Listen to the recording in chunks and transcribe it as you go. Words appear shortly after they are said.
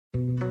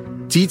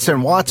Dietz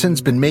and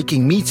Watson's been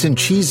making meats and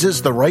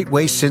cheeses the right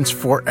way since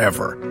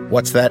forever.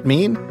 What's that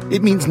mean?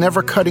 It means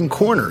never cutting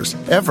corners,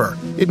 ever.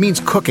 It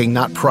means cooking,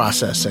 not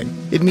processing.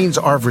 It means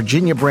our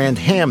Virginia brand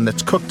ham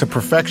that's cooked to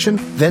perfection,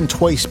 then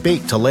twice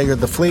baked to layer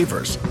the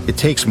flavors. It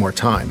takes more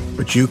time,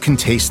 but you can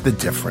taste the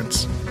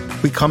difference.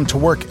 We come to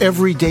work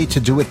every day to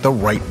do it the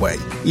right way,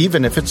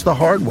 even if it's the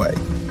hard way.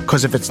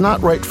 Because if it's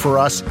not right for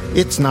us,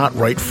 it's not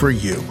right for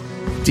you.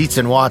 Dietz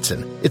and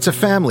Watson, it's a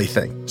family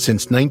thing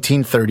since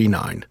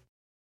 1939.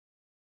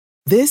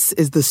 This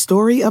is the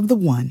story of the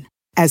one.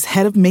 As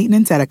head of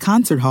maintenance at a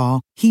concert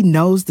hall, he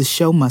knows the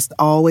show must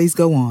always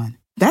go on.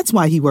 That's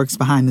why he works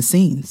behind the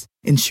scenes,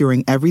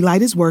 ensuring every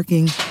light is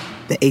working,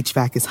 the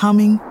HVAC is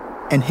humming,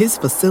 and his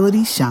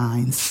facility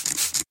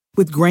shines.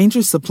 With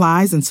Grainger's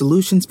supplies and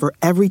solutions for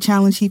every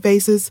challenge he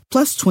faces,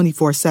 plus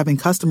 24/7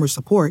 customer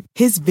support,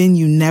 his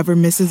venue never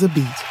misses a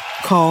beat.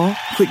 Call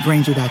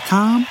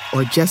quickgrainger.com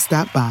or just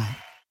stop by.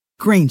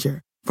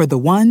 Grainger, for the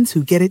ones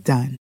who get it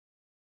done.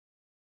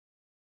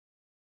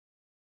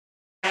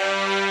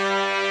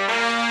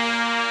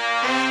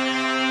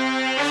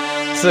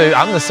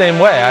 I'm the same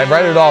way. I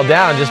write it all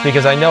down just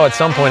because I know at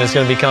some point it's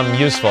going to become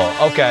useful.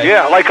 Okay.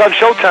 Yeah, like on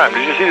Showtime.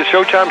 Did you see the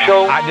Showtime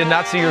show? I did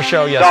not see your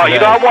show yesterday.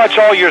 No, I watch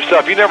all your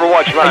stuff. You never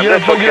watch mine.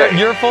 That's okay.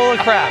 You're full of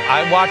crap.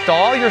 I watched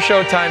all your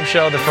Showtime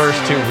show the first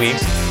 2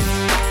 weeks.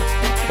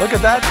 Look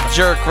at that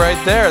jerk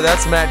right there.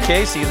 That's Matt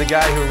Casey, the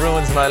guy who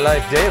ruins my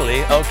life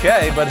daily.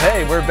 Okay, but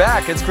hey, we're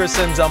back. It's Chris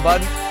Sims on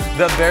Button.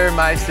 The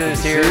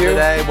Bearmeister's here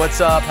today.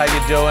 What's up? How you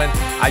doing?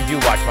 I do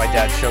watch my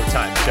dad's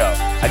Showtime show.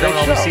 I don't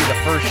always see the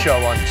first show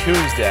on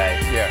Tuesday.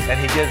 Yeah. And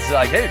he gets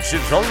like, hey,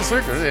 she's telling the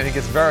secret. And he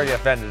gets very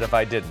offended if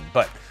I didn't.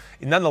 But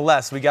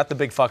nonetheless, we got the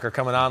big fucker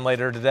coming on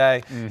later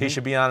today. Mm-hmm. He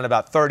should be on in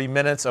about 30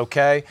 minutes,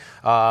 okay?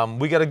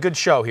 We got a good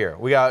show here.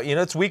 We got,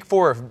 it's week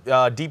 4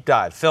 of Deep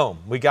Dive, film.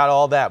 We got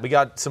all that. We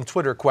got some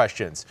Twitter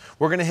questions.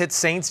 We're going to hit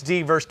Saints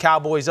D versus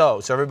Cowboys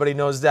O, so everybody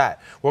knows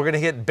that. We're going to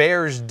hit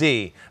Bears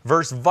D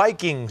versus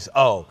Vikings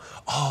O.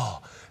 Oh,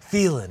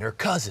 Thielen or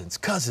Cousins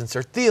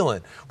or Thielen.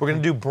 We're going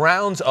to do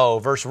Browns O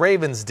versus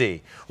Ravens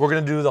D. We're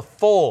going to do the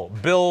full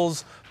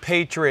Bills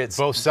Patriots.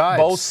 Both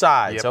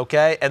sides, yep.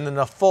 Okay? And then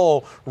the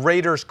full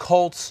Raiders,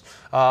 Colts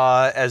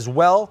as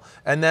well.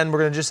 And then we're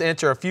going to just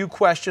answer a few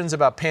questions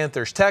about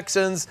Panthers,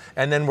 Texans,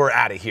 and then we're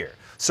out of here.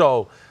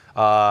 So,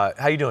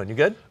 how you doing? You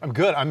good? I'm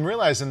good. I'm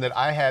realizing that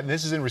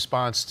this is in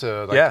response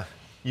to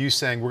you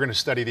saying we're going to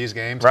study these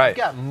games. Right. I've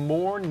got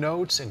more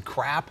notes and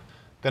crap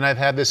than I've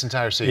had this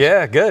entire season.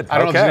 Yeah, good. I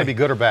don't know if it's going to be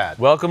good or bad.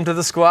 Welcome to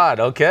the squad.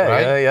 Okay,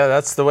 right? Yeah,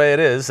 that's the way it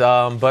is.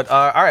 But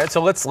all right,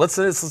 so let's not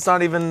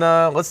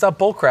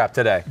bullcrap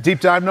today. Deep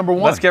dive number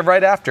 1. Let's get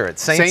right after it.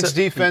 Saints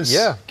defense,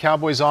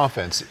 Cowboys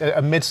offense.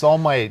 Amidst all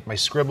my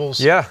scribbles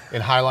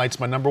and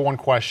highlights, my number 1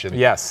 question.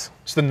 Yes.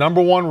 It's the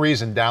number 1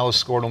 reason Dallas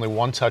scored only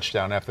 1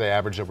 touchdown after they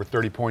averaged over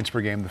 30 points per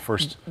game the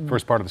first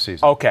part of the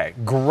season. Okay,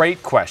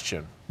 great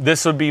question.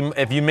 This would be,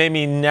 if you made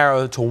me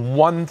narrow it to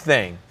one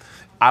thing,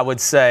 I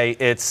would say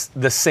it's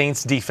the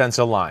Saints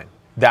defensive line.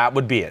 That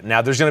would be it.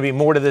 Now, there's going to be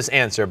more to this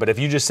answer, but if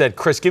you just said,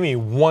 Chris, give me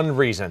one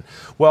reason.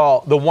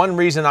 Well, the one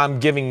reason I'm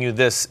giving you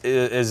this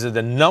is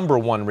the number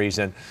 1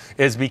 reason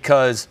is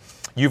because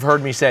you've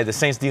heard me say the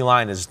Saints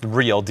D-line is the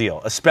real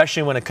deal,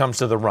 especially when it comes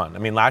to the run. I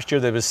mean, last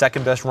year they were the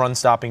second best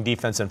run-stopping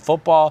defense in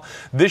football.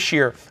 This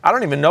year, I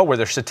don't even know where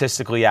they're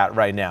statistically at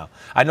right now.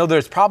 I know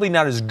they're probably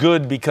not as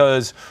good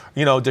because,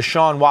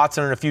 Deshaun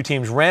Watson and a few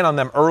teams ran on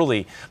them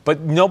early,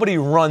 but nobody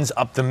runs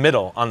up the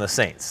middle on the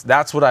Saints.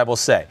 That's what I will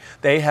say.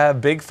 They have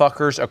big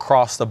fuckers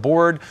across the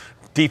board.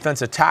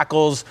 Defensive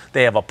tackles,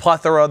 they have a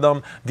plethora of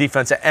them.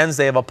 Defensive ends,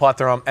 they have a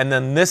plethora of them. And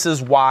then this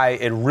is why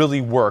it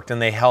really worked,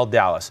 and they held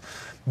Dallas.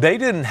 They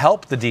didn't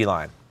help the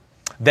D-line.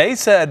 They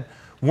said,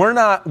 we're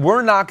not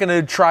going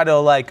to try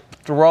to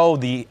throw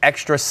the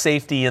extra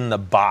safety in the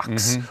box.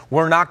 Mm-hmm.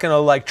 We're not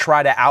going to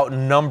try to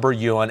outnumber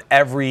you on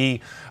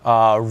every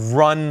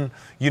run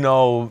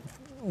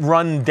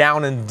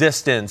down in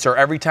distance or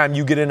every time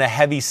you get in a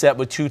heavy set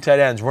with 2 tight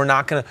ends. We're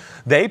not going to.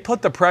 They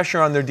put the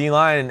pressure on their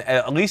D-line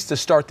at least to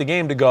start the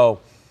game to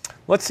go,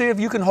 let's see if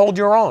you can hold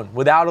your own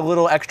without a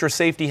little extra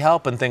safety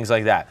help and things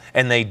like that.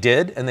 And they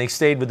did, and they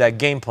stayed with that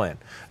game plan.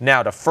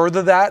 Now, to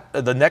further that,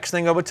 the next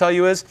thing I would tell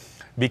you is,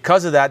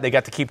 because of that, they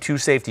got to keep 2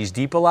 safeties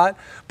deep a lot.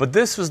 But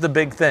this was the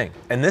big thing,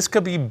 and this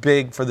could be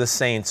big for the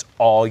Saints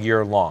all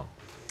year long.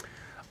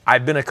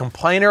 I've been a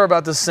complainer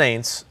about the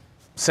Saints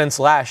since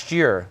last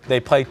year. They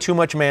play too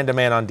much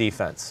man-to-man on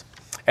defense.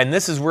 And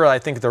this is where I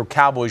think the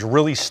Cowboys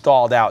really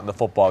stalled out in the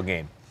football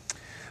game.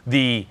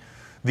 The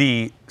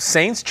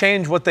Saints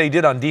changed what they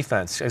did on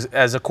defense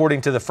as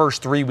according to the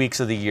first 3 weeks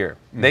of the year.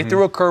 Mm-hmm. They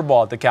threw a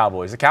curveball at the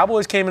Cowboys. The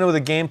Cowboys came in with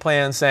a game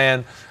plan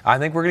saying, I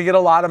think we're going to get a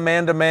lot of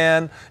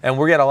man-to-man and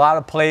we're going to get a lot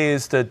of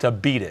plays to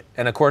beat it.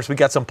 And, of course, we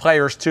got some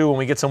players, too, and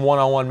we get some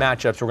one-on-one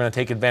matchups. We're going to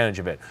take advantage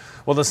of it.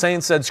 Well, the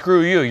Saints said,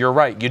 screw you. You're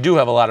right. You do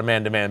have a lot of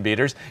man-to-man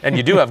beaters, and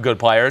you do have good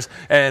players,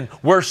 and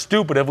we're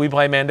stupid if we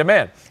play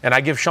man-to-man. And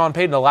I give Sean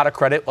Payton a lot of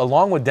credit,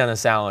 along with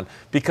Dennis Allen,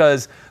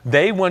 because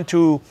they went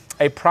to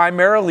a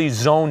primarily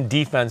zone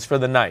defense for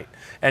the night.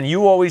 And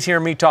you always hear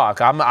me talk.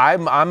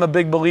 I'm a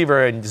big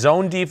believer in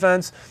zone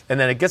defense, and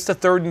then it gets to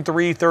 3rd and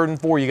 3, 3rd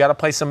and 4. You got to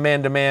play some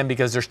man-to-man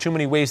because there's too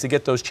many ways to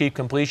get those cheap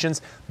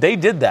completions. They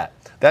did that.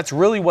 That's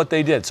really what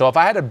they did. So if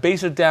I had to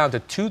base it down to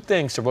two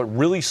things to what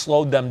really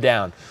slowed them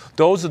down,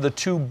 those are the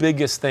two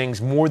biggest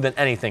things more than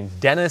anything.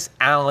 Dennis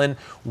Allen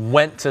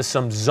went to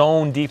some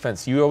zone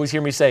defense. You always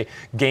hear me say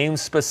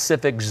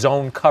game-specific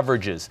zone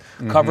coverages.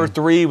 Cover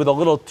 3 with a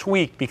little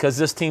tweak because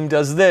this team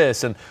does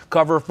this, and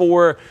cover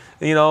 4,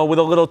 with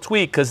a little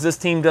tweak because this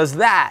team does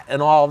that,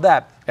 and all of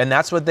that. And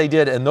that's what they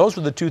did. And those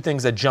were the two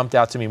things that jumped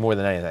out to me more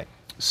than anything.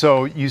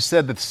 So you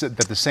said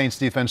that the Saints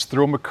defense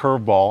threw him a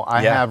curveball.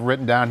 I have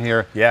written down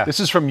here. Yeah. This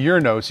is from your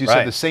notes. You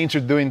said the Saints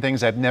are doing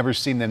things I've never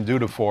seen them do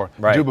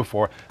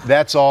before.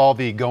 That's all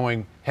the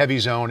going heavy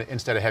zone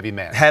instead of heavy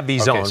man. Heavy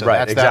zone, so right?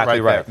 That's exactly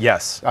that right.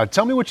 Yes.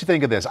 Tell me what you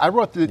think of this. I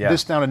wrote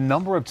this down a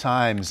number of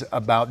times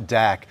about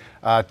Dak.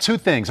 Two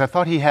things. I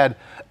thought he had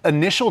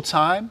initial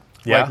time,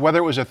 like whether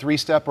it was a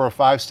 3-step or a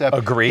 5-step.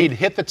 Agreed. He'd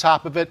hit the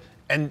top of it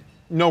and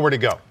nowhere to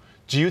go.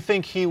 Do you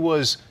think he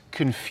was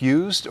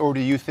confused, or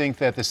do you think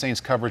that the Saints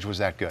coverage was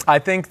that good? I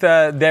think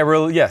that they were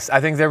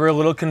a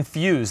little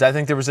confused. I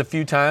think there was a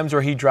few times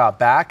where he dropped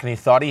back and he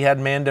thought he had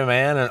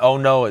man-to-man, and oh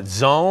no, it's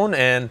zone.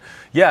 And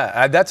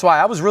that's why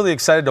I was really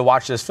excited to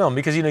watch this film,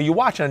 because you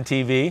watch on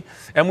TV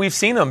and we've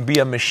seen him be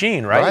a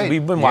machine, right?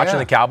 We've been watching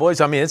the Cowboys.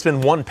 I mean, it's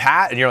been one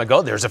pat and you're like,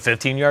 oh, there's a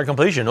 15-yard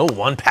completion. Oh,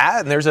 one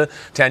pat and there's a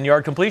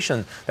 10-yard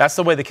completion. That's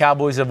the way the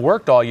Cowboys have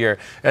worked all year.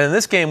 And in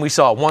this game, we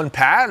saw one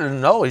pat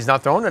and no, he's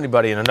not throwing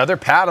anybody, and another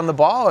pat on the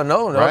ball and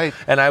no. Right.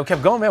 And I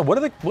kept going, man, what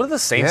are the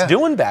Saints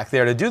doing back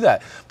there to do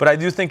that? But I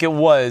do think it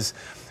was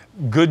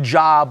good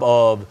job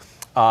of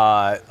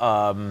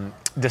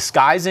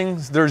disguising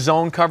their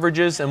zone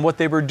coverages and what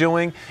they were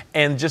doing,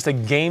 and just a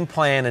game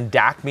plan, and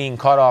Dak being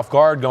caught off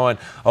guard going,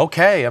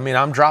 okay, I mean,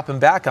 I'm dropping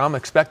back. I'm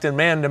expecting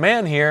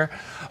man-to-man here.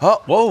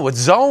 Oh, whoa, it's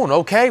zone.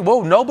 Okay,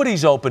 whoa,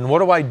 nobody's open. What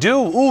do I do?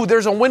 Ooh,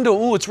 there's a window.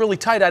 Ooh, it's really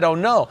tight. I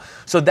don't know.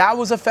 So that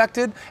was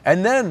affected.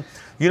 And then,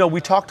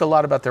 we talked a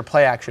lot about their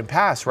play action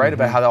pass, right?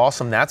 About how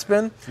awesome that's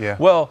been. Yeah.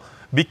 Well,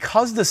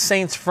 because the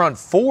Saints front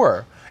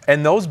four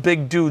and those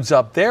big dudes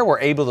up there were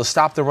able to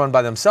stop the run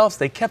by themselves,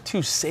 they kept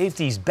two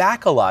safeties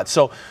back a lot.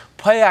 So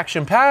play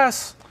action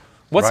pass,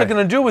 what's it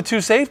going to do with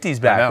two safeties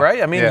back,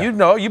 right? I mean,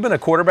 you've been a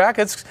quarterback.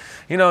 It's,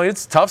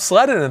 it's tough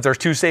sledding if there's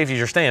two safeties.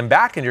 You're staying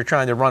back and you're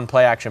trying to run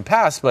play action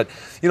pass. But,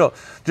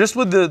 just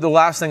with the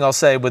last thing I'll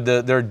say with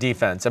their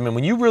defense, I mean,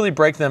 when you really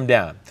break them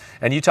down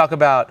and you talk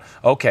about,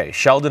 okay,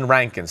 Sheldon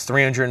Rankins,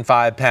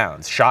 305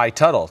 pounds, Shy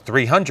Tuttle,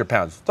 300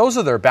 pounds. Those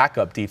are their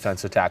backup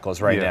defensive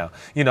tackles right now.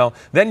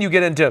 Then you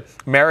get into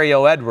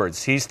Mario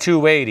Edwards. He's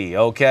 280,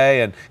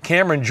 okay? And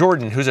Cameron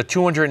Jordan, who's a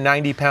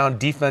 290-pound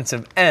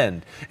defensive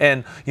end.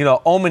 And,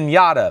 Omen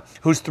Yada,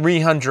 who's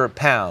 300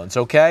 pounds,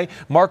 okay?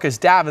 Marcus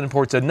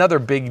Davenport's another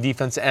big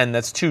defensive end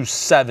that's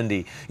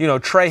 270.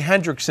 Trey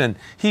Hendrickson,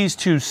 he's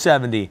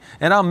 270.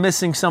 And I'm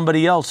missing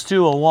somebody else,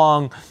 too,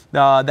 along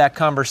that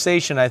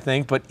conversation, I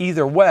think. But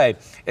either way,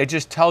 it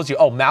just tells you,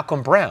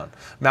 Malcolm Brown.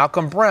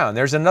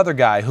 There's another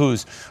guy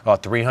who's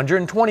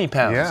 320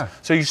 pounds. Yeah.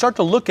 So you start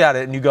to look at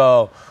it and you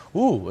go,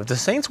 ooh, if the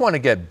Saints want to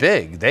get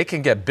big, they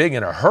can get big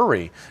in a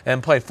hurry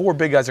and play four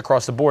big guys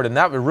across the board. And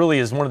that really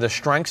is one of the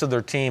strengths of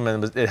their team,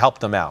 and it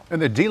helped them out.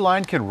 And the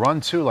D-line can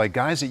run, too, like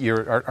guys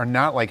that are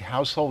not like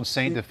household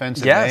Saint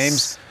defensive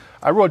names.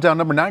 I wrote down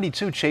number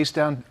 92, chased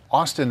down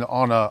Austin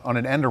on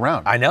an end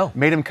around. I know.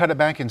 Made him cut it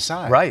back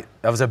inside. Right.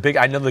 That was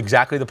I know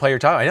exactly the player you're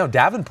talking about. I know,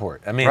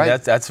 Davenport. I mean,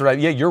 that's what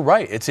you're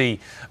right. It's a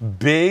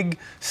big,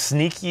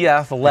 sneaky,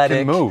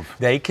 athletic.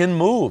 They can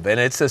move. And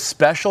it's a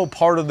special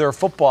part of their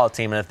football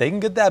team. And if they can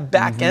get that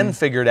back end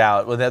figured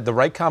out with the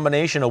right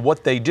combination of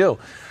what they do,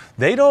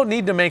 they don't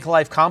need to make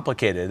life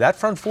complicated. That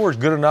front four is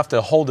good enough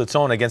to hold its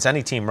own against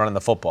any team running the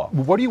football.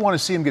 What do you want to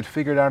see them get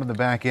figured out in the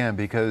back end?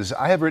 Because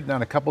I have written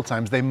down a couple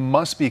times they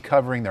must be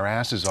covering their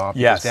asses off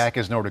because Dak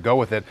has nowhere to go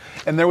with it.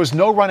 And there was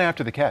no run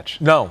after the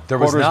catch. No, there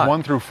was not. Quarters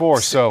 1 through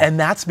 4. And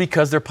that's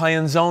because they're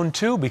playing zone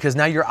 2, because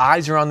now your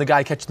eyes are on the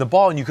guy catching the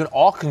ball and you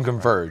can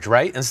converge,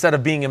 right? Instead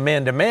of being a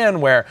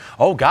man-to-man where,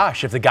 oh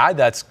gosh, if the guy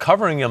that's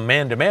covering him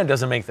man-to-man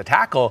doesn't make the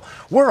tackle,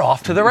 we're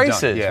off to the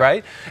races,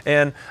 right?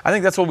 And I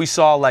think that's what we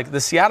saw, like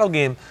the Seattle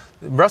game.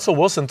 Russell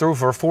Wilson threw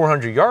for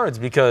 400 yards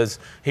because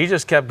he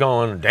just kept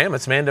going, damn,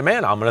 it's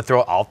man-to-man. I'm going to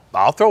throw,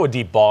 I'll throw a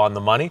deep ball on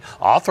the money.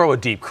 I'll throw a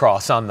deep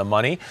cross on the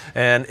money.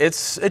 And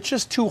it's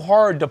just too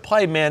hard to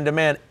play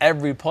man-to-man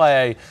every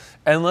play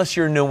unless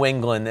you're New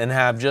England and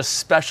have just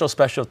special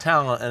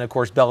talent. And, of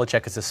course,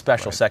 Belichick is a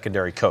special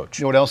secondary coach.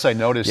 You know what else I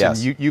noticed?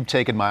 Yes. And you've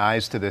taken my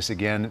eyes to this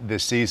again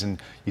this season.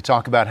 You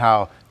talk about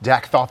how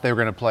Dak thought they were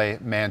going to play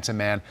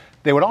man-to-man.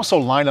 They would also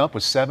line up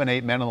with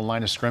 7-8 men on the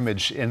line of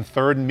scrimmage in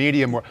third and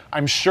medium. Where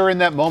I'm sure in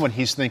that moment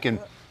he's thinking,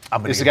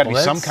 this has got to be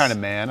some kind of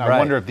man. I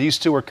wonder if these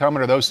two are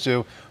coming or those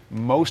two.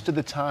 Most of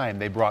the time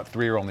they brought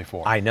 3 or only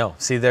 4. I know.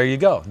 See, there you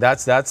go.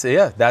 That's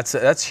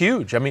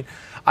huge. I mean,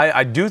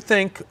 I do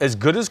think as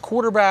good as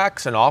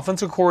quarterbacks and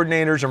offensive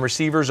coordinators and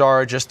receivers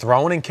are just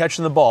throwing and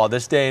catching the ball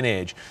this day and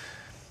age,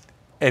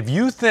 if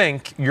you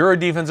think you're a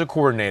defensive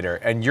coordinator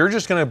and you're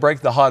just going to break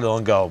the huddle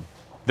and go,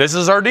 this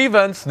is our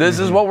defense, this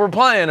is what we're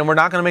playing, and we're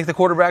not going to make the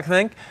quarterback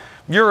think,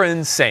 you're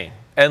insane.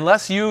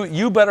 Unless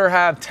you better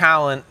have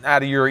talent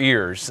out of your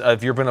ears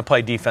if you're going to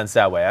play defense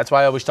that way. That's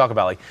why I always talk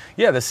about,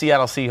 the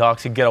Seattle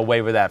Seahawks could get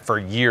away with that for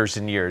years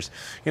and years.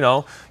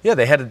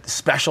 They had a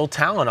special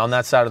talent on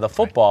that side of the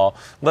football,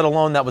 let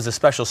alone that was a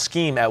special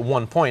scheme at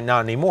one point,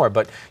 not anymore.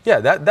 But,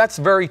 that's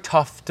very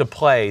tough to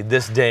play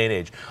this day and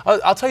age.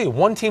 I'll tell you,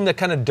 one team that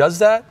kind of does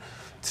that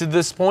to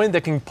this point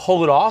that can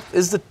pull it off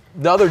is the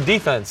other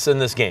defense in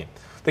this game.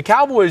 The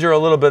Cowboys are a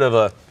little bit of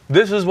a,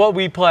 this is what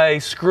we play,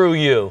 screw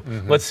you,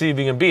 let's see if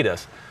you can beat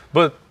us.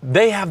 But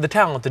they have the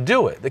talent to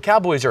do it. The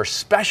Cowboys are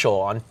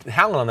special on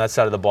talent on that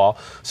side of the ball,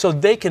 so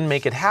they can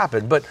make it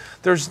happen. But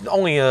there's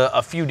only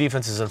a few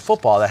defenses in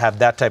football that have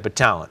that type of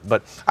talent.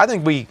 But I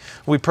think we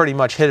pretty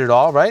much hit it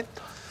all, right?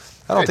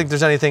 I don't think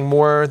there's anything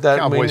more that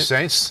Cowboys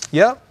Saints.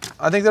 Yeah,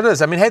 I think that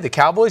is. I mean, hey, the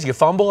Cowboys, you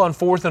fumble on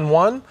 4th and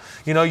 1.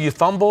 You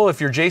fumble if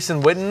you're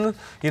Jason Witten,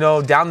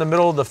 down the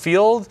middle of the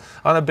field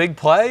on a big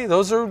play.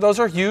 Those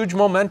are huge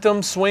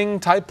momentum swing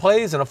type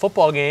plays in a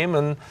football game,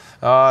 and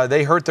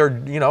they hurt their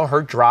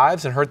hurt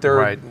drives and hurt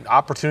their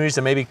opportunities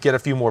to maybe get a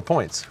few more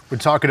points. We're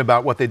talking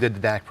about what they did to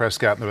Dak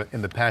Prescott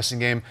in the passing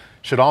game.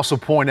 Should also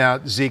point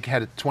out Zeke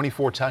had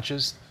 24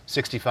 touches.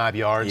 65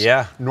 yards.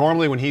 Yeah.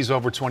 Normally when he's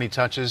over 20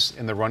 touches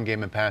in the run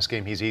game and pass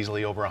game, he's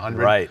easily over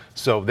 100. Right.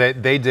 So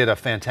they did a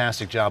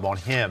fantastic job on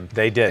him.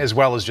 They did. As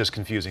well as just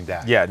confusing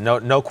Dak. Yeah,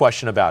 no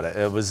question about it.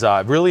 It was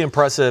really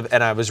impressive,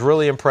 and I was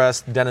really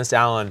impressed. Dennis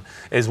Allen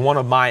is one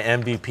of my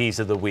MVPs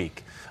of the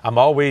week. I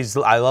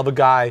love a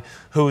guy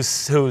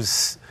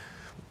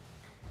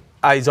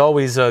I'm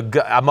always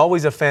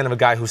a fan of a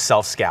guy who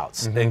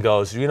self-scouts and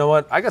goes, you know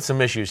what, I got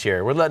some issues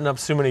here. We're letting up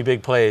so many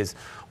big plays.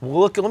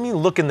 Let me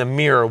look in the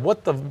mirror.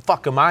 What the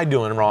fuck am I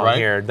doing wrong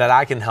here that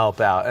I can help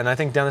out? And I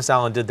think Dennis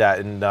Allen did that,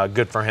 and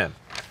good for him.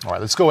 All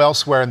right, let's go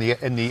elsewhere in the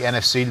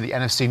NFC, to the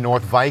NFC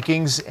North.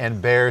 Vikings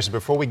and Bears.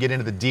 Before we get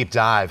into the deep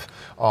dive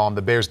on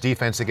the Bears'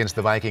 defense against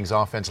the Vikings'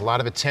 offense, a lot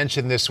of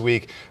attention this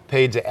week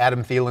paid to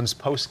Adam Thielen's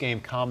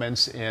post-game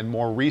comments and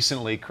more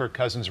recently Kirk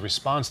Cousins'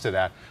 response to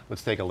that.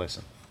 Let's take a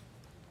listen.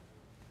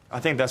 I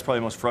think that's probably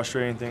the most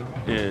frustrating thing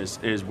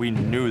is we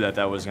knew that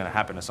was going to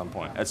happen at some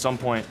point. At some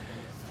point,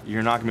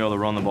 you're not going to be able to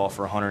run the ball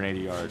for 180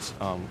 yards,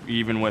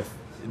 even with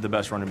the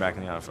best running back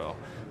in the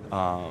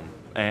NFL.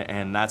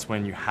 And that's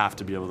when you have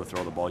to be able to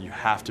throw the ball. You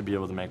have to be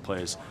able to make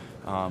plays.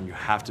 You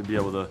have to be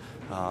able to,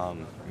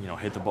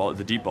 hit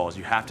the deep balls.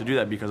 You have to do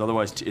that because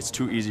otherwise it's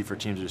too easy for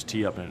teams to just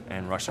tee up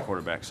and rush the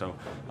quarterback. So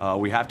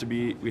we have to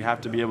be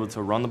able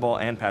to run the ball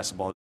and pass the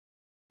ball.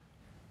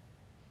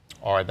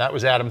 All right, that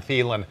was Adam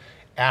Thielen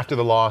after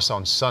the loss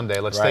on Sunday.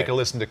 Let's take a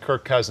listen to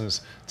Kirk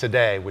Cousins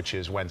today, which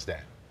is Wednesday.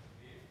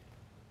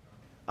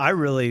 I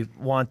really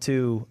want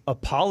to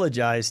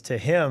apologize to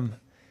him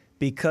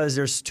because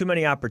there's too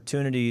many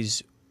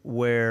opportunities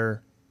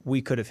where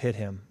we could have hit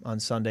him on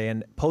Sunday.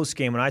 And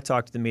post-game, when I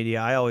talk to the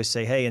media, I always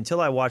say, hey,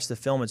 until I watch the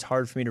film, it's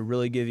hard for me to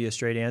really give you a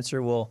straight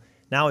answer. Well,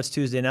 now it's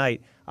Tuesday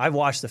night. I've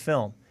watched the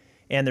film.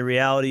 And the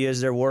reality is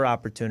there were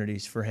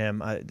opportunities for him.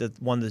 The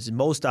one that's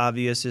most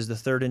obvious is the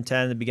 3rd and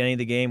 10 at the beginning of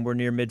the game. We're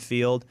near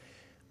midfield.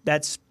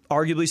 That's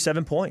arguably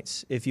 7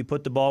 points. If you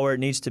put the ball where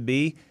it needs to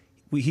be,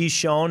 he's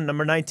shown,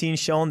 number 19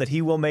 shown that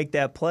he will make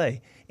that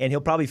play. And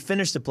he'll probably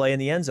finish the play in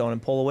the end zone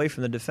and pull away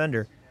from the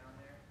defender.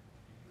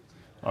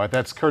 All right,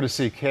 that's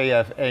courtesy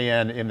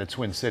KFAN in the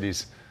Twin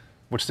Cities.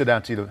 What stood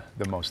out to you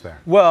the most there?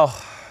 Well,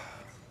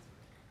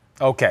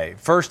 okay,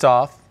 first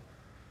off,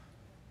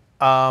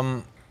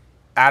 Adam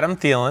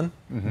Thielen,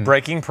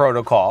 breaking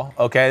protocol.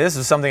 Okay, this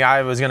is something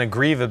I was going to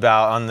grieve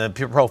about on the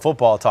Pro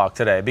Football Talk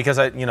today because,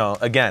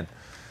 again,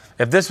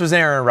 if this was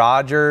Aaron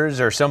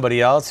Rodgers or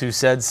somebody else who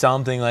said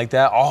something like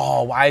that,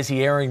 why is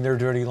he airing their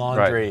dirty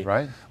laundry?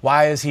 Right.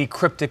 Why is he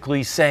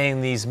cryptically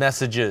saying these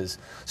messages?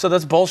 So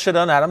that's bullshit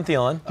on Adam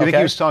Thielen. Do you think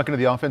he was talking to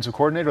the offensive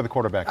coordinator or the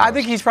quarterback? I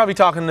think he's probably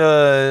talking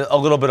to a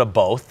little bit of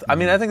both. I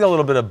mean, I think a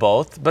little bit of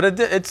both, but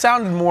it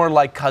sounded more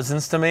like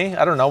Cousins to me.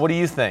 I don't know. What do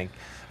you think?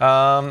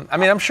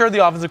 I'm sure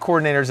the offensive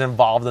coordinator is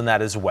involved in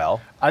that as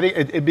well. I think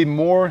it'd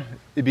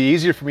be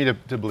easier for me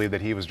to believe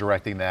that he was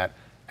directing that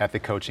at the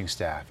coaching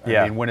staff.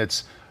 I mean, when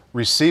it's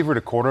receiver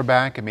to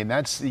quarterback,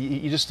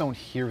 you just don't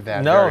hear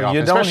that very often.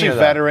 You don't especially hear that.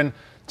 Veteran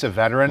to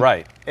veteran.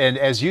 Right. And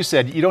as you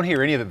said, you don't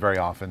hear any of it very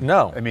often.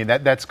 No.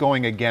 That's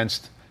going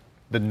against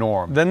the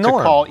norm. The norm.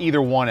 To call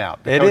either one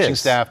out, the It coaching is.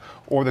 staff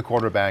or the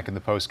quarterback in the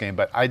postgame.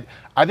 But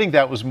I think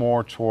that was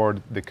more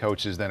toward the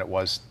coaches than it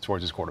was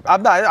towards his quarterback.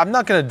 I'm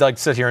not going to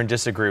sit here and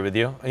disagree with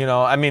you.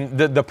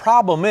 The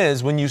problem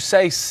is when you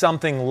say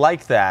something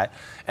like that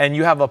and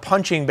you have a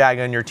punching bag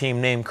on your team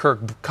named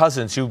Kirk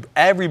Cousins, who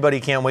everybody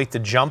can't wait to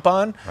jump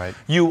on,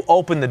 you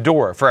open the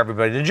door for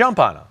everybody to jump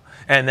on him.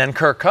 And then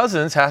Kirk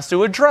Cousins has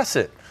to address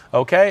it.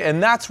 Okay,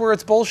 and that's where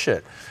it's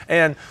bullshit.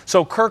 And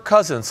so Kirk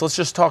Cousins, let's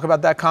just talk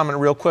about that comment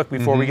real quick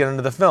before we get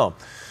into the film.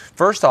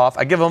 First off,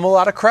 I give him a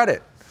lot of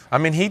credit.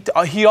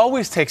 He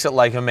always takes it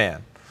like a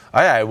man.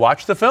 I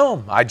watched the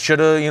film. I should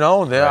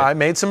have, I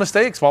made some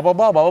mistakes, blah, blah,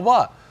 blah, blah,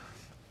 blah, blah.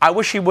 I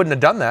wish he wouldn't have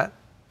done that.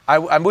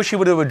 I wish he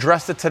would have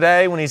addressed it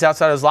today when he's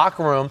outside his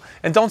locker room.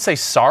 And don't say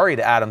sorry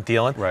to Adam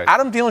Thielen. Right.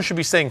 Adam Thielen should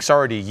be saying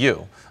sorry to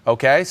you,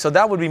 okay? So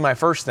that would be my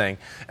first thing.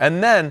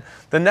 And then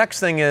the next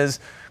thing is,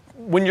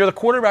 when you're the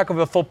quarterback of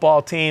a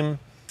football team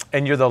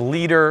and you're the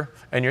leader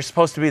and you're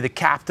supposed to be the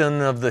captain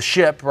of the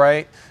ship,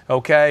 right?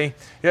 Okay?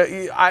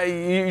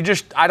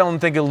 I don't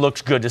think it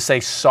looks good to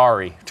say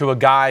sorry to a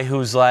guy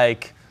who's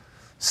like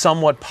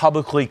somewhat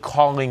publicly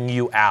calling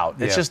you out.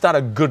 It's just not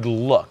a good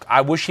look.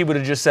 I wish he would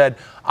have just said,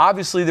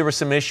 obviously there were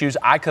some issues.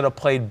 I could have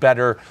played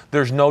better.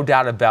 There's no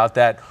doubt about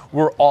that.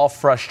 We're all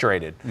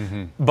frustrated.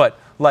 But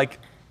like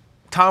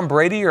Tom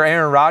Brady or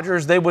Aaron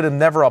Rodgers, they would have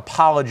never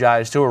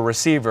apologized to a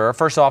receiver.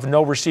 First off,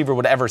 no receiver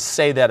would ever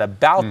say that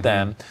about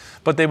them,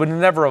 but they would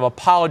never have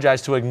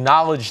apologized to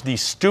acknowledge the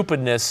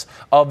stupidness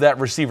of that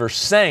receiver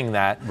saying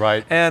that.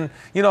 Right. And,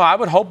 I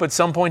would hope at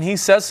some point he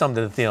says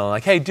something to Thielen,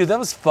 like, hey, dude, that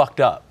was fucked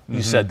up.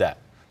 You said that.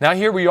 Now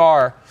here we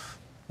are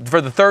for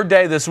the third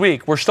day this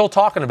week. We're still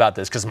talking about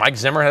this because Mike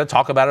Zimmer had to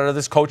talk about it at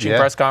this coaching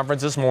press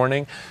conference this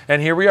morning.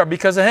 And here we are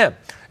because of him.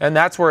 And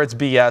that's where it's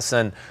BS.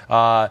 And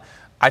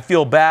I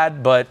feel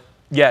bad, but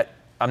yet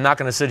I'm not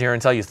going to sit here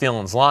and tell you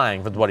Thielen's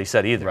lying with what he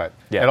said either. Right.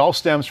 Yeah. It all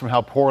stems from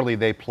how poorly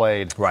they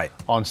played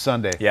on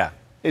Sunday. Yeah.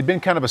 It'd been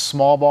kind of a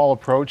small ball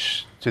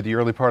approach to the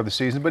early part of the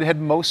season, but it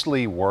had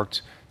mostly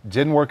worked.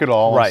 Didn't work at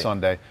all on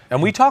Sunday.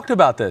 And we talked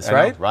about this,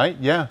 right? Right,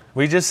 yeah.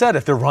 We just said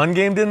if the run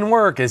game didn't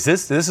work, this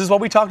is what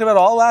we talked about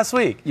all last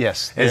week.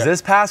 Yes. Is this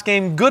pass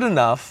game good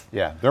enough?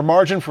 Yeah, their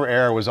margin for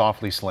error was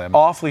awfully slim.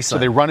 So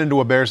they run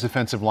into a Bears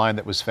defensive line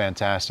that was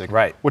fantastic.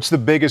 Right. What's the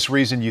biggest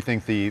reason you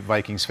think the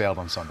Vikings failed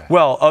on Sunday?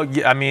 Well,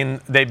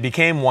 they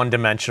became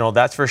one-dimensional,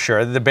 that's for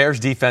sure. The Bears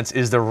defense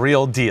is the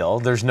real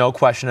deal. There's no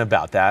question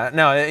about that.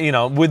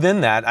 Now,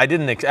 within that, I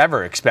didn't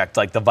ever expect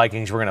like the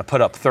Vikings were going to put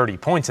up 30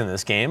 points in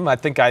this game. I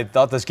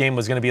thought this game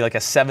was going to be like a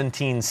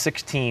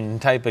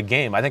 17-16 type of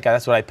game. I think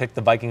that's what I picked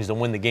the Vikings to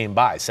win the game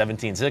by,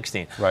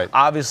 17-16. Right.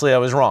 Obviously, I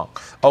was wrong.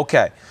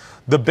 Okay.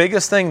 The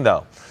biggest thing,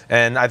 though,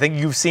 and I think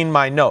you've seen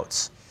my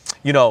notes,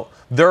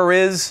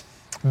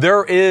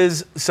 there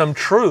is some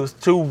truth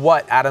to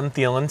what Adam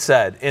Thielen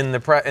said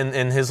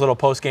in his little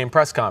post-game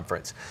press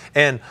conference.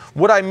 And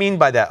what I mean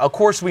by that, of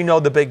course, we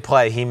know the big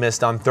play he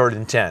missed on 3rd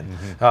and 10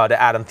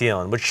 to Adam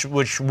Thielen,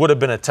 which would have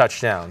been a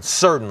touchdown,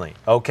 certainly,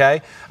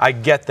 okay? I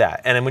get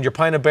that. And when you're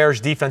playing a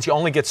Bears defense, you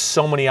only get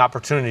so many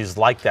opportunities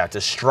like that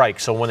to strike.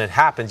 So when it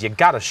happens, you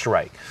got to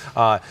strike.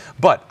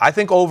 But I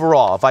think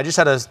overall, if I just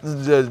had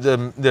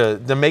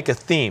to make a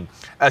theme,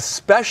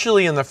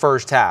 especially in the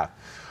first half,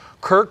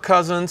 Kirk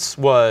Cousins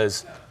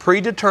was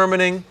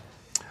predetermining,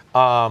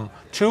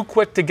 too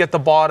quick to get the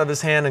ball out of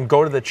his hand and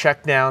go to the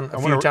check down a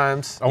few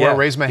times. I want to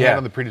raise my hand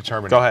on the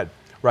predetermining. Go ahead.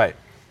 Right.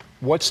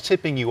 What's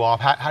tipping you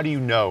off? How do you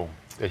know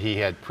that he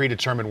had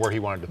predetermined where he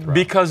wanted to throw?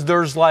 Because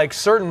there's like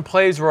certain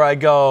plays where I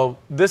go,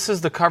 this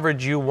is the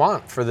coverage you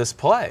want for this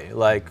play.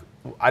 Like,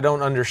 I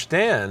don't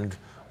understand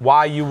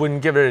why you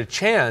wouldn't give it a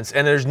chance.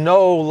 And there's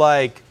no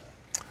like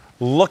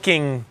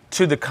looking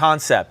to the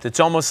concept.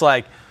 It's almost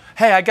like,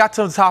 hey, I got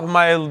to the top of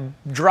my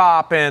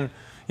drop and,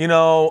 I'm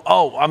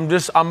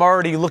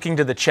already looking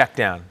to the check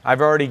down.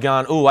 I've already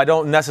gone, I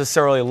don't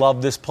necessarily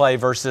love this play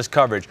versus this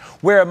coverage.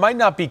 Where it might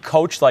not be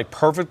coached like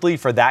perfectly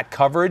for that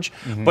coverage,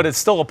 but it's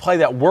still a play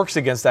that works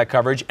against that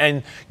coverage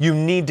and you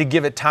need to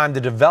give it time to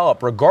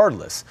develop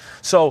regardless.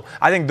 So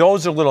I think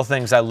those are little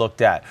things I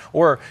looked at.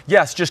 Or,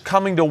 yes, just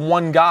coming to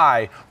one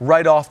guy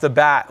right off the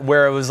bat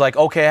where it was like,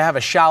 okay, I have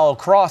a shallow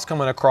cross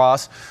coming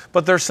across,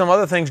 but there's some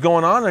other things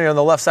going on here on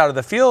the left side of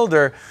the field,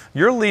 or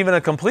you're leaving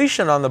a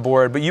completion on the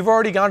board, but you've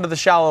already gone to the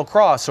shallow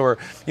cross. Or,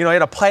 he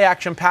had a play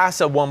action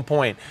pass at one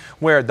point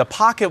where the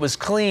pocket was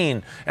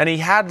clean and he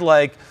had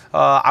like,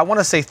 I want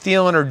to say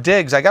Thielen or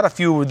Diggs. I got a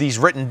few of these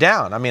written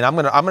down. I mean, I'm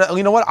gonna,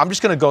 you know what? I'm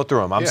just gonna go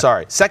through them. I'm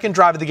sorry. Second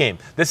drive of the game.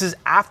 This is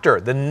after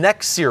the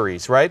next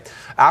series, right?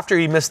 After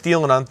he missed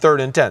Thielen on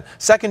 3rd and 10.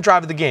 Second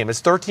drive of the game.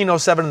 It's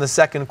 13:07 in the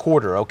second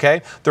quarter.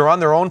 Okay, they're on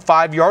their own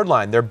 5-yard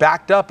line. They're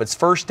backed up. It's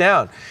first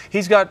down.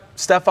 He's got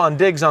Stephon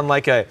Diggs on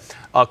like a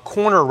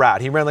corner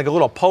route. He ran like a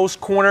little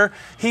post corner.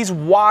 He's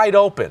wide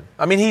open.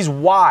 I mean, he's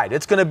wide.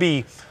 It's going to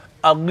be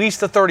at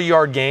least a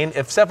 30-yard gain.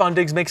 If Stephon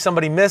Diggs makes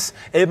somebody miss,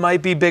 it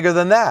might be bigger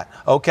than that,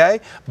 okay?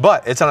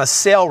 But it's on a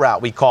sail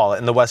route, we call it,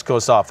 in the West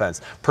Coast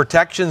offense.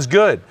 Protection's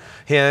good.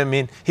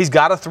 He's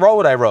got to throw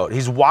it, I wrote.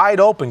 He's wide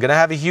open, going to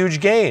have a huge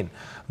gain.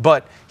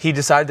 But he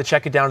decided to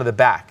check it down to the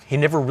back. He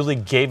never really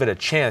gave it a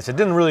chance. It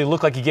didn't really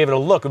look like he gave it a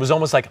look. It was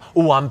almost like,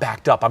 I'm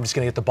backed up. I'm just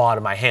going to get the ball out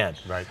of my hand.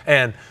 Right.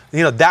 And,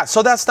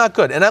 so that's not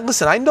good. And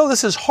listen, I know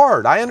this is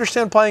hard. I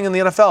understand playing in the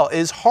NFL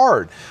is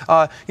hard.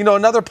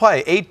 Another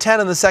play,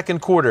 8-10 in the second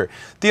quarter.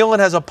 Thielen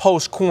has a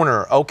post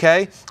corner,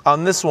 okay,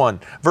 on this one,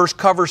 versus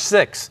cover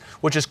 6,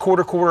 which is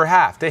quarter,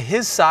 half. To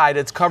his side,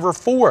 it's cover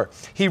 4.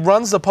 He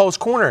runs the post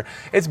corner.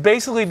 It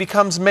basically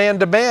becomes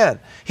man-to-man.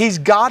 He's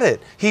got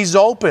it. He's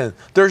open.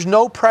 There's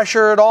no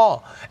pressure at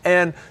all.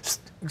 And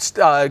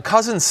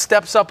Cousins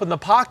steps up in the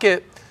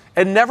pocket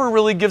and never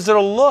really gives it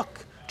a look.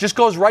 just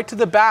goes right to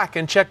the back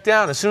and check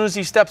down as soon as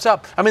he steps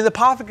up. I mean, the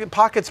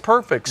pocket's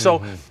perfect.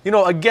 So,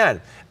 again,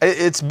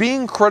 it's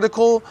being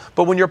critical,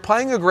 but when you're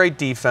playing a great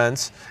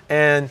defense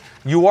and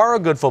you are a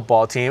good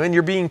football team and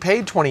you're being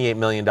paid $28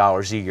 million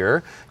a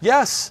year,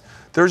 yes,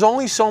 there's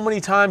only so many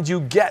times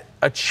you get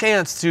a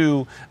chance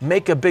to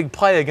make a big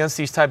play against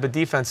these type of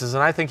defenses,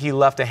 and I think he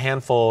left a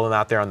handful of them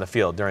out there on the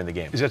field during the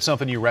game. Is that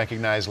something you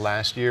recognized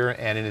last year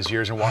and in his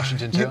years in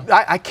Washington too?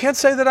 I can't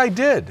say that I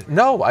did.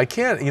 No, I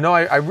can't.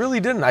 I really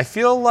didn't. I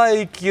feel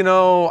like,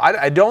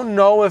 I don't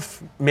know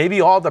if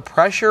maybe all the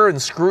pressure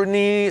and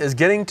scrutiny is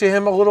getting to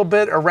him a little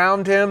bit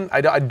around him.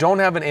 I don't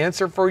have an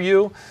answer for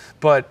you,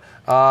 but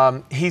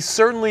he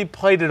certainly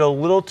played it a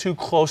little too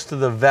close to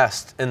the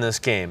vest in this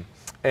game.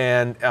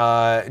 And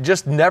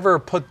just never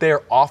put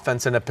their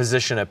offense in a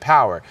position of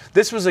power.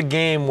 This was a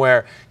game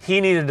where he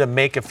needed to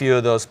make a few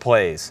of those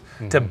plays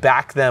to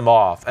back them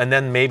off, and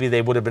then maybe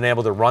they would have been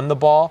able to run the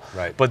ball.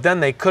 Right. But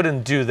then they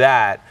couldn't do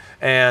that,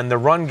 and the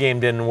run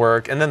game didn't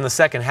work. And then the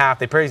second half,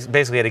 they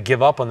basically had to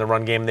give up on the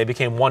run game, and they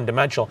became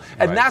one-dimensional.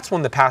 And that's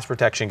when the pass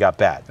protection got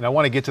bad. And I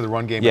want to get to the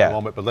run game in a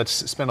moment, but let's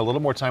spend a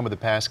little more time with the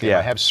pass game.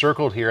 I have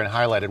circled here and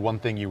highlighted one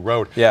thing you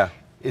wrote.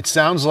 It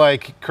sounds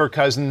like Kirk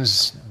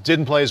Cousins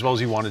didn't play as well as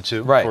he wanted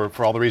to,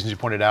 for all the reasons you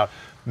pointed out.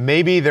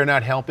 Maybe they're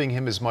not helping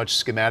him as much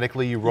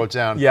schematically. You wrote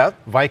down,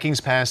 Vikings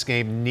pass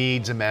game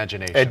needs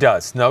imagination. It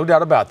does, no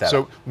doubt about that.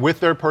 So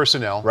with their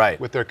personnel,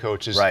 with their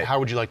coaches, how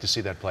would you like to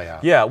see that play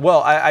out? Yeah,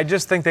 well, I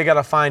just think they got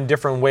to find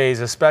different ways,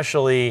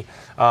 especially,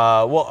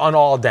 on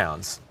all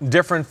downs.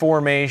 Different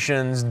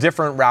formations,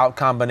 different route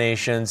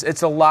combinations.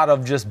 It's a lot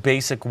of just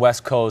basic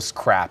West Coast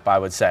crap, I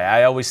would say.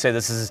 I always say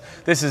this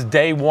is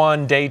day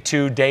 1, day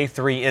 2, day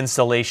 3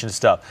 installation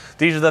stuff.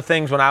 These are the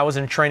things when I was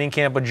in training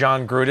camp with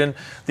John Gruden.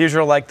 These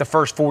are like the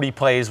first 40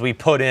 plays we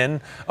put in,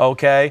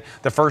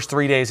 the first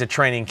 3 days of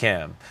training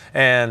camp.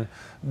 And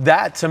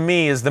that, to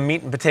me, is the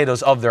meat and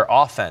potatoes of their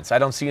offense. I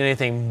don't see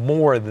anything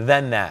more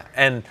than that.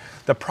 And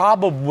the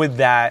problem with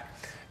that,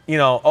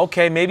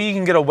 maybe you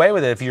can get away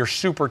with it if you're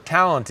super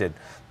talented.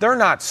 They're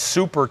not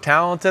super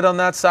talented on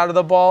that side of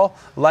the ball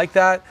like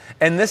that.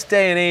 And this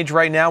day and age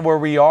right now where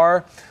we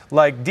are,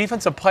 like,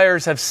 defensive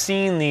players have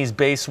seen these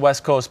base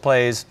West Coast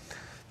plays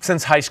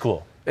since high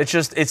school. This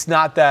is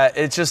not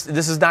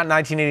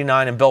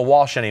 1989 and Bill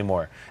Walsh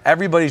anymore.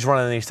 Everybody's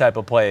running these type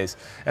of plays.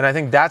 And I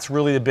think that's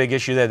really the big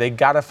issue there. They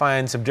got to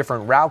find some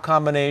different route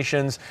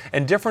combinations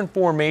and different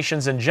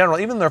formations in general.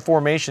 Even their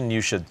formation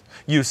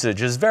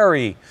usage is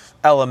very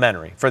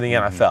elementary for the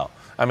NFL.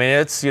 I mean,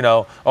 it's,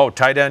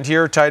 tight end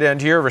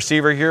here,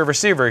 receiver here,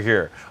 receiver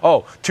here.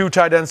 Oh, 2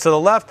 tight ends to the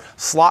left,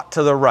 slot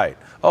to the right.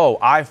 Oh,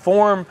 I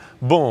form,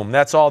 boom,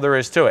 that's all there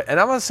is to it. And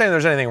I'm not saying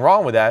there's anything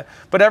wrong with that,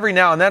 but every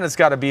now and then it's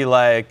got to be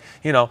like,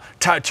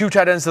 2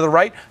 tight ends to the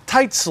right,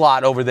 tight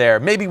slot over there,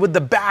 maybe with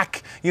the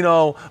back,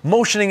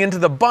 motioning into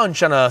the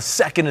bunch on a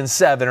 2nd and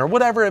 7 or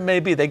whatever it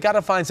may be. They got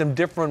to find some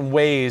different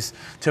ways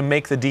to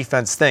make the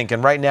defense think.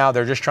 And right now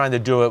they're just trying to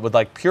do it with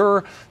like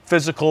pure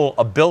physical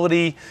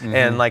ability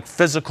and like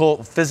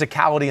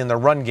physicality in the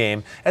run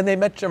game. And they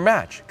met their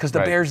match because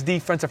the Bears'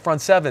 defensive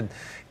front 7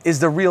 is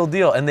the real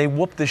deal, and they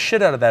whooped the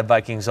shit out of that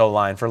Vikings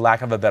O-line, for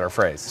lack of a better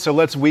phrase. So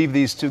let's weave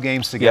these two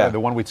games together. The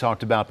one we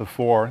talked about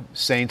before,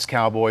 Saints,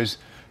 Cowboys,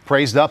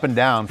 praised up and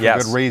down for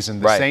good reason.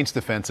 The Saints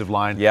defensive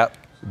line.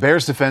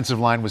 Bears defensive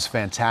line was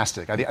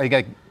fantastic. I think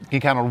I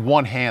can count on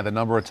one hand the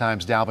number of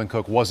times Dalvin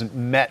Cook wasn't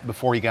met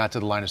before he got to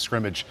the line of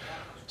scrimmage.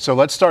 So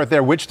let's start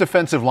there. Which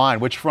defensive line,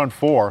 which front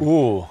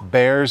four,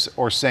 Bears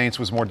or Saints,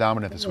 was more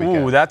dominant this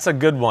weekend? That's a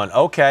good one.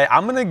 Okay,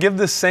 I'm going to give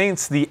the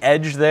Saints the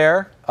edge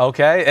there.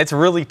 Okay, it's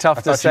really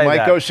tough to say that. You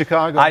might go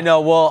Chicago. I know.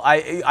 Well,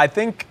 I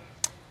think,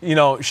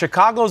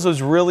 Chicago's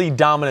was really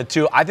dominant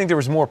too. I think there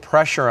was more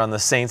pressure on the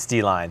Saints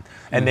D-line,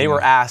 and they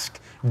were asked,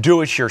 do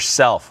it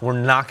yourself. We're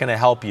not going to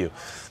help you.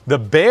 The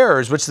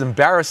Bears, which is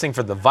embarrassing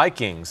for the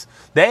Vikings,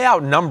 they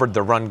outnumbered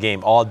the run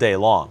game all day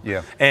long.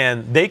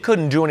 And they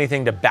couldn't do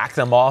anything to back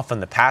them off in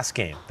the pass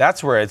game.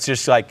 That's where it's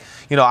just like,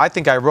 I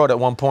think I wrote at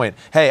one point,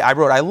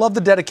 I love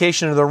the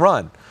dedication to the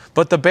run.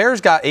 But the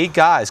Bears got 8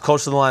 guys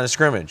close to the line of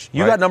scrimmage.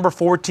 You got number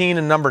 14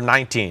 and number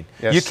 19.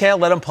 You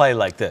can't let them play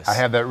like this. I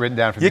have that written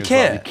down for you as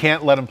well. You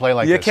can't let them play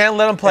like this. You can't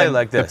let them play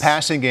like this. The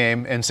passing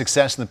game and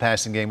success in the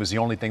passing game was the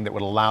only thing that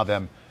would allow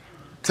them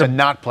to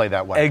not play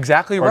that way.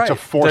 Exactly right. Or to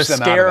force them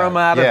scare them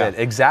out of it.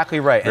 Exactly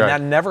right. And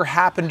that never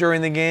happened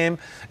during the game.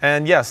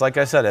 And yes, like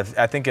I said,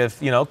 I think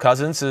if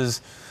Cousins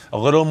is a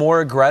little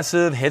more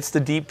aggressive, hits the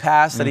deep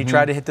pass that he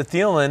tried to hit to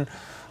Thielen,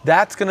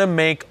 that's going to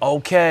make,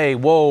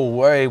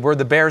 we're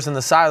the Bears in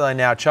the sideline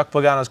now. Chuck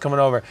Pagano's coming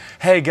over.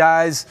 Hey,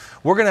 guys,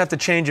 we're going to have to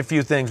change a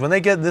few things. When they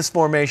get in this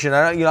formation,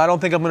 I don't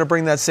think I'm going to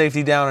bring that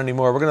safety down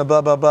anymore. We're going to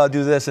blah, blah, blah,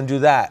 do this and do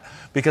that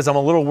because I'm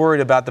a little worried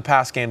about the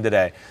pass game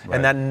today.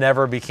 And that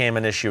never became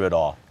an issue at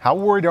all. How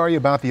worried are you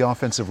about the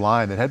offensive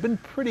line that had been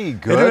pretty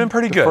good? It had been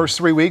pretty good. The first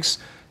 3 weeks.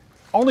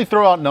 Only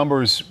throw out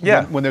numbers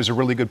when there's a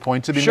really good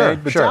point to be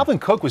made. But Dalvin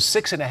Cook was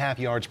 6.5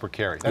 yards per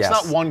carry. That's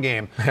not one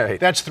game.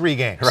 That's 3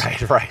 games.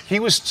 Right.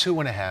 He was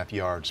 2.5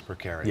 yards per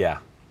carry.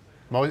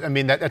 I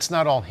mean, that's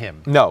not all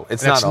him. No,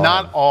 it's That's not all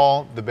not him.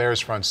 all the Bears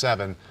front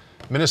seven.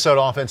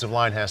 Minnesota offensive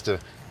line has to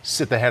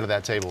sit the head of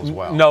that table as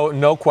well.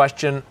 No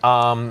question.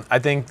 I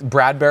think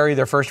Bradbury,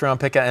 their first-round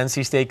pick at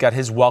NC State, got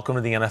his welcome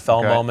to the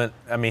NFL moment.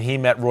 I mean, he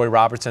met Roy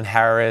Robertson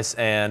Harris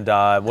and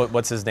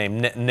what's his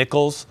name?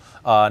 Nichols,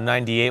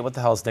 98. What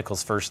the hell is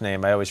Nichols' first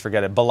name? I always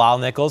forget it. Bilal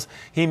Nichols.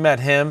 He met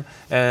him,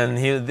 and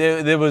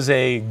there was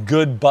a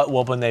good butt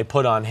whooping they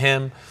put on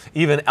him.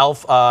 Even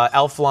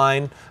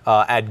Elfline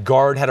at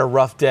guard had a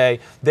rough day.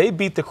 They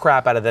beat the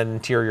crap out of that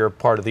interior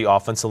part of the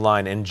offensive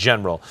line in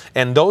general.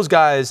 And those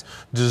guys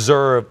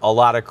deserve a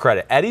lot of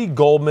credit. Eddie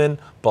Goldman,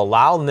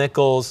 Bilal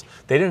Nichols,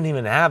 they didn't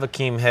even have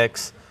Akeem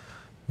Hicks.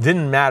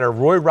 Didn't matter.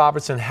 Roy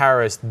Robertson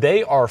Harris,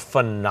 they are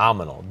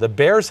phenomenal. The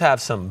Bears have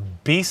some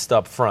beast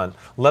up front,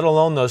 let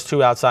alone those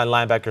two outside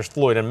linebackers,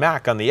 Floyd and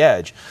Mack, on the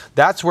edge.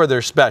 That's where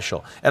they're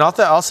special. And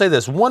I'll say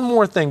this, one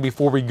more thing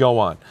before we go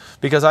on,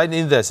 because I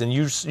need this. And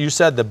you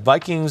said the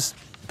Vikings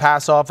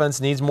pass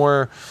offense needs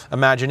more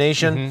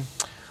imagination.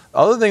 Mm-hmm.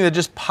 Other thing that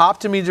just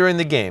popped to me during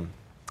the game,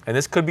 and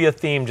this could be a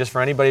theme just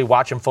for anybody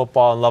watching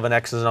football and loving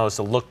X's and O's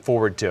to look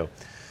forward to.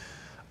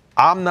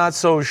 I'm not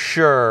so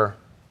sure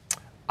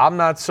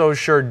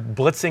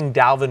blitzing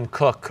Dalvin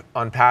Cook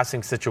on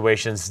passing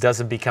situations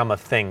doesn't become a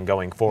thing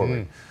going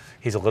forward.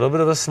 He's a little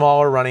bit of a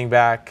smaller running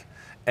back,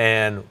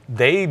 and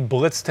they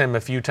blitzed him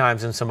a few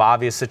times in some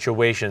obvious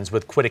situations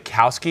with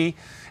Kwiatkowski,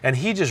 and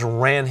he just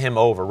ran him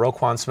over,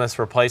 Roquan Smith's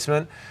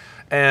replacement.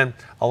 And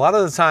a lot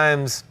of the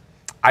times,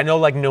 I know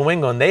like New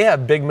England, they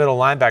have big middle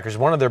linebackers.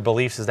 One of their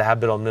beliefs is to have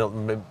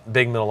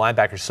big middle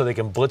linebackers so they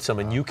can blitz them,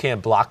 and you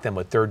can't block them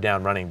with third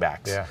down running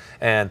backs. Yeah.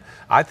 And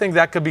I think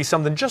that could be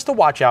something just to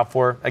watch out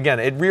for. Again,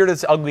 it reared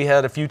its ugly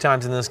head a few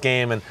times in this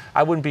game, and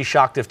I wouldn't be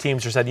shocked if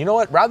teams said, you know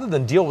what, rather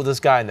than deal with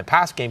this guy in the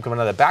pass game coming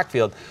out of the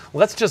backfield,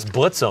 let's just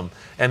blitz him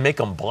and make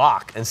him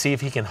block and see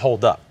if he can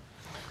hold up.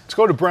 Let's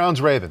go to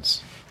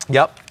Browns-Ravens.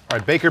 Yep. All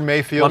right, Baker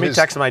Mayfield. Let me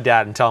text my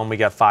dad and tell him we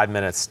got 5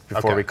 minutes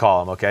before we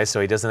call him, okay? So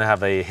he doesn't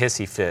have a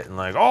hissy fit and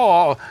like,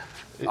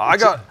 I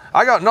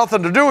got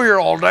nothing to do here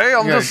all day.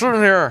 I'm just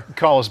sitting here.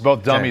 Call us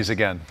both dummies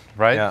again,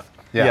 right?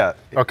 Yeah.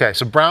 Okay,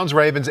 so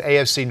Browns-Ravens,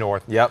 AFC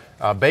North.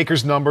 Yep.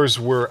 Baker's numbers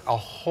were a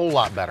whole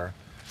lot better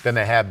than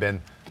they have been.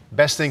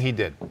 Best thing he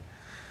did?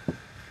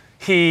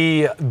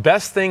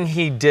 Best thing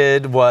he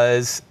did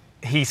was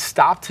he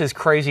stopped his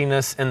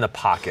craziness in the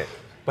pocket.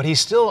 But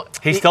he's still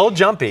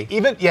jumpy.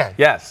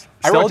 Yes.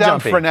 I wrote down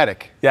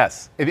frenetic.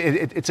 Yes.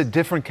 It's a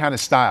different kind of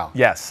style.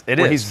 Yes, it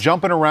is. Where he's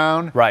jumping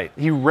around. Right.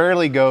 He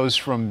rarely goes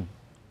from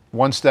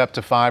one step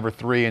to 5 or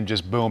 3 and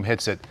just boom,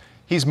 hits it.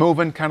 He's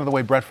moving kind of the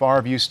way Brett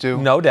Favre used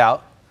to. No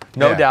doubt.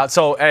 No doubt.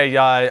 So, hey,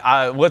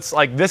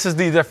 this is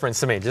the difference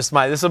to me. This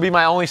will be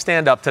my only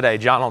stand-up today,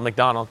 John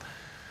McDonald.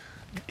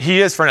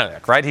 He is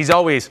frenetic, right? He's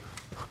always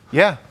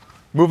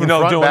moving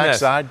front, doing back, this.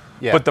 side.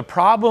 Yeah. But the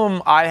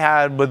problem I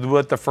had with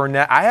the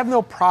Fournette, I have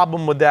no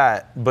problem with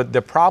that. But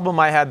the problem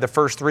I had the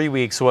first 3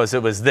 weeks was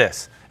it was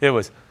this. It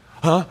was,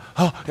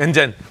 and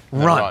then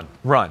run.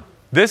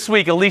 This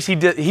week, at least he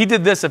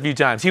did this a few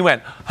times. He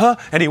went,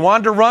 and he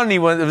wanted to run. He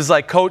was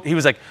like,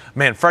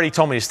 man, Freddie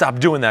told me to stop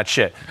doing that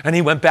shit. And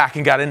he went back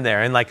and got in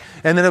there. And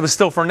then it was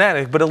still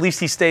frenetic, but at least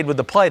he stayed with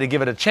the play to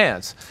give it a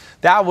chance.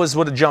 That was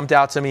what jumped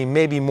out to me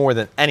maybe more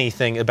than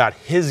anything about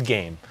his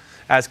game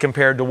as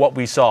compared to what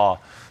we saw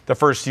the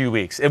first few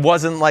weeks. It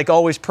wasn't like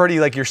always pretty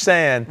like you're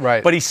saying,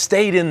 right. But he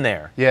stayed in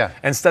there. Yeah.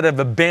 Instead of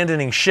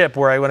abandoning ship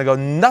where I want to go,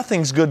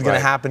 nothing's good going to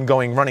happen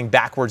running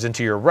backwards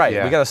into your right.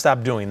 Yeah. We got to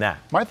stop doing that.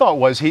 My thought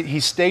was he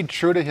stayed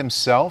true to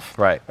himself.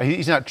 Right.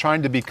 He's not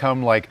trying to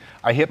become like,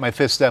 I hit my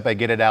fifth step, I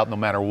get it out no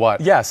matter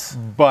what. Yes.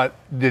 But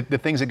the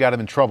things that got him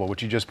in trouble,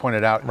 which you just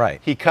pointed out,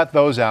 right. He cut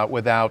those out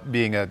without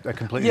being a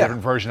completely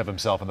different version of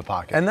himself in the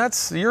pocket. And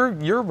that's,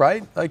 you're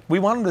right. Like, we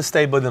want him to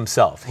stay with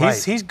himself.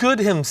 He's good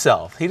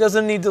himself. He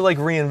doesn't need to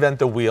reinvent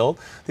the wheel.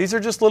 These are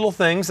just little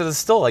things that is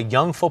still a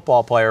young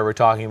football player we're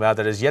talking about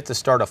that has yet to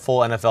start a full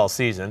NFL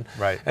season.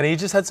 Right. And he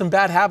just had some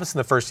bad habits in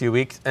the first few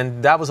weeks,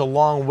 and that was a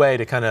long way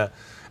to kind of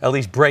at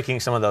least breaking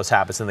some of those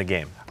habits in the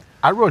game.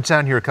 I wrote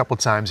down here a couple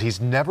times,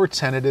 he's never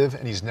tentative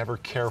and he's never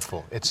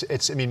careful. I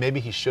mean, maybe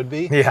he should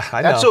be. Yeah,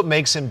 I know. That's what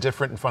makes him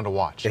different and fun to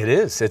watch. It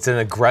is. It's an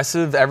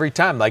aggressive every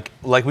time. Like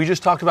we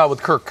just talked about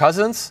with Kirk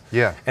Cousins.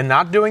 Yeah. And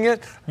not doing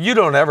it, you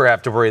don't ever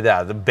have to worry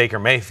that the Baker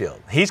Mayfield.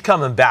 He's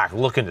coming back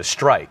looking to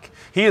strike.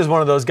 He is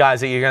one of those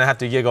guys that you're going to have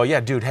to go,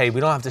 yeah, dude, hey,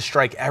 we don't have to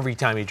strike every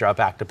time you drop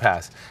back to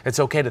pass. It's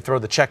okay to throw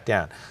the check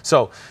down.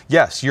 So,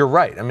 yes, you're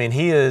right. I mean,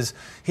 he is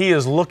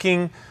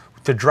looking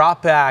to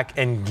drop back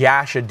and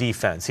gash a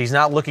defense. He's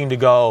not looking to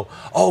go,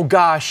 oh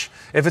gosh,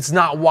 if it's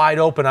not wide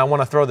open, I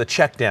want to throw the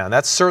check down.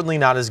 That's certainly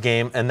not his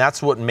game, and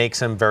that's what makes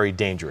him very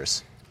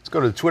dangerous. Let's go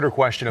to the Twitter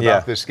question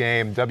about this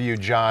game.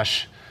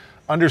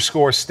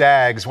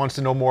 WJosh_Stags wants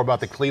to know more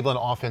about the Cleveland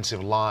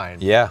offensive line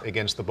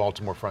against the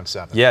Baltimore front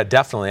seven. Yeah,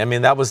 definitely. I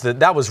mean, that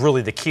was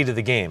really the key to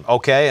the game,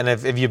 okay? And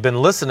if you've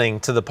been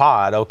listening to the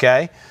pod,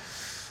 okay,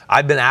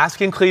 I've been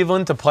asking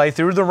Cleveland to play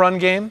through the run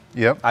game.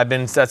 Yep.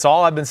 That's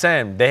all I've been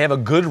saying. They have a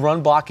good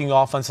run blocking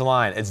offensive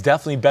line. It's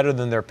definitely better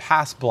than their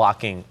pass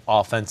blocking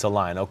offensive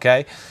line,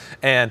 okay?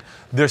 And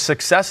their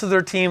success of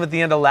their team at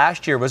the end of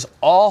last year was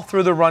all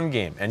through the run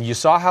game. And you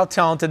saw how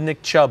talented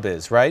Nick Chubb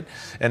is, right?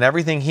 And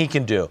everything he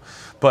can do.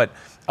 But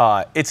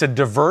it's a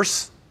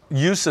diverse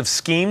use of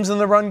schemes in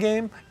the run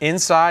game,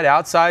 inside,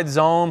 outside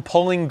zone,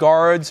 pulling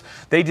guards.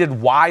 They did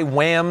Y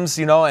whams,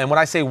 and when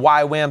I say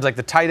Y whams, like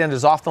the tight end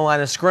is off the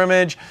line of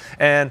scrimmage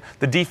and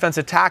the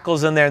defensive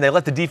tackle's in there and they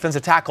let the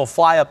defensive tackle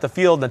fly up the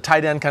field and the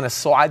tight end kind of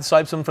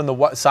swipes him from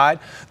the side.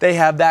 They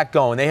have that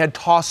going. They had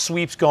toss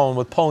sweeps going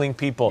with pulling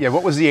people. Yeah,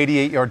 what was the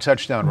 88-yard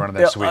touchdown run of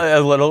that sweep?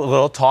 A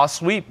little toss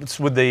sweep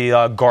with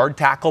the guard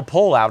tackle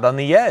pull out on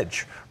the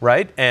edge,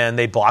 right? And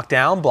they block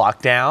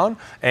down,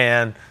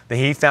 and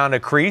he found a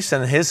crease,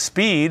 and his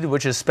speed,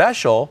 which is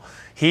special,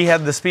 he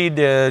had the speed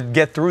to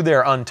get through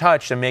there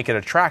untouched and make it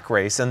a track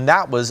race, and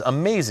that was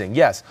amazing.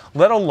 Yes,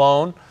 let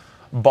alone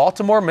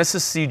Baltimore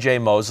misses C.J.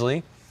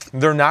 Mosley.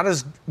 They're not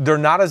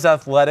as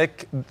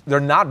athletic. They're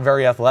not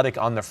very athletic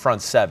on the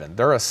front seven.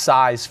 They're a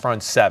size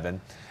front seven,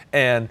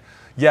 and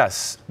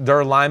yes,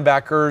 their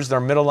linebackers,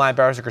 their middle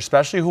linebackers,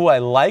 especially who I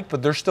like,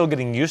 but they're still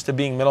getting used to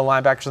being middle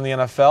linebackers in the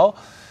NFL.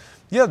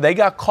 Yeah, they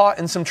got caught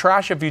in some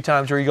trash a few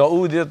times where you go,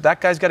 ooh, that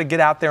guy's got to get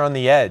out there on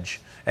the edge.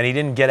 And he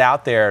didn't get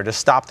out there to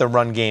stop the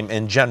run game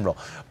in general.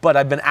 But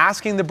I've been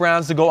asking the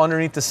Browns to go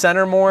underneath the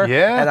center more.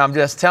 Yeah. And I'm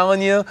just telling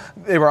you,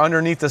 they were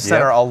underneath the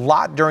center a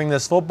lot during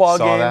this football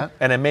game. That.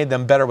 And it made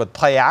them better with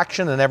play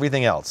action and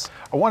everything else.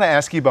 I want to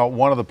ask you about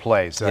one of the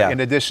plays.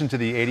 In addition to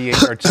the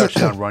 88-yard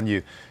touchdown run,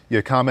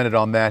 you commented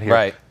on that here.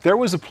 Right. There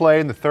was a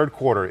play in the third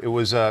quarter. It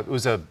was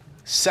a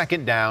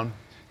second down.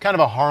 Kind of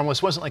a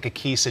harmless, wasn't like a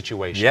key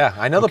situation. Yeah,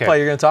 I know the play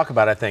you're going to talk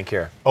about, I think,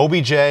 here.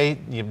 OBJ,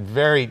 he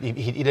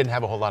didn't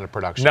have a whole lot of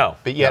production. No.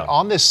 But yet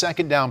on this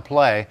second down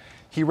play,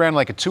 he ran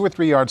like a 2 or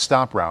 3 yard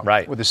stop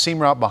route with a seam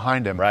route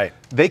behind him. Right.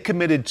 They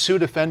committed 2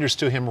 defenders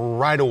to him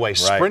right away,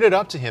 sprinted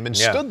up to him and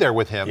stood there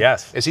with him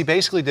as he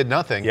basically did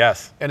nothing.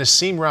 Yes. And a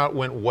seam route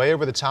went way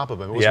over the top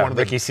of him. It was one of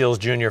Ricky Seals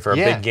Jr. for a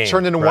big game.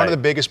 Turned into one of the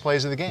biggest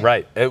plays of the game.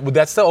 Right.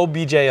 That's the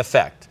OBJ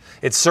effect.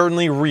 It's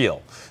certainly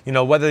real.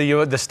 Whether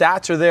the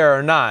stats are there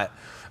or not,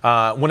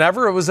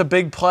 whenever it was a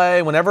big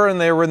play, whenever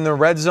they were in the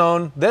red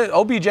zone,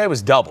 OBJ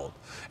was doubled.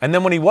 And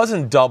then when he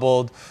wasn't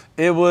doubled,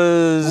 it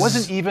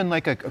wasn't even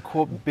like a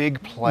quote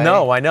big play.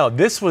 No, I know.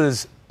 This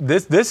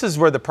is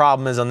where the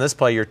problem is on this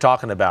play you're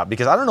talking about,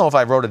 because I don't know if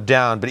I wrote it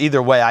down, but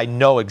either way, I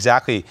know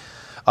exactly.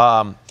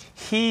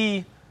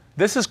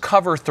 This is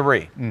cover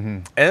 3.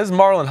 And it's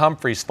Marlon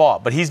Humphrey's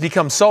fault, but he's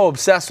become so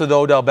obsessed with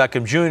Odell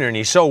Beckham Jr. and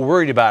he's so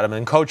worried about him,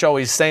 and coach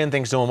always saying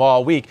things to him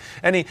all week.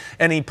 And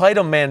he played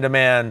him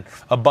man-to-man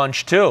a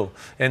bunch too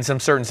in some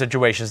certain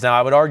situations. Now,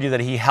 I would argue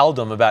that he held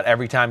him about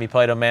every time he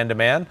played him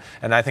man-to-man,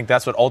 and I think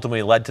that's what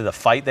ultimately led to the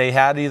fight they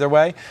had either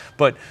way.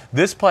 But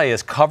this play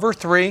is cover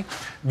 3.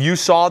 You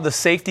saw the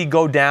safety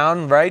go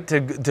down, right,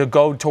 to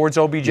go towards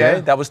OBJ.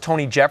 Yeah. That was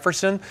Tony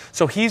Jefferson.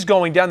 So he's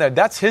going down there.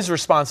 That's his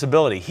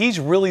responsibility. He's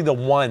really the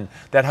one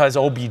that has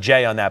OBJ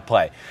on that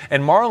play.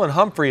 And Marlon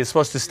Humphrey is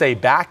supposed to stay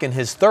back in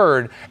his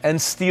third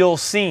and steal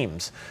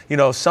seams.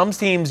 Some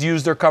teams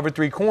use their cover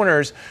 3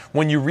 corners.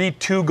 When you read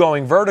 2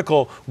 going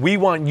vertical, we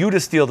want you to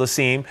steal the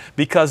seam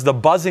because the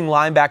buzzing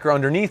linebacker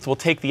underneath will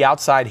take the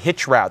outside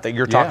hitch route that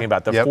you're talking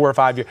about, the 4 or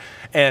 5 year.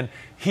 And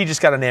he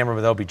just got enamored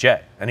with OBJ.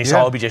 And he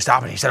saw OBJ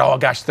stop it. He said, oh,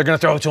 gosh, they're going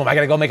to throw it to him. I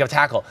got to go make a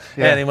tackle.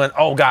 Yeah. And he went,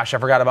 oh, gosh, I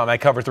forgot about my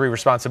cover 3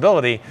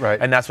 responsibility. Right.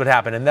 And that's what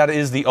happened. And that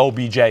is the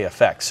OBJ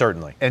effect,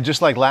 certainly. And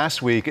just like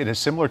last week, in a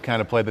similar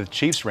kind of play that the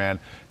Chiefs ran,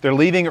 they're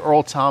leaving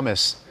Earl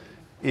Thomas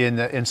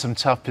in some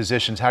tough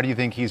positions. How do you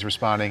think he's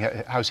responding?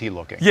 How's he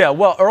looking? Yeah,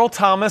 well, Earl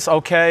Thomas,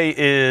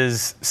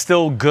 is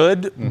still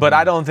good, but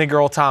I don't think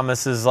Earl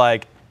Thomas is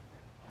like,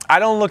 I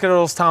don't look at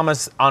Earl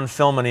Thomas on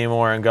film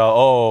anymore and go,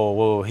 oh,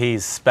 well,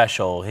 he's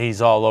special. He's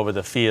all over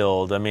the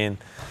field. I mean,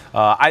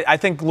 I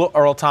think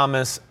Earl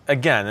Thomas,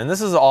 again, and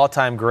this is an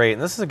all-time great,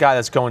 and this is a guy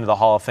that's going to the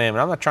Hall of Fame,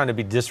 and I'm not trying to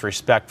be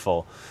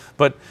disrespectful,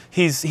 but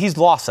he's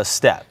lost a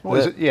step.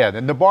 Well,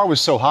 and the bar was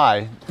so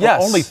high.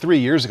 Yes. Only 3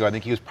 years ago, I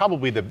think he was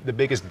probably the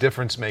biggest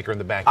difference maker in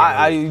the back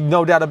end.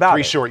 No doubt about it.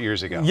 3 short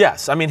years ago.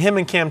 Yes. I mean, him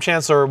and Cam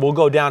Chancellor will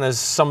go down as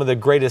some of the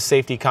greatest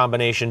safety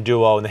combination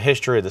duo in the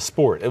history of the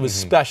sport. It was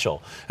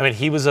special. I mean,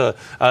 he was a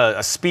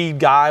speed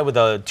guy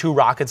with 2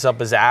 rockets up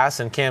his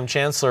ass, and Cam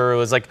Chancellor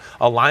was like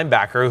a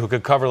linebacker who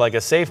could cover like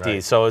a safety.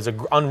 Right. So it was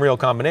an unreal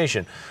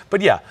combination.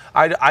 But yeah,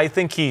 I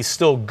think he's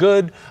still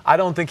good. I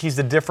don't think he's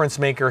the difference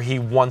maker he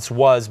once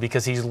was,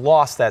 because he's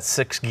lost that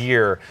 6th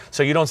gear.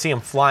 So you don't see him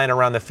flying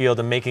around the field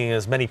and making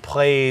as many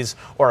plays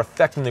or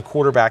affecting the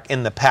quarterback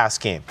in the pass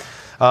game.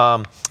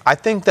 I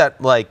think that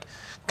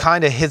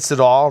kind of hits it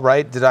all,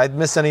 right? Did I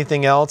miss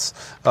anything else?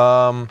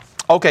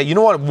 Okay, you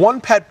know what? One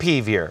pet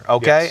peeve here,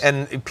 okay? Yes.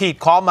 And Pete,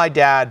 call my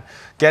dad,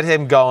 get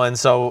him going.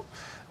 So,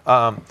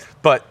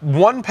 but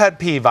one pet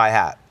peeve I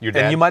had, your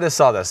dad? And you might have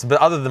saw this,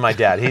 but other than my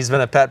dad, he's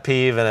been a pet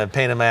peeve and a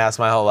pain in my ass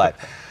my whole life.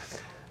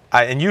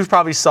 And you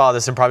probably saw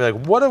this and probably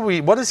like,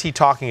 what is he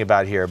talking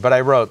about here? But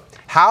I wrote,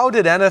 How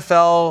did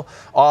NFL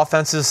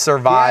offenses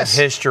survive Yes.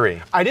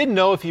 history? I didn't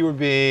know if you were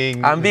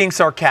being. I'm being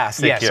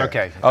sarcastic Yes, here.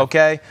 okay.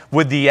 Okay?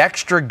 With the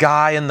extra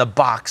guy in the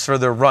box for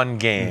the run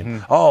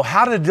game. Oh,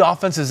 how did the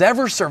offenses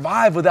ever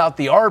survive without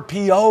the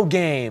RPO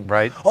game?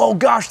 Right. Oh,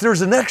 gosh,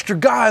 there's an extra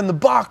guy in the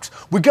box.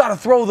 We got to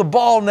throw the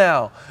ball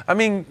now. I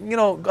mean,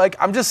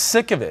 I'm just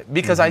sick of it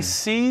because I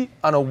see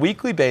on a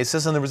weekly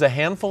basis, and there was a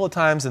handful of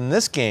times in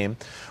this game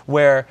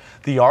where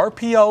the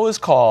RPO is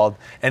called,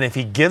 and if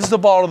he gives the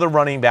ball to the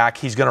running back,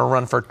 he's going to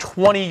run for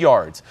 20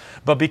 yards.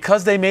 But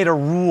because they made a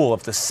rule,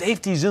 if the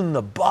safety's in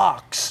the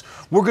box,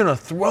 we're going to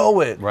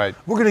throw it. Right.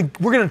 We're going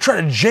to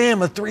try to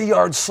jam a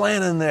 3-yard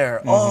slant in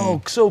there.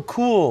 Oh, so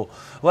cool.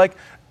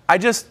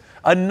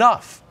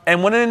 Enough.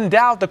 And when in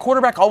doubt, the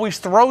quarterback always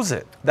throws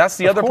it. That's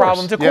the other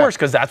problem, of course,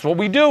 because that's what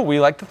we do. We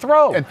like to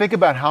throw. And think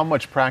about how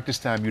much practice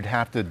time you'd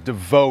have to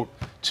devote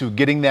to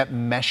getting that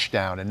mesh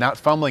down and not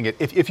fumbling it.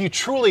 If you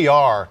truly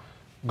are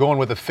going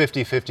with a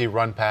 50-50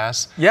 run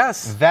pass,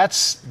 yes,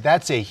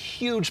 that's a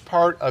huge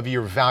part of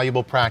your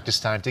valuable practice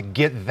time to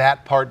get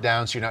that part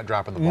down so you're not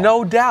dropping the ball.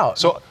 No doubt.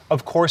 So,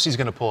 of course, he's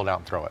going to pull it out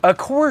and throw it. Of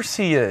course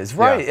he is,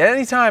 right. Yeah.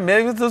 Anytime.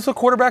 Maybe that's what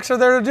quarterbacks are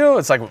there to do.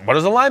 It's like, what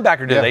does a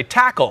linebacker do? Yeah. They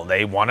tackle.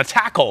 They want to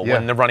tackle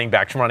when the running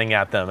back's running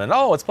at them. And,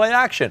 it's play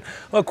action.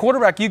 Well,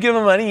 quarterback, you give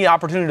him any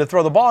opportunity to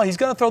throw the ball, he's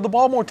going to throw the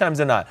ball more times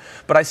than not.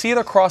 But I see it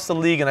across the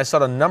league, and I saw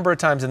it a number of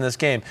times in this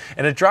game,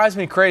 and it drives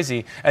me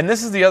crazy. And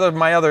this is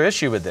my other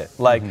issue with it.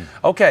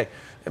 Okay,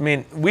 I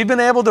mean, we've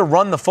been able to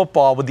run the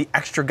football with the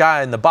extra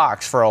guy in the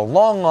box for a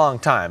long, long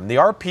time. The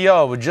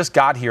RPO just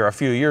got here a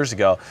few years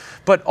ago.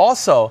 But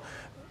also,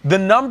 the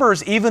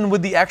numbers, even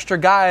with the extra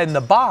guy in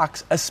the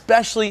box,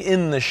 especially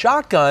in the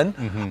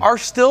shotgun, are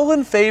still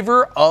in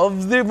favor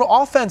of the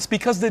offense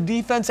because the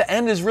defensive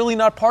end is really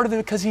not part of it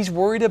because he's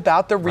worried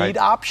about the read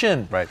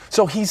option. Right.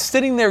 So he's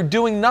sitting there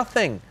doing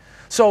nothing.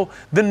 So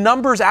the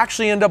numbers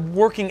actually end up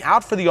working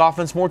out for the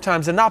offense more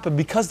times than not, but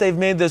because they've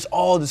made this,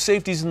 the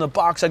safety's in the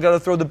box, I got to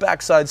throw the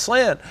backside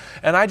slant.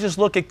 And I just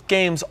look at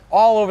games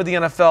all over the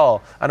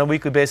NFL on a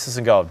weekly basis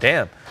and go,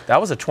 damn,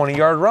 that was a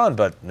 20-yard run,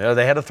 but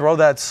they had to throw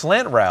that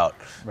slant route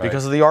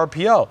because of the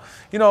RPO.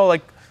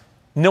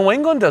 New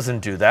England doesn't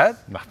do that.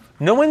 No.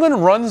 New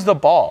England runs the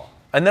ball.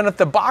 And then if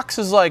the box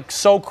is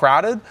so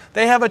crowded,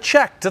 they have a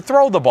check to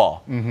throw the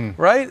ball,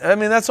 right? I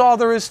mean, that's all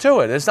there is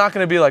to it. It's not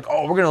going to be like,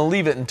 we're going to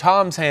leave it in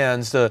Tom's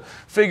hands to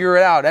figure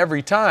it out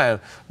every time.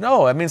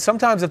 No, I mean,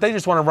 sometimes if they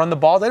just want to run the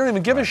ball, they don't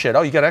even give a shit.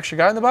 Oh, you got an extra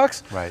guy in the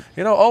box? Right.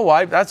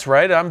 That's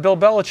right. I'm Bill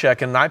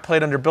Belichick, and I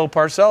played under Bill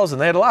Parcells,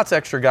 and they had lots of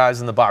extra guys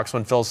in the box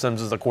when Phil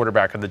Simms was the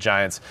quarterback of the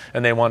Giants,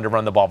 and they wanted to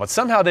run the ball. But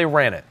somehow they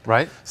ran it.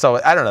 Right.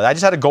 So, I don't know. I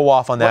just had to go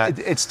off on that.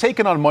 It's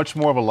taken on much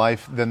more of a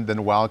life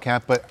than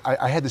Wildcat, but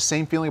I had the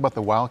same feeling about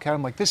the Wildcat.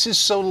 I'm like, this is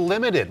so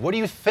limited. What do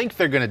you think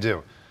they're going to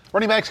do?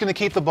 Running back's going to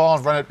keep the ball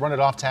and run it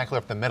off tackler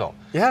up the middle.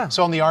 Yeah.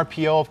 So on the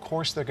RPO, of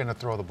course they're going to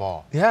throw the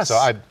ball. Yes. So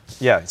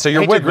So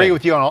you're hate with to agree me.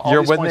 with you on all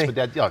you're these with points, me.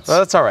 but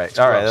That's all right.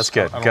 All right, gross. that's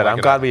good. I don't Good. like I'm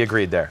it glad all. we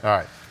agreed there. All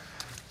right.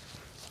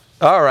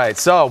 All right,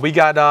 so we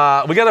got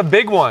a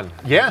big one.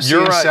 Yeah, see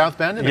you in South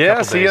Bend in a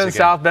couple see you days in again.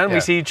 South Bend. Yeah. We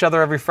see each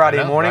other every Friday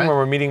I know, morning right? when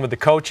we're meeting with the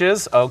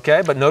coaches.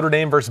 Okay, but Notre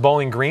Dame versus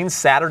Bowling Green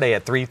Saturday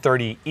at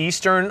 3:30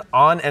 Eastern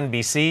on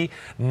NBC.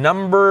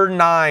 Number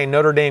 9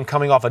 Notre Dame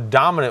coming off a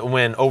dominant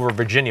win over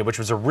Virginia, which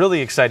was a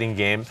really exciting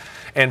game.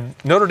 And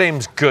Notre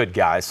Dame's good,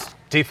 guys.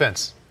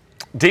 Defense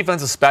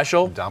Defense is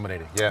special.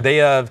 dominating. Yeah. They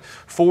have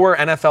 4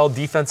 NFL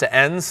defensive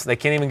ends. They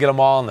can't even get them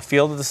all on the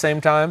field at the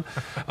same time.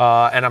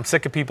 And I'm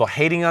sick of people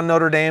hating on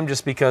Notre Dame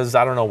just because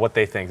I don't know what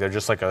they think. They're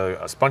just like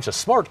a bunch of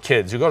smart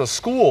kids who go to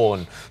school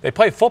and they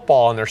play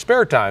football in their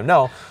spare time.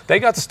 No, they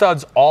got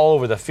studs all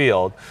over the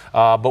field.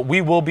 But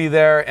we will be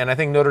there, and I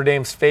think Notre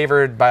Dame's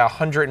favored by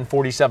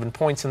 147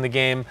 points in the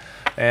game.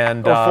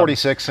 And, or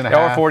 46 and a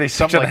half. Or 46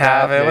 something and a like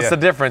half. that. What's the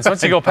difference?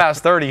 Once you go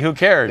past 30, who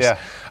cares?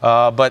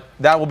 Yeah. But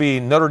that will be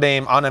Notre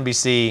Dame on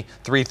NBC,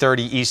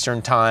 3:30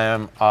 Eastern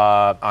time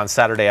on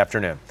Saturday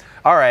afternoon.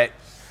 All right.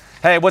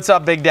 Hey, what's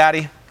up, Big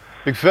Daddy?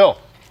 Big Phil.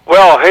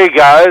 Well, hey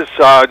guys,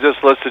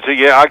 just listened to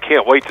you. I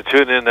can't wait to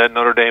tune in that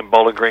Notre Dame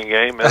Bowling Green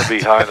game. It'll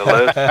be high on the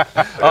list.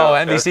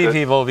 NBC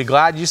people will be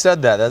glad you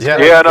said that. That's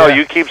great. Yeah, no,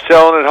 you keep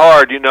selling it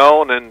hard,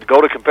 and then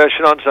go to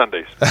confession on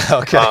Sundays.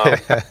 Okay.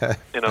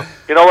 You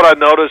know what I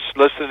noticed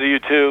listening to you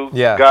two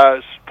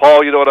guys,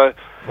 Paul. You know what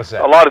What's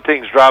that? A lot of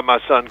things drive my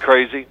son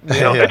crazy.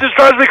 It just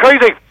drives me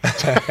crazy.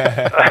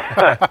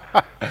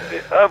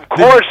 Of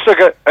course,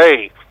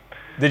 hey.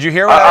 Did you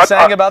hear what I was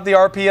saying about the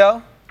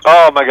RPO?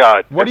 Oh my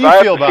God! What do If you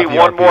I feel have to about see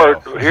the one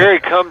RPO? more? Here he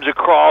comes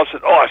across,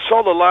 and I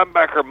saw the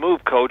linebacker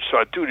move, coach, so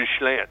I threw the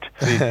slant.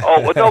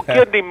 No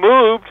kidding, he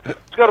moved.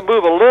 He's got to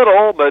move a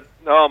little, but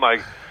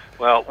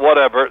well,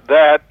 whatever.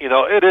 That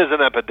it is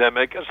an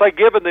epidemic. It's like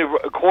giving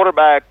the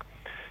quarterback,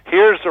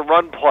 here's the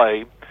run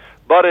play,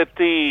 but if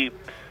the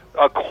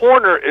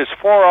corner is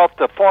far off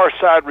the far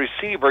side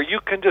receiver,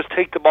 you can just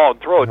take the ball and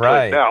throw it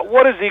to him. Now,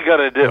 what is he going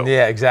to do?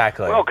 Yeah,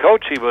 exactly. Well,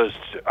 coach,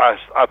 I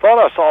thought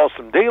I saw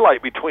some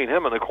daylight between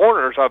him and the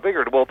corners. I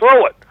figured we'll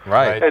throw it.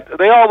 Right.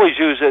 They always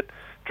use it.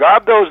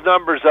 Drive those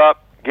numbers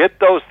up. Get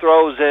those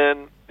throws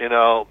in. You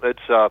know,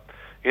 it's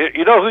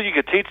you know who you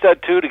could teach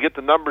that to get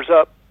the numbers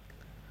up?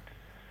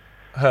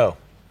 Who?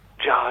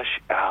 Josh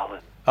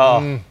Allen.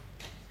 Oh,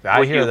 I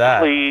Would hear you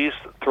that. please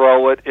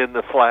throw it in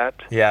the flat?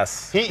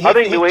 Yes. I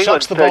think New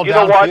England said, you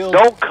know what,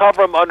 don't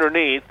cover him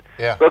underneath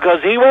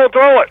because he won't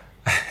throw it.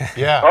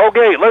 Yeah.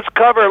 Okay, let's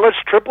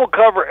triple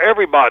cover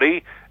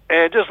everybody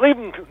and just leave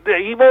him.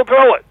 He won't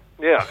throw it.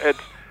 Yeah,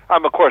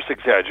 I'm of course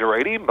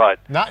exaggerating, but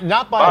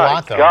not by a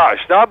lot though. Gosh,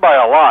 not by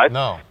a lot.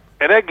 No.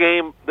 And that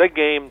game,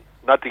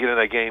 not to get in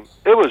that game,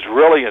 it was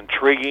really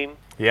intriguing.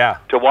 Yeah.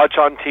 To watch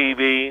on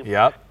TV.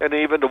 Yep. And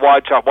even to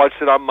watch, I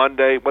watched it on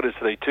Monday. What is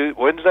today?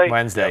 Wednesday?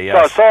 Wednesday, yes.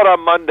 So I saw it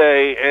on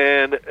Monday,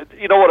 and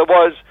you know what it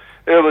was?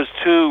 It was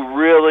two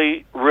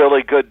really,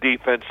 really good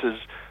defenses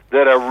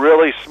that are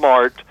really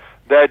smart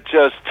that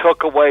just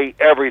took away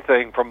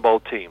everything from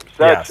both teams.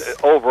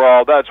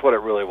 Overall, that's what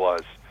it really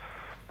was.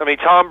 I mean,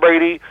 Tom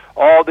Brady,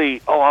 I'm going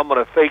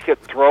to fake it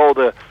and throw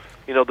the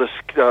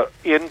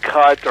in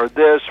cut or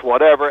this,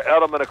 whatever,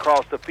 element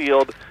across the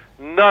field.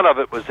 None of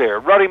it was there.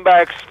 Running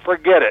backs,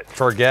 forget it.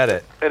 Forget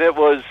it. And it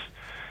was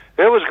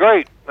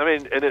great. I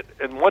mean,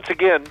 and once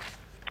again,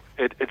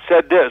 it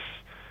said this: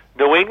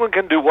 New England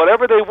can do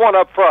whatever they want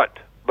up front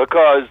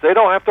because they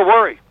don't have to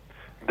worry.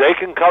 They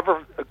can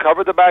cover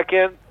the back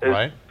end.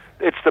 Right.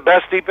 It's the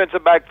best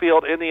defensive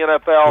backfield in the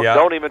NFL. Yeah.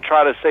 Don't even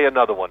try to say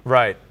another one.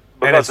 Right.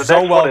 Because and it's the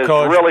next so well one is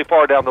coached. really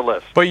far down the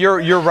list. But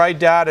you're right,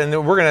 Dad, and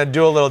we're going to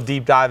do a little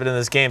deep dive into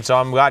this game, so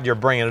I'm glad you're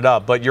bringing it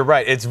up. But you're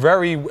right. It's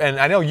and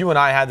I know you and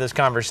I had this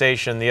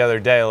conversation the other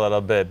day a little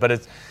bit,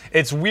 but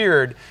it's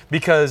weird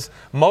because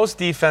most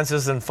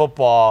defenses in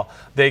football,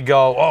 they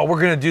go, oh,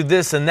 we're going to do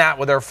this and that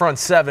with our front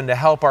seven to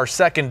help our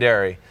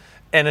secondary.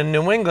 And in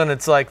New England,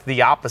 it's like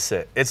the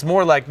opposite. It's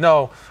more like,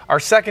 no, our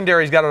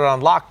secondary's got it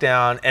on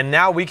lockdown, and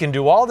now we can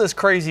do all this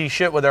crazy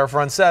shit with our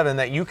front seven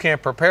that you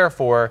can't prepare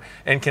for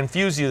and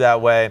confuse you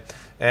that way.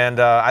 And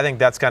I think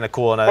that's kind of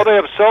cool. And they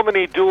have so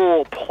many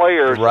dual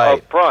players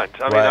up front.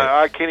 I mean,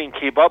 I can't even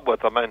keep up with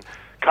them. And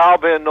Kyle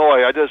Van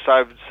Noy,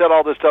 I've said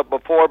all this stuff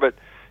before, but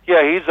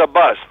yeah, he's a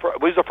bust.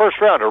 He's a first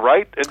rounder,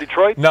 right, in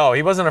Detroit? No,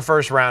 he wasn't a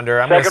first rounder.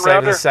 I'm going to say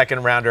he was a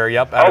second rounder.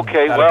 Yep.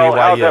 Okay, well,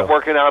 how's that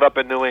working out up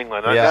in New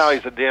England? Yeah. Now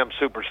he's a damn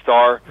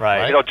superstar.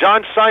 Right. You know,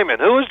 John Simon.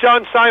 Who is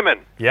John Simon?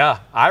 Yeah,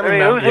 I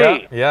remember.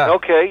 Who's he? Yeah.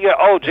 Okay, yeah.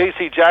 Oh,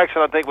 J.C.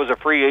 Jackson, I think, was a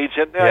free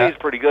agent. Yeah, he's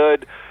pretty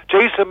good.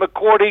 Jason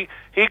McCourty,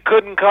 he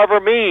couldn't cover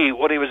me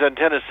when he was in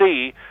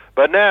Tennessee,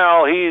 but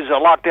now he's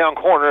a lockdown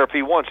corner if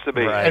he wants to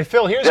be. Right. And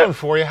Phil, here's one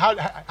for you. How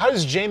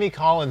does Jamie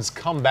Collins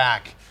come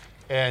back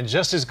and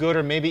just as good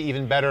or maybe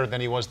even better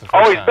than he was the first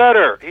time? Oh, he's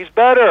better. He's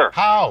better.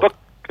 How?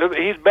 But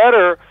he's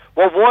better.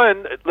 Well,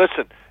 one,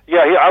 listen,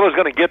 I was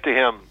going to get to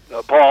him,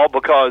 Paul,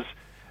 because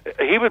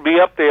he would be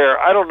up there.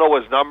 I don't know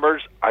his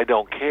numbers. I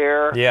don't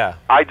care. Yeah.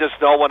 I just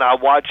know when I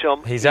watch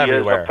him, he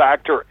everywhere. Is a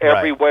factor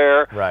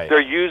everywhere. Right.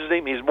 They're using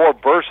him. He's more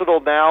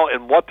versatile now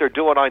in what they're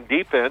doing on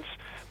defense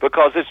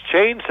because it's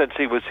changed since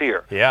he was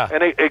here. Yeah.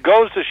 And it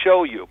goes to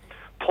show you,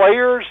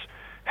 players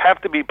have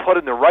to be put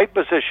in the right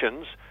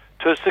positions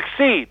to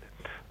succeed.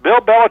 Bill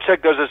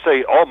Belichick doesn't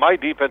say, oh, my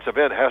defensive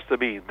end has to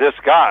be this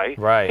guy.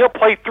 Right. He'll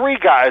play three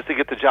guys to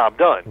get the job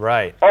done.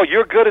 Right. Oh,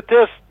 you're good at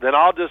this? Then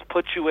I'll just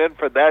put you in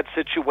for that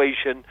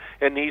situation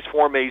in these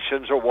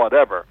formations or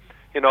whatever.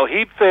 You know,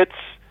 he fits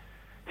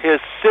his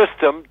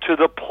system to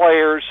the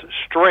player's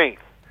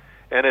strength,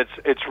 and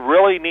it's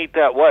really neat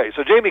that way.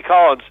 So Jamie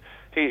Collins,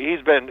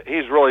 he's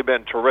really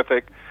been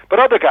terrific. But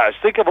other guys,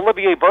 think of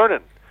Olivier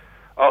Vernon.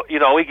 You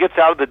know, he gets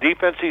out of the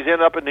defense he's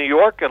in up in New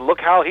York, and look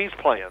how he's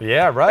playing.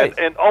 Yeah, right.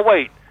 And oh,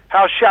 wait.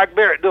 How's Shaq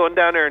Barrett doing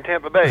down there in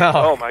Tampa Bay?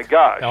 Oh, my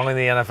gosh. Only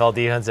the NFL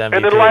defense MVP.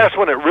 And then the last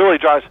one, it really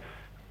drives.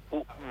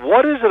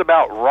 What is it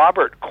about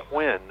Robert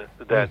Quinn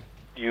that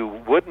you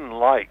wouldn't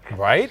like?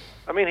 Right.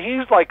 I mean,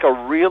 he's like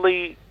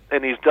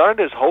and he's done it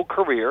his whole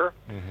career.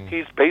 Mm-hmm.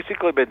 He's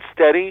basically been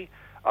steady,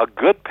 a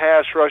good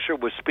pass rusher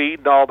with speed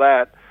and all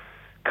that.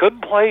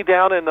 Couldn't play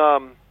down in,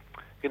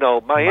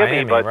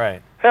 Miami, but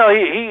right. Hell,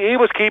 he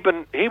was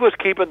keeping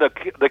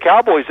the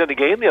Cowboys in the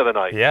game the other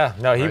night. Yeah,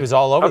 no, he was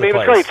all over the place. I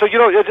mean, it's great.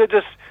 So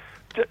it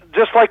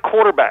just like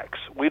quarterbacks,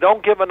 we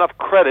don't give enough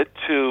credit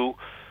to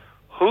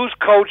who's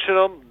coaching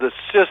them, the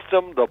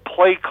system, the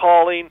play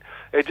calling.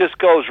 It just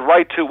goes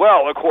right to,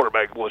 well, the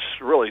quarterback was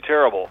really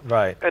terrible.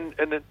 Right. And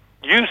then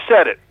you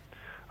said it.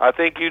 I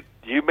think you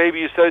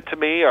said it to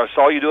me, or I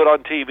saw you do it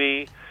on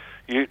TV.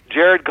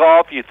 Jared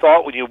Goff, you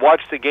thought when you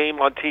watched the game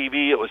on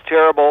TV it was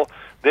terrible.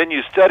 Then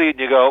you study it and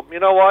you go, you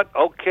know what?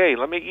 Okay,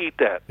 let me eat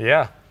that.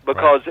 Yeah.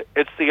 Because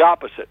it's the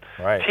opposite.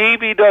 Right.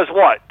 TV does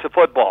what to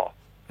football?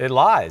 It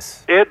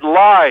lies. It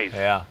lies.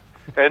 Yeah.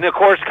 And, of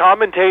course,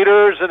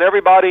 commentators and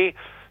everybody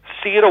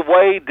see it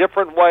a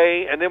different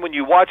way. And then when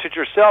you watch it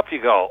yourself, you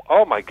go,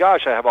 oh, my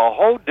gosh, I have a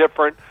whole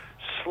different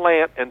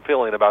slant and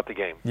feeling about the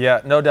game.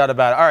 Yeah, no doubt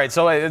about it. All right,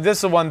 so this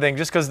is the one thing,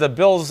 just because the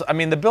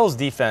Bills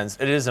defense,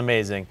 it is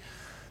amazing.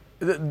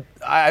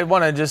 I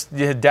want to just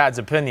get Dad's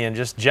opinion,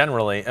 just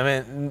generally. I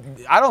mean,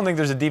 I don't think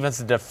there's a defense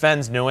that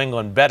defends New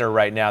England better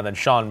right now than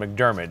Sean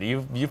McDermott. Do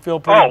you feel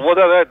pretty? Oh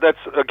well, that's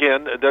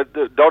again.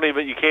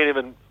 You can't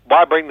even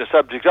why bring the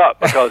subject up?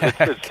 Because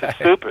it's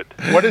stupid.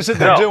 What is it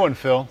they're doing,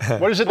 Phil?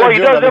 What is it Well, they're he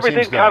doing? does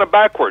everything kind of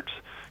backwards.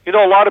 You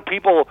know, a lot of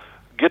people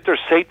get their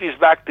safeties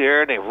back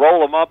there and they roll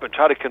them up and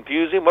try to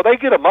confuse him. Well, they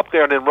get them up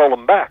there and then roll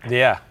them back.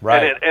 Yeah,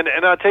 right. And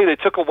I tell you, they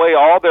took away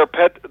all their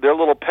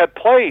little pet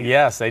plays.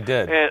 Yes, they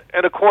did.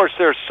 And of course,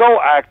 they're so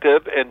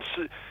active, and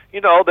you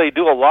know, they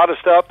do a lot of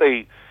stuff.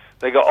 They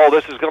go, oh,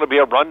 this is going to be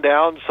a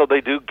rundown, so they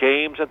do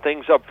games and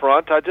things up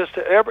front.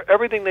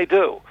 Everything they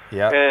do.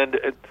 Yeah.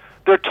 And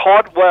they're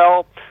taught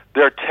well.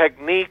 Their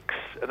techniques,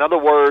 in other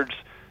words,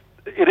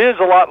 it is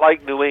a lot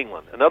like New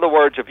England. In other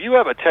words, if you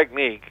have a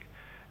technique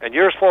and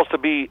you're supposed to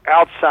be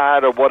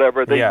outside or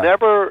whatever, they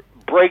never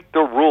break the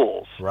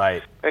rules.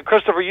 Right. And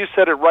Christopher, you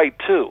said it right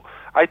too.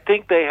 I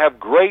think they have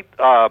great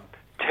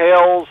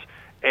tails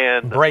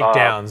and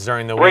breakdowns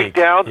during the week.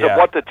 Breakdowns of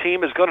what the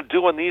team is going to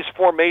do in these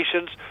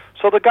formations.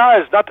 So the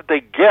guys, not that they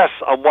guess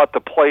on what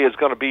the play is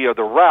going to be or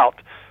the route,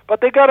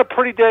 but they got a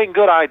pretty dang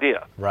good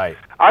idea. Right.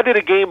 I did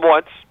a game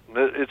once.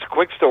 It's a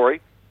quick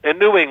story. In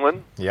New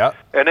England. Yep.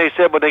 And they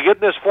said when they get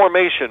in this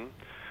formation,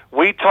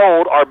 we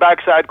told our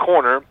backside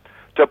corner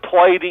to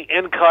play the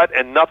in cut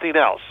and nothing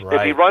else. Right.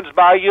 If he runs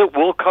by you,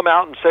 we'll come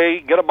out and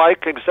say, get a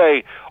mic and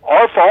say,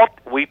 our fault.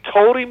 We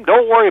told him,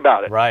 don't worry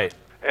about it. Right.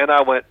 And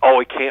I went, oh,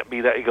 it can't be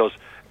that. He goes,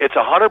 it's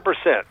 100%.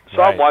 So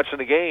Right. I'm watching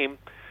the game,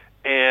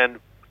 and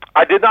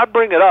I did not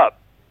bring it up.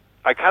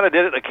 I kind of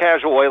did it in a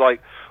casual way,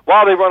 like,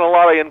 wow, they run a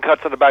lot of in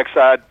cuts on the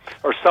backside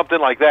or something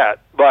like that.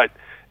 But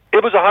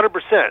it was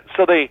 100%.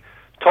 So they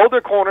told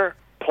their corner,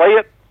 play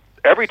it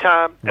every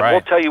time, and Right.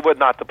 we'll tell you when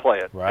not to play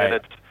it. Right.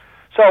 And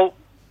so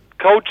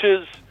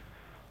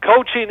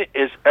coaching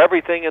is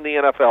everything in the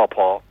NFL,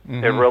 Paul.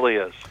 Mm-hmm. It really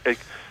is.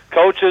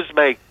 Coaches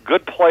make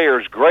good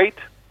players great,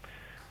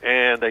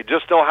 and they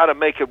just know how to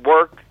make it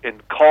work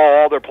and call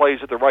all their plays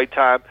at the right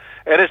time.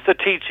 And it's the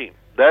teaching.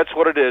 That's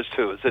what it is,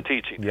 too. It's the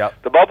teaching.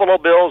 Yep. The Buffalo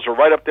Bills are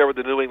right up there with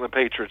the New England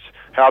Patriots,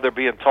 how they're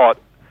being taught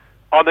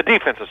on the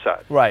defensive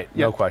side. Right,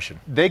 no question.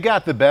 They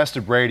got the best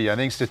of Brady. I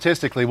think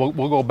statistically, we'll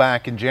go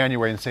back in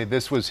January and say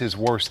this was his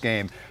worst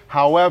game.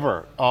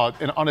 However,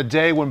 on a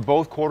day when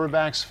both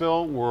quarterbacks,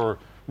 Phil, were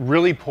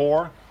really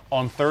poor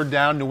on third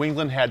down, New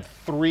England had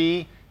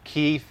 3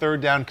 key third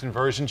down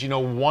conversions. You know,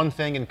 one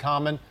thing in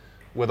common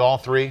with all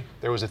 3,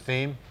 there was a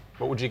theme.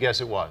 What would you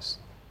guess it was?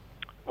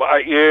 Well,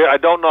 I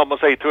don't know. I'm going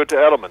to say he threw it to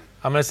Edelman.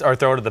 I'm going to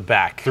throw it to the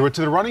back. Threw it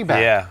to the running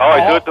back. Yeah. Oh,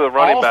 he threw it to the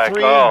running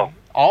back.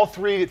 All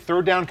 3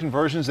 third down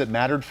conversions that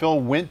mattered, Phil,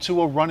 went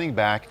to a running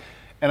back.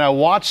 And I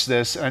watched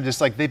this, and I'm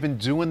just like, they've been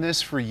doing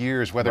this for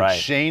years, whether Right. it's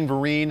Shane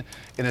Vereen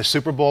in a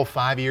Super Bowl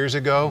 5 years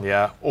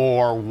ago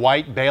or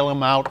White bail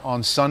him out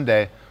on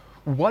Sunday.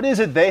 What is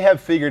it they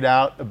have figured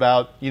out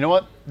about, you know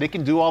what, they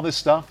can do all this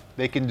stuff.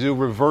 They can do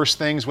reverse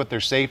things with their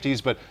safeties,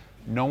 but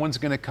no one's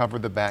going to cover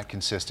the back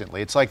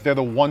consistently. It's like they're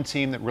the one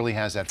team that really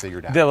has that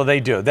figured out. Well, they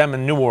do. Them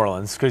in New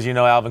Orleans, because you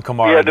know Alvin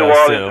Kamara Yeah, does New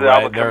Orleans, too,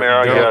 right? Alvin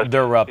Kamara,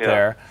 they're up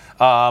there.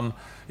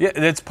 Yeah,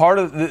 it's part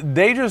of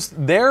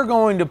they're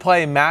going to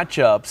play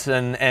matchups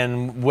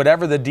and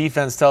whatever the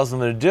defense tells them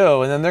to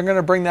do, and then they're going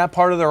to bring that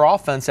part of their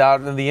offense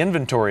out in the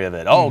inventory of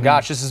it. Oh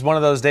gosh, this is one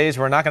of those days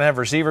where we're not going to have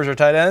receivers or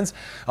tight ends.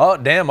 Oh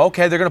damn,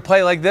 okay, they're going to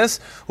play like this.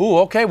 Ooh,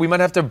 okay, we might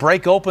have to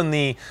break open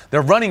the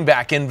running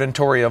back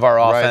inventory of our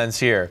offense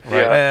here.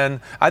 Right. And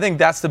I think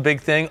that's the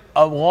big thing,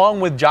 along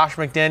with Josh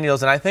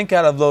McDaniels. And I think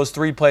out of those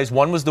 3 plays,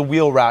 one was the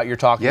wheel route you're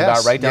talking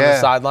about, right down the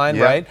sideline,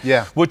 right?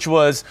 Yeah. Which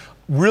was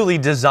really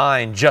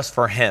designed just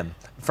for him,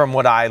 from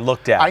what I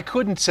looked at. I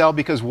couldn't tell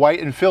because White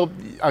and Phil,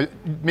 I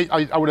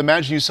would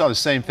imagine you saw the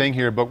same thing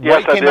here, but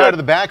Yes, White came I out did. of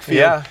the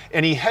backfield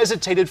and he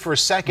hesitated for a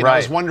second. I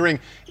was Right. wondering,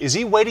 is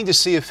he waiting to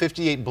see if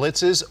 58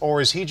 blitzes,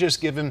 or is he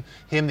just giving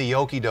him the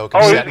okie doke Oh,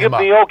 and he's setting him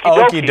giving up? the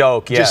okey-dokey. Okey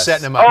doke, yes. Just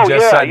setting him up. Oh,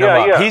 Just yeah, setting him yeah,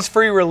 up. yeah. He's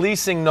free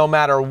releasing no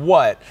matter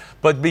what,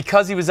 but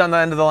because he was on the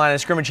end of the line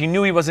of scrimmage, he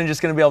knew he wasn't just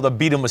going to be able to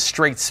beat him with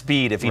straight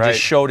speed if he Right. just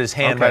showed his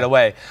hand Okay. right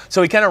away.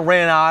 So he kind of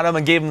ran at him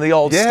and gave him the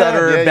old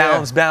stutter,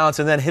 bounce,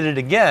 and then hit it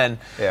again.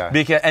 Yeah.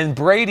 And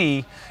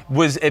Brady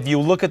was, if you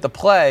look at the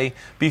play,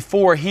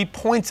 before he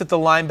points at the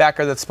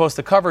linebacker that's supposed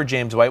to cover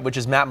James White, which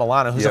is Matt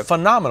Milano, who's a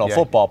phenomenal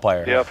football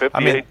player. Yeah, 58. I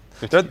mean,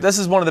 this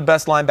is one of the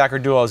best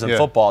linebacker duos in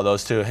football,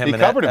 those two, him He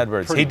and covered him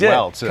Edwards. pretty He did.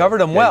 well, too. Covered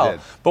him Yeah, he well. did.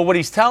 But what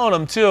he's telling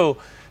him, too,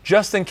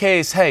 just in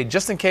case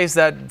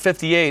that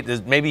 58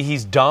 is maybe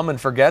he's dumb and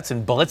forgets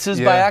and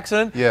blitzes by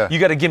accident, you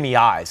got to give me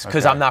eyes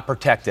because I'm not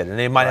protected and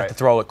they might have to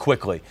throw it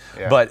quickly.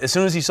 Yeah. But as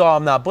soon as he saw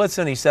him not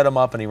blitzing, he set him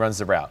up and he runs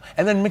the route.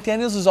 And then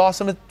McDaniels is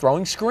awesome at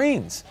throwing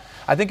screens.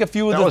 I think a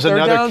few of That the was third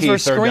another downs key were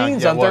third down.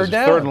 screens Yeah, on it was. third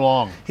down. Third and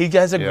long. He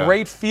has a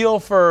great feel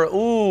for,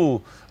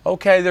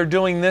 okay, they're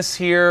doing this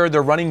here.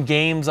 They're running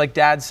games like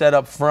Dad said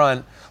up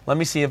front. Let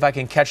me see if I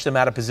can catch them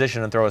out of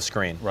position and throw a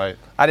screen. Right.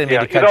 I didn't mean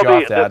to cut you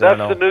off there. That's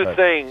the new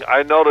thing.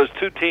 I noticed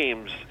 2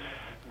 teams.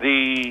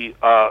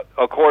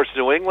 Of course,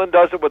 New England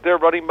does it with their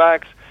running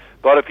backs,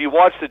 but if you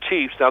watch the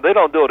Chiefs, now they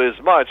don't do it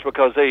as much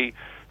because they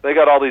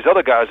got all these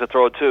other guys that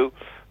throw it too,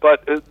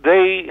 but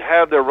they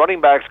have their running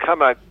backs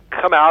come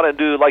out and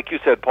do, like you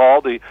said,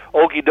 Paul, the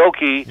okey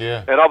dokey,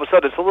 and all of a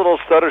sudden it's a little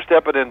stutter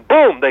step, and then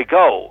boom, they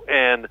go.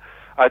 And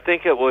I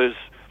think it was,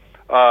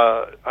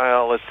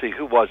 let's see,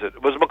 who was it?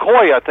 It was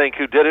McCoy, I think,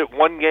 who did it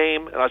one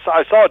game, and I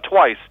saw it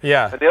twice.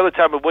 Yeah. And the other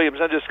time with Williams,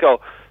 I just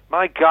go,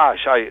 my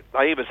gosh, I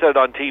even said it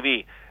on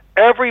TV.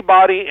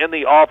 Everybody in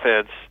the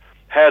offense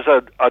has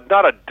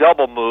not a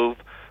double move,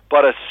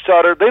 but a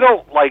stutter. They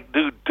don't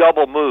do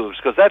double moves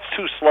because that's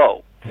too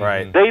slow.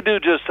 Right. They do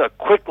just a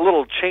quick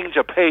little change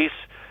of pace.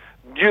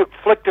 You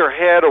flick their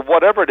head or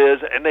whatever it is,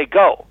 and they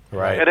go.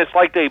 Right. And it's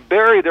like they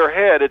bury their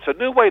head. It's a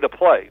new way to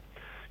play.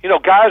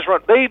 Guys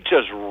run. They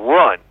just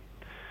run,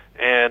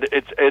 and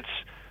it's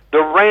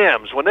the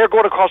Rams when they're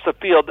going across the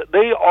field.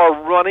 They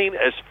are running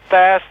as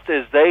fast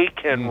as they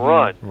can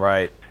run.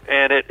 Right.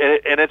 And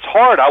it's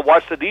hard. I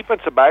watch the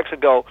defensive backs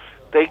and go,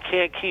 they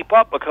can't keep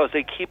up because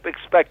they keep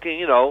expecting.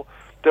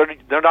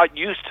 They're not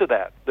used to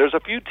that. There's a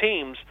few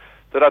teams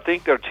that I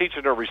think they're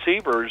teaching their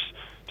receivers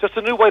just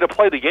a new way to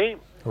play the game.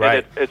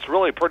 Right. And it's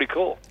really pretty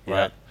cool.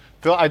 Right.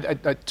 Phil, I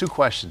 2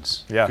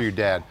 questions for your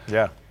dad.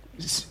 Yeah.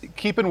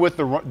 Keeping with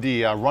the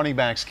running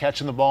backs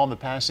catching the ball in the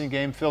passing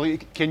game, Phil,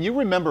 can you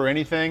remember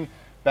anything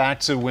back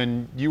to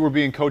when you were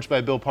being coached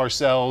by Bill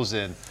Parcells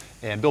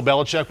and Bill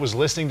Belichick was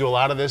listening to a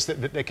lot of this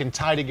that can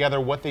tie together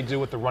what they do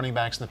with the running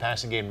backs in the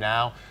passing game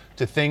now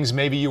to things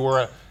maybe you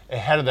were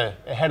ahead of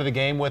the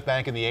game with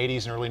back in the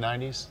 80s and early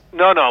 90s?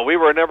 No, we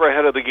were never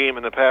ahead of the game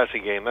in the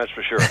passing game, that's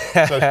for sure.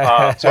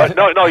 But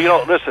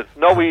no, listen,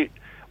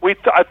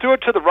 I threw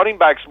it to the running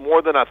backs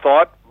more than I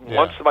thought. Yeah.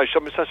 Once somebody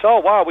showed me, I said, oh,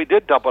 wow, we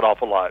did dump it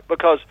off a lot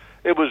because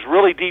it was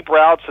really deep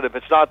routes, and if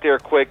it's not there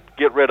quick,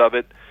 get rid of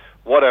it,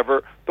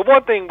 whatever. The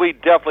one thing we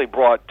definitely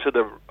brought to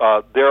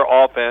their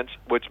offense,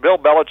 which Bill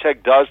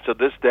Belichick does to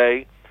this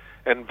day,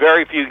 and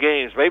very few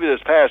games, maybe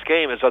this past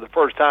game is the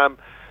first time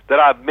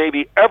that I've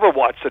maybe ever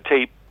watched the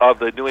tape of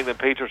the New England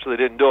Patriots, so they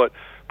didn't do it,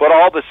 but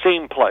all the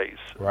seam plays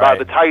by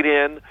the tight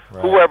end,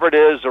 whoever it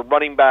is, or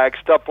running back,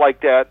 stuff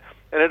like that.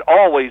 And it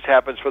always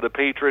happens for the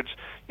Patriots.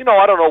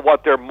 I don't know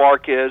what their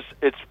mark is.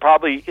 It's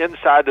probably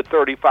inside the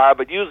 35,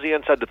 but usually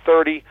inside the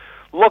 30.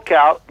 Look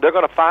out. They're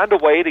going to find a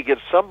way to get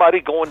somebody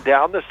going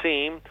down the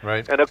seam.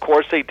 Right. And, of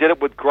course, they did it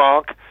with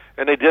Gronk,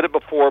 and they did it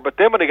before. But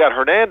then when they got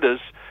Hernandez,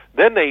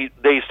 then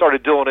they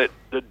started doing it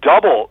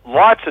double,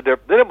 lots of then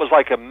it was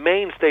like a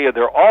mainstay of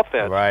their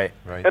offense. Right.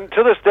 And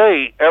to this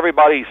day,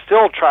 everybody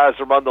still tries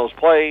to run those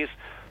plays,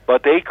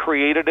 but they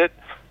created it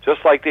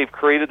just like they've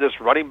created this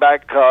running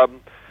back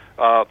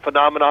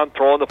phenomenon,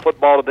 throwing the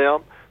football to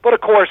them. But,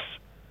 of course,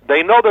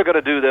 they know they're going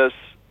to do this.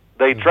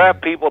 They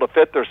draft people to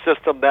fit their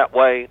system that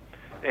way,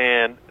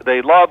 and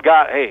they love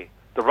the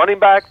running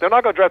back. They're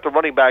not going to draft a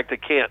running back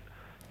that can't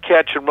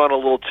catch and run a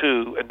little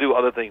too and do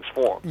other things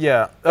for them.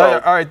 Yeah. All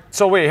right.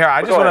 So wait here.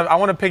 I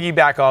want to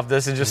piggyback off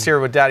this and just hear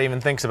what Dad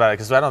even thinks about it,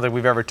 because I don't think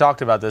we've ever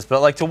talked about this.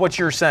 But to what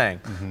you're saying,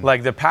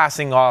 like the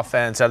passing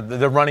offense,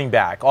 the running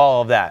back,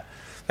 all of that.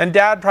 And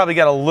Dad probably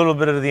got a little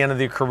bit at the end of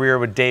the career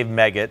with Dave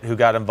Meggett, who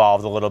got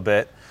involved a little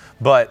bit,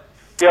 but.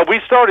 Yeah,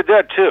 we started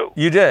that too.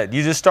 You did.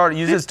 You just started.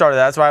 You just started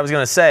that. That's why I was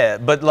going to say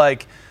it. But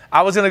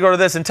I was going to go to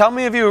this and tell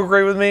me if you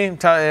agree with me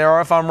or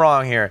if I'm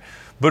wrong here.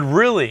 But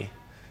really,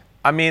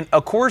 I mean,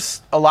 of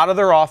course, a lot of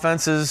their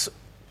offenses,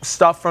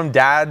 stuff from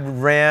Dad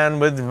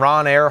ran with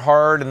Ron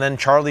Earhart, and then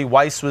Charlie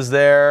Weiss was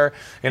there.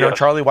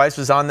 Charlie Weiss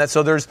was on that.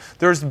 So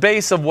there's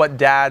base of what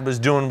Dad was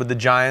doing with the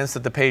Giants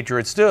that the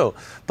Patriots do.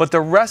 But the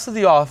rest of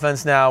the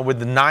offense now, with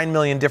the 9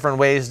 million different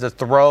ways to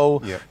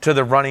throw to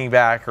the running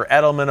back or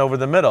Edelman over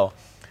the middle,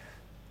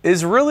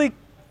 is really,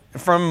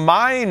 from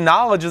my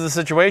knowledge of the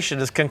situation,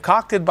 is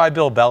concocted by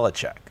Bill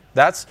Belichick.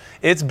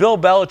 It's Bill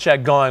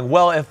Belichick going,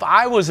 well, if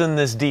I was in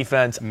this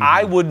defense,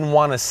 I wouldn't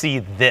want to see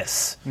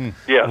this,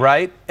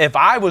 right? If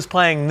I was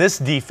playing this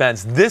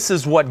defense, this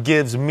is what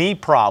gives me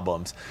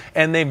problems.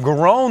 And they've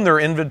grown their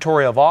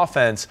inventory of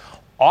offense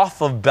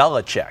off of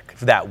Belichick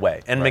that way.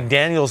 And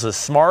McDaniels is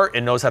smart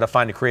and knows how to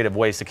find creative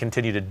ways to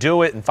continue to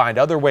do it and find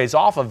other ways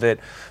off of it.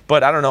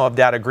 But I don't know if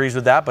Dad agrees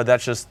with that, but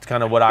that's just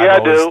kind of what I've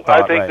always thought.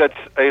 I think that's,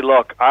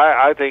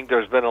 I think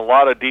there's been a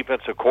lot of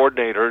defensive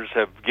coordinators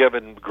have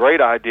given great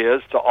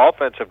ideas to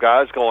offensive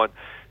guys going,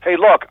 hey,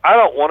 look, I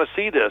don't want to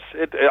see this.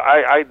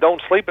 I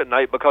don't sleep at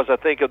night because I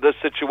think of this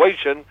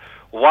situation.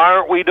 Why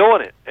aren't we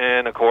doing it?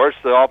 And, of course,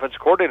 the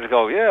offensive coordinators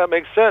go, yeah, it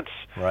makes sense.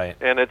 Right.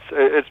 And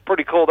it's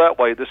pretty cool that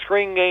way. The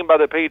screen game by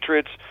the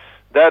Patriots,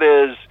 that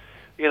is,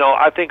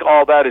 I think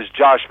all that is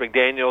Josh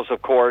McDaniels,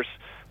 of course.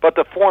 But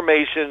the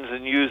formations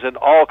and using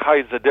all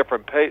kinds of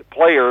different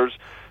players,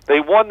 they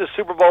won the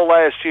Super Bowl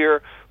last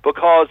year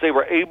because they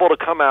were able to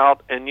come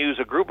out and use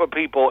a group of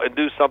people and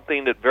do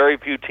something that very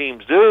few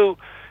teams do.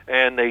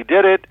 And they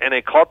did it, and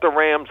they caught the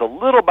Rams a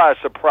little by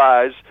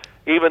surprise,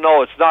 even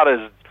though it's not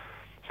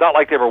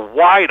like they were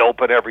wide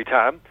open every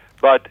time,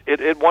 but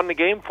it won the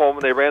game for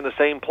them. They ran the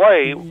same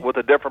play with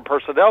a different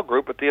personnel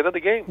group at the end of the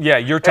game. Yeah,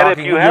 you're talking. And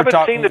if you haven't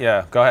seen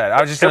go ahead.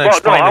 I was just going to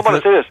explain. No, I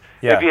want to say this.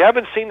 Yeah. If you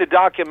haven't seen the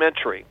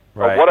documentary,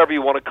 or whatever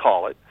you want to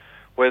call it,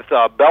 with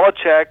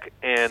Belichick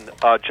and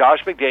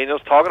Josh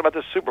McDaniels talking about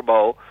the Super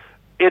Bowl,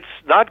 it's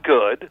not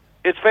good.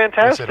 It's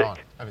fantastic. I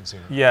haven't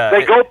seen it. Yeah,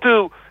 they go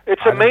through.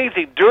 It's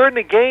amazing during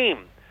the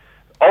game.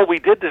 oh, we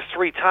did this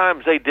 3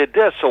 times, they did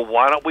this, so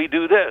why don't we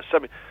do this? I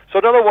mean, so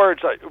in other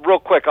words, real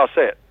quick, I'll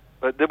say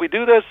it. Did we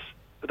do this?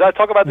 Did I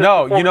talk about this?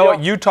 No, you know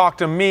what? You talked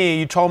to me.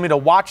 You told me to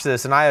watch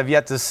this, and I have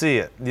yet to see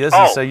it.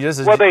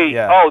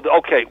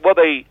 Okay. Well,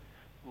 they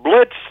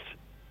blitzed.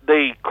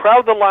 They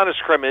crowded the line of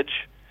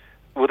scrimmage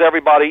with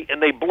everybody,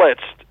 and they blitzed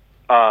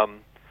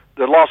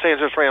the Los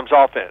Angeles Rams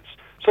offense.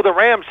 So the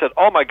Rams said,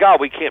 oh, my God,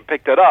 we can't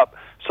pick that up.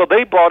 So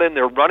they brought in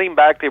their running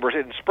back. They were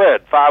in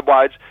spread, 5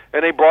 wides,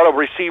 and they brought a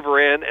receiver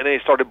in, and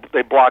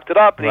they blocked it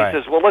up. And he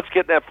says, well, let's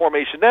get in that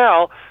formation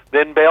now,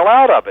 then bail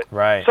out of it.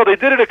 Right. So they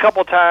did it a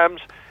couple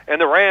times, and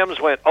the Rams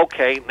went,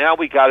 okay, now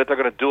we got it. They're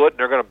going to do it, and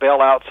they're going to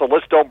bail out, so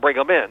let's don't bring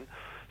them in.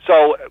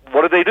 So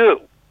what did they do?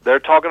 They're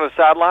talking on the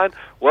sideline.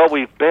 Well,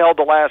 we've bailed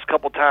the last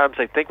couple times.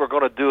 They think we're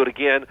going to do it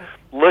again.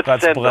 Let's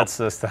send blitz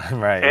them. This time,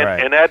 right?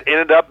 And that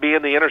ended up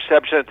being the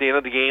interception at the end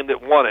of the game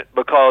that won it,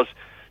 because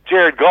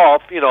Jared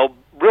Goff,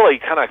 really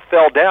kind of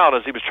fell down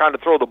as he was trying to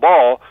throw the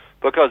ball,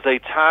 because they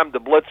timed the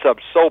blitz up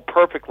so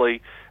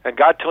perfectly and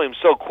got to him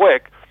so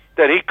quick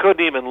that he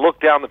couldn't even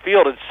look down the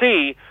field and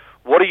see,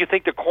 what do you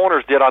think the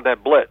corners did on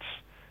that blitz?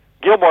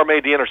 Gilmore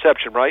made the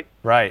interception, right?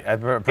 Right,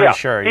 I'm pretty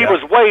sure. He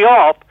was way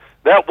off.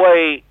 That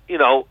way, he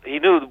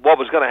knew what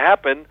was going to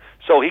happen,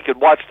 so he could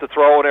watch the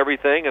throw and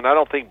everything, and I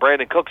don't think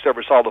Brandon Cooks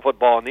ever saw the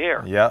football in the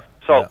air. Yeah.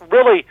 So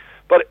really,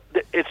 but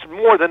it's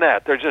more than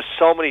that. There's just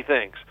so many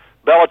things.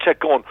 Belichick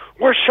going,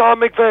 where's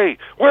Sean McVay?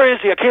 Where is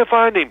he? I can't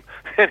find him.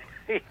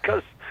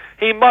 Because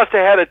he must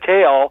have had a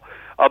tale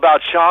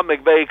about Sean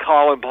McVay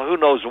calling who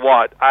knows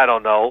what. I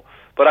don't know.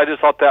 But I just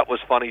thought that was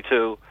funny,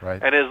 too.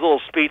 Right. And his little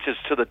speeches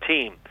to the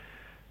team.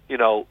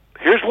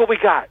 Here's what we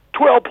got.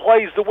 12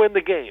 plays to win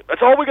the game.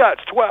 That's all we got.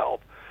 It's 12.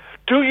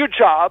 Do your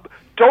job.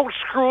 Don't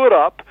screw it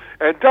up.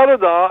 And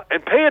da-da-da.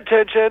 And pay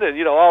attention.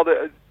 And, all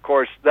the. Of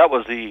course, that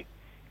was the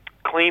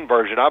clean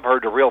version. I've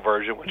heard the real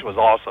version, which was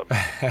awesome.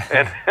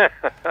 And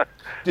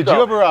Did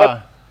you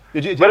ever?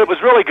 But it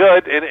was really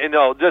good, and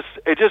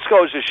it just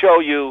goes to show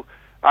you.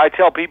 I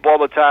tell people all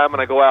the time when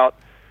I go out,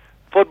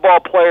 football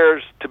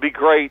players, to be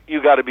great,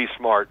 you got to be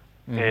smart,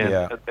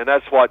 and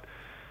that's what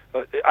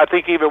I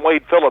think. Even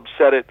Wade Phillips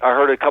said it. I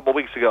heard it a couple of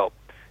weeks ago.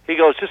 He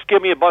goes, "Just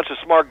give me a bunch of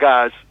smart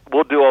guys,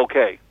 we'll do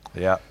okay."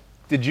 Yeah.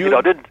 Did you?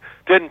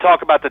 Didn't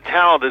talk about the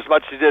talent as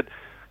much as he did.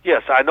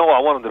 Yes, I know I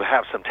want them to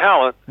have some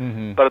talent,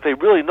 but if they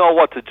really know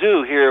what to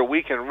do here,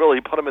 we can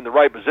really put them in the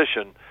right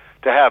position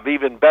to have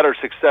even better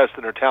success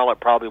than their talent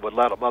probably would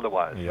let them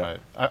otherwise. Yeah.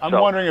 I'm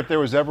wondering if there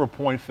was ever a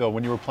point, Phil,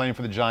 when you were playing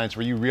for the Giants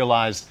where you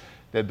realized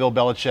that Bill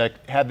Belichick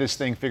had this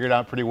thing figured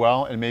out pretty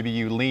well, and maybe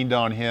you leaned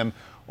on him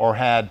or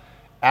had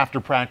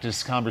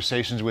after-practice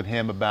conversations with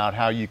him about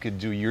how you could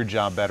do your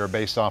job better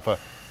based off of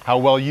how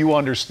well you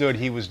understood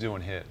he was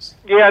doing his.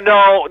 Yeah,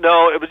 no.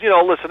 It was,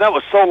 listen, that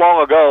was so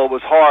long ago. It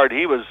was hard.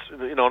 He was,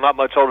 not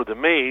much older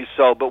than me.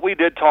 So, but we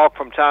did talk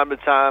from time to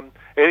time.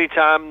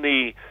 Anytime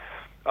we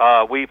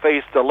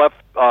faced the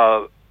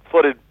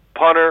left-footed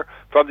punter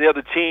from the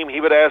other team, he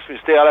would ask me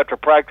to stay out after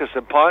practice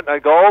and punt. And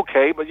I'd go,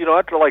 okay, but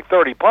after like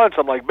 30 punts,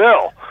 I'm like,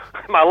 Bill,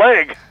 my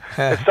leg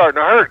is starting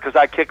to hurt because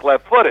I kick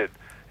left-footed.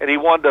 And he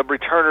wanted the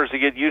returners to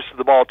get used to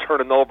the ball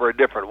turning over a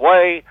different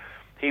way.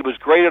 He was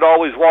great at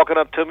always walking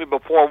up to me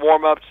before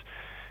warm-ups.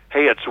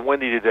 Hey, it's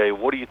windy today.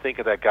 What do you think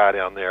of that guy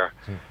down there?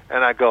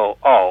 And I go,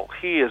 oh,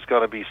 he is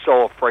going to be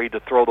so afraid to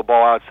throw the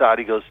ball outside.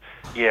 He goes,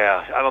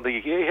 yeah, I don't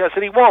think I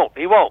said, he won't.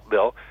 He won't,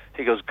 Bill.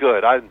 He goes,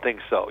 good. I didn't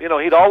think so.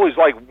 He'd always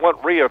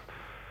want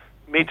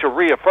me to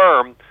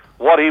reaffirm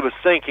what he was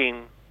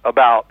thinking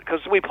about,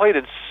 because we played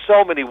in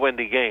so many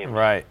windy games.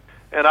 Right.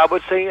 And I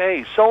would say,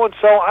 hey,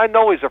 so-and-so, I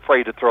know he's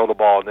afraid to throw the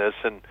ball in this.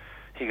 And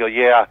he'd go,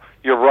 yeah,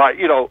 you're right.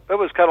 It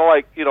was kind of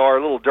like, our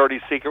little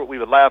dirty secret. We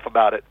would laugh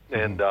about it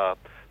and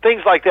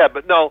things like that.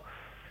 But no,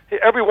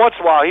 every once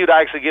in a while, he would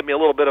actually give me a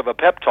little bit of a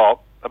pep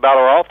talk about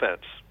our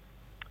offense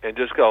and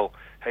just go,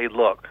 hey,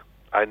 look,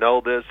 I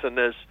know this and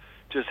this.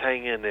 Just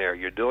hang in there.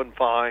 You're doing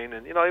fine.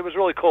 And, he was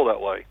really cool that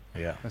way.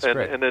 Yeah, that's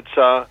great. And it's,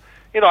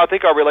 I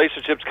think our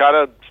relationships kind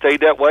of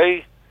stayed that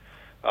way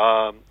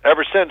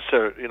ever since,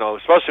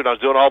 especially when I was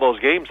doing all those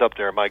games up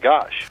there. My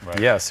gosh. Right.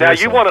 Yeah, Now,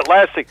 seriously. you want it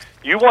last thing.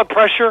 You want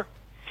pressure?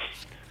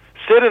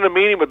 Sit in a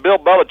meeting with Bill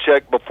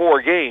Belichick before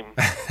a game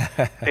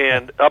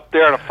and up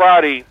there on a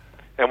Friday,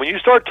 and when you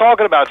start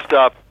talking about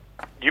stuff,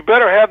 you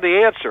better have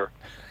the answer.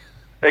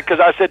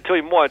 Because I said to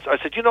him once,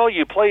 I said,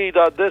 you played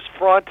this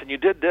front and you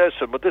did this,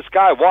 and with this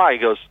guy, why? He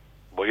goes,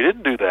 well, you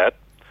didn't do that.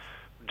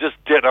 Just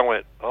did. I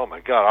went, oh,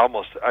 my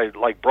God,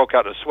 I broke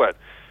out in a sweat.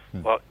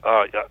 Well,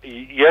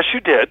 yes,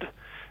 you did.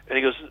 And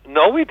he goes,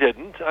 no, we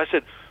didn't. I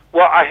said,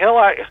 well, I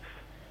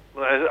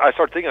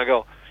started thinking, I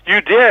go,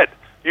 you did.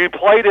 You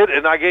played it,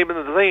 and I gave him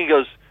the thing. He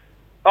goes,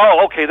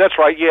 oh, okay, that's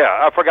right. Yeah,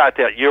 I forgot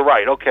that. You're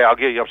right. Okay, I'll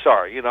give you. I'm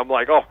sorry. I'm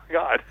like, oh, my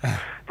God.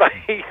 But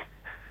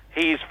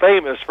he's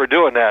famous for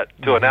doing that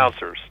to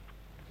announcers.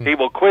 He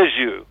will quiz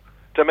you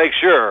to make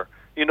sure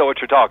you know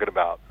what you're talking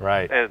about.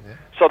 Right. And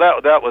so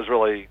that was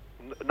really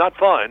not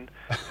fun.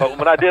 But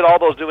when I did all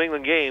those New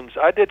England games,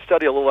 I did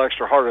study a little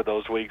extra harder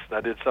those weeks than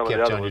I did some of the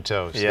Kept other you on your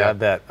ones. toes. Yeah, I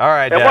bet. All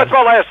right, And Dad. what's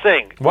my last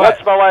thing? What?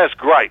 What's my last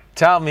gripe?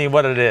 Tell me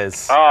what it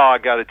is. Oh, I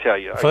got to tell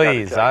you.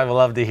 Please, I would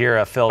love to hear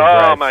a Phil Oh,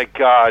 gripe. my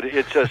God.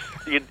 It's just,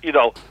 you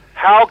know,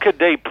 how could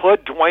they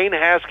put Dwayne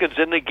Haskins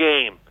in the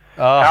game?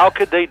 How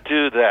could they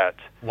do that?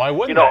 Why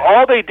wouldn't You know, they?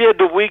 all they did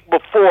the week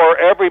before,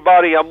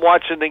 everybody I'm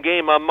watching the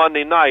game on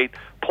Monday night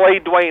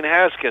played Dwayne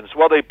Haskins.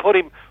 Well, they put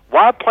him.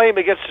 Why play him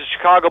against the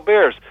Chicago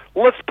Bears?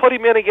 Let's put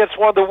him in against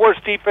one of the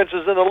worst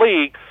defenses in the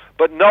league.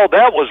 But no,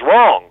 that was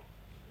wrong.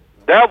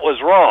 That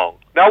was wrong.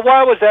 Now,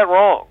 why was that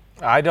wrong?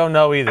 I don't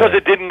know either. Because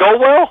it didn't go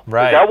well?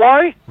 Right. Is that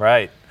why?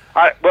 Right.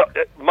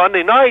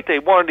 Monday night they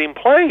wanted him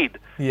played.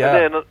 Yeah.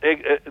 And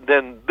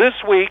then this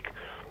week,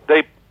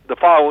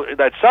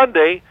 that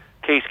Sunday,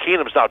 Case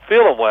Keenum's not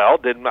feeling well.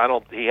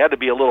 He had to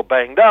be a little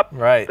banged up.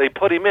 Right. They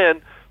put him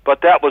in,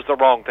 but that was the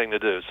wrong thing to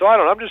do. So I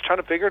don't know. I'm just trying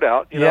to figure it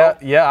out. You know?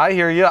 Yeah, I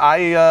hear you.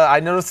 I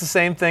noticed the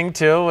same thing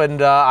too,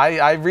 and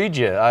I read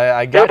you.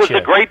 I got you. It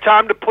was a great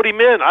time to put him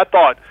in. I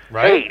thought,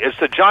 Right. hey, it's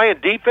the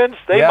Giant defense.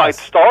 They Yes. might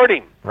start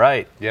him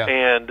Right. Yeah.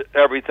 and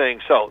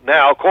everything. So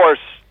now, of course,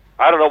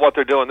 I don't know what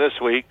they're doing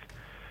this week.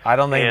 I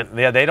don't think.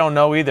 They don't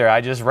know either. I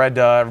just read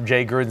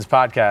Jay Gruden's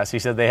podcast. He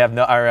said they have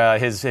no. Or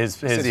his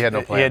said he had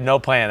no plan. He had no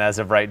plan as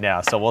of right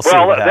now. So we'll see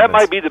Well, what that happens.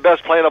 might be the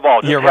best plan of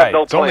all. Just You're have right.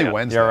 No It's only plan.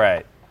 Wednesday. You're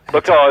right.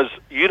 Because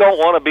you don't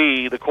want to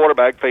be the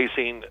quarterback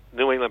facing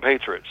New England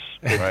Patriots.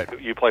 Right.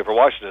 You play for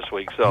Washington this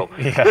week. So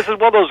Yeah. this is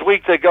one of those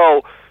weeks they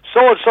go,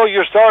 so-and-so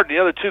you're starting. The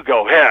other two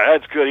go, yeah,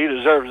 that's good. He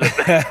deserves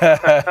it.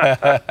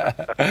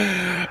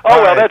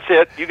 That's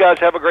it. You guys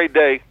have a great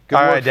day. Good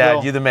All work, right, Dad.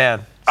 Phil. You the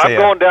man. I'm See ya.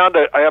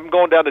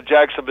 going down to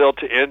Jacksonville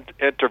to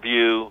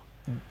interview.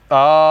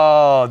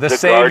 Oh, the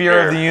savior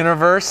Gardner. of the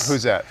universe.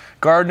 Who's that?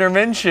 Gardner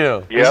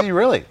Minshew. Yep. Is he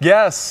really?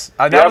 Yes.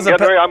 I'm going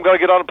to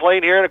get on a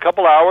plane here in a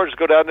couple hours,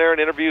 go down there and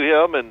interview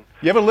him. And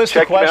You have a list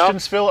check of him out.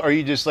 questions, Phil, or are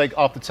you just like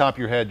off the top of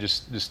your head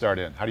just start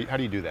in? How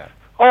do you do that?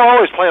 Oh, I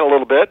always plan a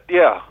little bit.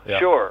 Yeah, Yeah.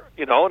 sure.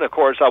 You know, and of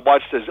course I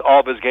watched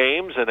all of his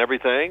games and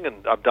everything,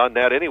 and I've done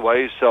that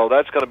anyway. So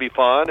that's going to be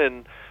fun,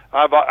 and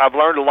I've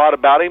learned a lot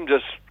about him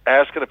just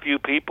asking a few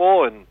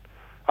people, and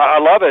I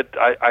love it.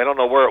 I don't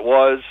know where it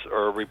was,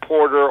 or a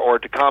reporter, or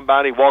at the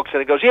combine. He walks in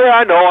and goes, "Yeah,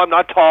 I know I'm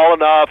not tall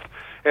enough,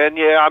 and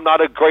yeah, I'm not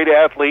a great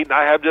athlete, and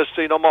I have just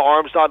my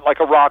arm's not like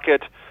a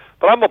rocket,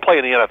 but I'm gonna play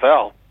in the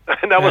NFL."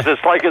 And that was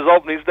just like his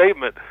opening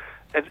statement.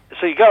 And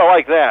so you gotta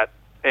like that.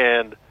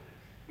 And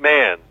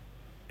man,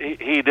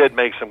 he did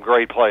make some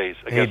great plays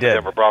against the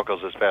Denver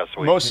Broncos this past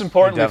week. Most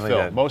importantly, definitely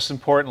Phil, did. most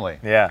importantly,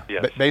 Yeah.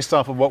 Yes. based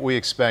off of what we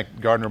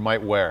expect Gardner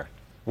might wear,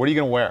 what are you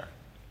going to wear?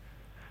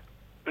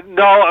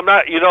 No, I'm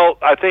not.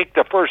 I think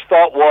the first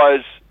thought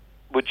was,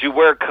 would you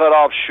wear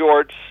cutoff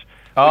shorts?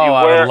 Oh,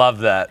 I would love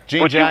that.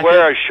 Jean Would jacket? you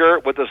wear a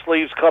shirt with the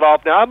sleeves cut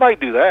off? Now, I might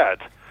do that,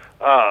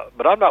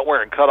 but I'm not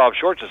wearing cutoff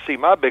shorts to see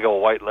my big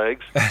old white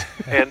legs.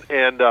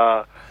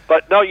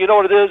 But no, you know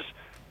what it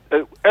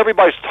is?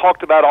 Everybody's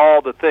talked about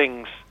all the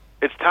things.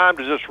 It's time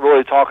to just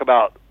really talk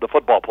about the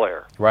football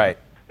player. Right.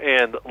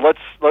 And let's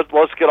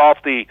get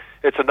off the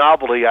it's a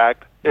novelty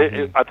act.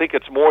 I think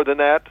it's more than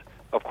that.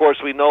 Of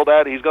course, we know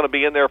that he's going to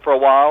be in there for a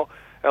while,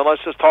 and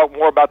let's just talk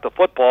more about the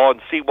football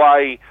and see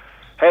why.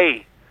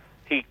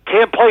 He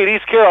can't play at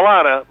East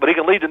Carolina, but he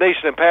can lead the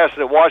nation in passing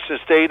at Washington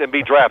State and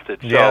be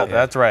drafted. Yeah, So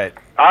that's right.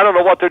 I don't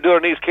know what they're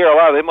doing in East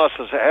Carolina. They must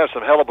have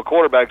some hell of a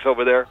quarterbacks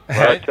over there.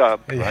 Right.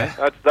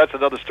 But that's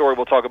another story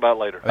we'll talk about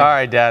later. All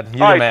right, Dad.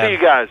 You All the right, man. see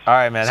you guys. All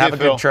right, man. See Have you, a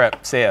Phil. good trip.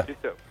 See ya. You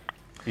too.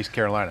 East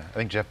Carolina. I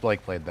think Jeff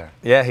Blake played there.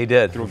 Yeah, he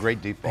did. Threw a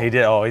great deep ball. He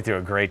did. Oh, he threw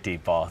a great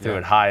deep ball. Threw Yeah.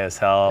 it high as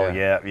hell.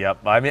 Yeah.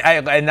 Yep. I mean,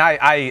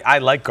 I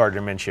like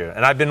Gardner Minshew,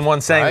 and I've been one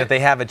saying Right. that they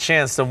have a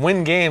chance to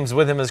win games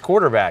with him as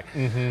quarterback.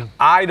 Mm-hmm.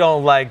 I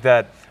don't like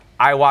that.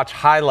 I watch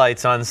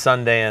highlights on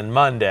Sunday and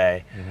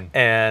Monday,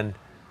 and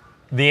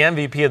the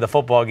MVP of the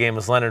football game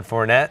was Leonard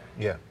Fournette.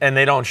 Yeah. And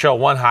they don't show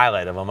one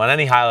highlight of him on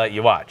any highlight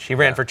you watch. He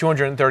ran for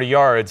 230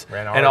 yards,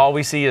 Ran hard. and all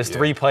we see is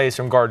 3 plays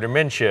from Gardner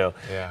Minshew.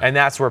 Yeah. And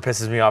that's where it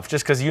pisses me off.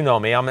 Just because you know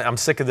me, I'm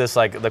sick of this.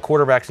 Like, the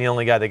quarterback's the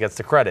only guy that gets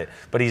the credit,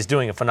 but he's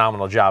doing a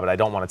phenomenal job, and I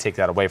don't want to take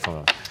that away from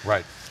him.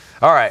 Right.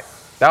 All right.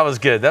 That was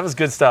good. That was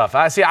good stuff.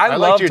 I liked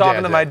love your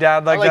talking to my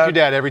dad like I like that. your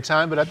dad every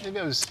time, but I think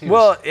it was.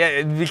 Well,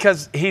 yeah,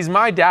 because he's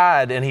my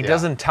dad, and he Yeah.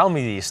 doesn't tell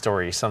me these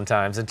stories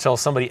sometimes until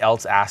somebody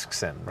else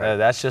asks him.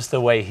 That's just the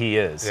way he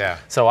is. Yeah.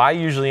 So I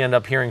usually end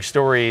up hearing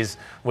stories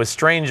with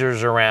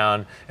strangers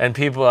around, and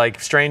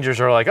strangers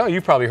are like, "Oh,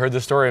 you've probably heard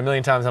this story a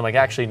million times." I'm like,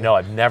 "Actually, no,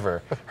 I've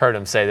never heard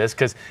him say this."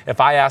 Because if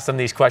I ask them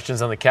these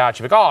questions on the couch,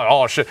 you're like,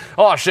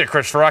 "Oh shit,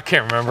 Christopher, I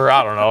can't remember.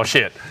 I don't know,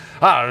 shit.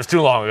 I don't know, it was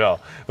too long ago."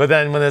 But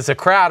then when there's a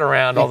crowd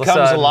around, all of a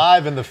sudden comes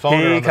alive in the phone or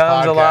He on the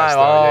comes podcast, alive. though.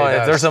 Yeah, Oh, he if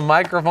does. there's a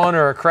microphone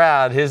or a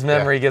crowd, his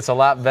memory gets a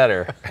lot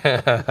better.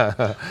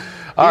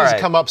 All He's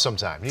right. come up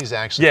sometime. He's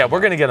actually. Yeah, come we're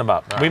up. going to get him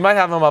up. We might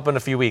have him up in a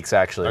few weeks,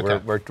 actually.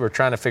 Okay. We're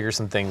trying to figure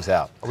some things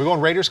out. Are we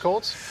going Raiders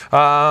Colts?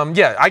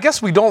 Yeah, I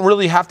guess we don't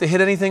really have to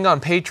hit anything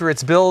on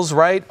Patriots Bills,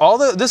 right?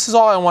 This is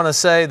all I want to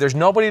say. There's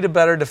nobody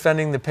better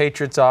defending the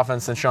Patriots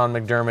offense than Sean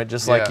McDermott,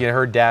 just like Yeah. you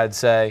heard Dad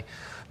say.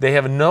 They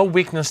have no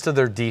weakness to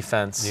their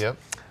defense. Yep.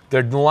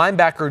 Their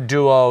linebacker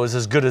duo is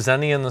as good as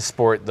any in the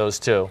sport, those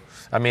two.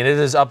 I mean, it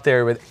is up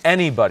there with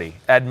anybody,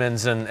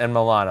 Edmonds and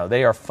Milano.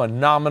 They are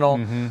phenomenal.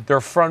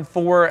 Their front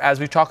four, as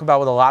we talk about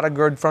with a lot of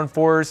good front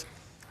fours,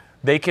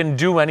 they can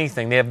do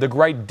anything. They have the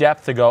right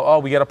depth to go, oh,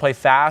 we got to play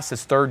fast.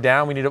 It's third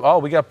down.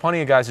 We got plenty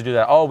of guys to do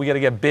that. Oh, we got to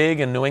get big,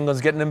 and New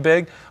England's getting them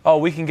big. Oh,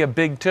 we can get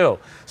big too.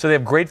 So they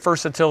have great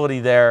versatility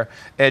there.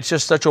 It's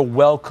just such a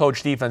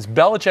well-coached defense.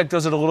 Belichick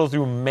does it a little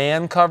through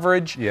man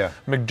coverage. Yeah.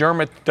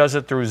 McDermott does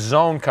it through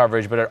zone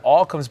coverage, but it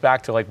all comes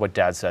back to like what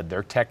Dad said,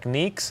 their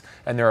techniques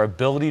and their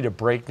ability to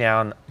break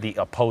down the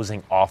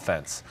opposing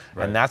offense.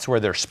 Right. And that's where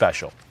they're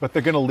special. But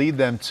they're going to lead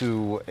them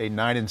to a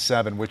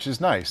 9-7, which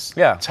is nice.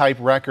 Yeah. Type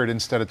record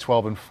instead of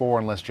 12-4,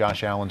 unless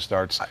Josh Allen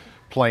starts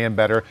playing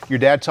better. Your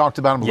dad talked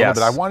about him a little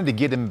bit. I wanted to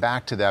get him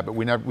back to that, but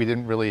we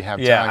didn't really have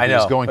time. Yeah, I know. He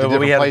was going to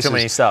different we had places. too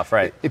many stuff,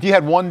 right? If you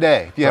had one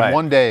day,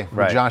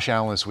 Right. with Josh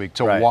Allen this week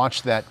to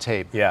watch that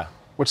tape, Yeah.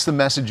 what's the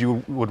message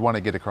you would want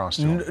to get across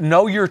to him?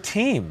 Know your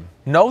team.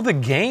 Know the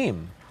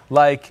game.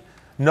 Like,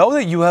 know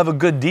that you have a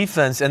good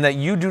defense and that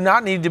you do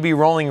not need to be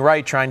rolling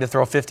right trying to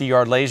throw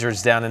 50-yard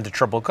lasers down into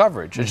triple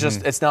coverage. It's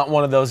just, it's not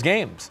one of those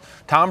games.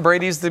 Tom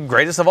Brady's the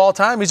greatest of all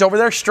time. He's over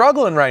there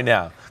struggling right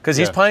now because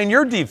he's playing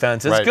your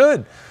defense. It's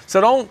good. So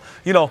don't,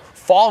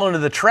 fall into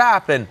the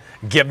trap and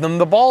give them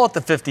the ball at the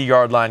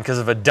 50-yard line because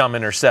of a dumb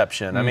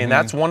interception. I mean,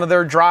 that's one of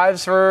their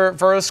drives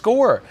for a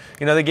score.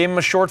 They gave him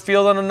a short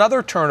field on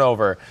another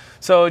turnover.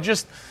 So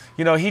just,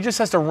 he just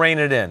has to rein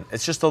it in.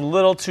 It's just a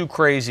little too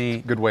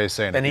crazy. Good way of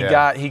saying it. And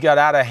he got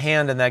out of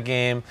hand in that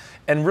game.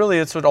 And really,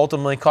 it's what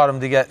ultimately caught him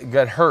to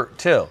get hurt,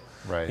 too.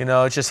 Right.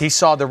 It's just he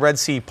saw the Red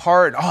Sea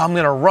part. Oh, I'm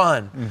going to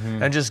run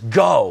and just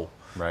go.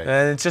 Right.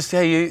 And it's just,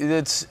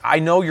 hey, I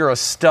know you're a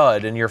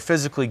stud and you're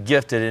physically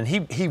gifted, and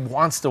he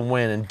wants to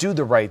win and do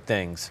the right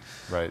things.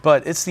 Right.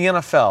 But it's the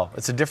NFL.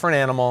 It's a different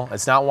animal.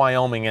 It's not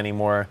Wyoming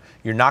anymore.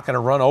 You're not going to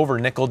run over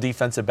nickel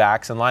defensive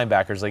backs and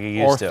linebackers like you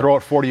used to. Or throw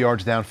it 40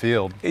 yards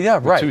downfield. Yeah,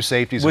 with right. two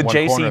safeties with and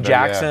one corner J.C.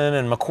 Jackson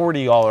and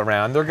McCourty all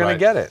around. They're going to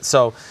get it.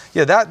 So,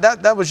 yeah,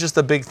 that was just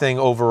the big thing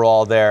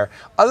overall there.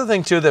 Other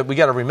thing, too, that we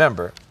got to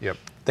remember. Yep.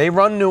 They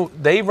run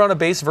a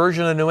base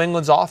version of New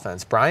England's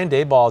offense. Brian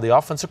Daboll, the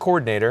offensive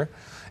coordinator,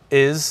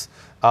 is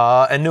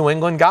a New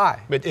England guy.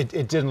 But it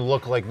didn't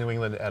look like New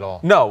England at all.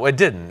 No, it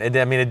didn't. It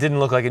didn't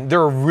look like it.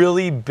 They're a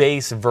really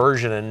base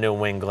version of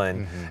New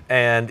England.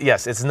 And,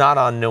 yes, it's not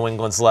on New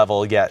England's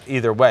level yet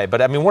either way.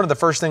 But, one of the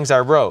first things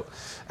I wrote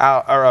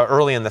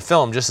early in the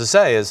film, just to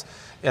say, is,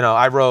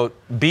 I wrote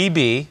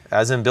BB,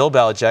 as in Bill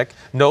Belichick,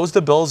 knows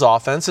the Bills'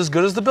 offense as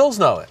good as the Bills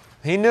know it.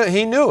 He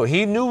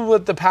knew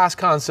what the pass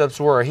concepts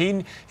were.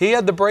 He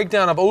had the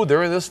breakdown of,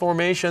 they're in this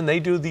formation.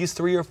 They do these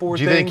 3 or 4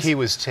 things. Do you think he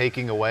was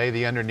taking away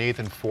the underneath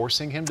and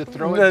forcing him to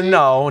throw it deep?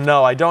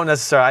 No, I don't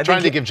necessarily.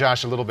 Trying to give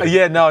Josh a little bit.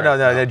 Yeah,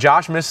 no.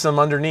 Josh missed some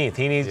underneath.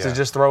 He needs to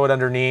just throw it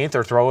underneath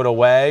or throw it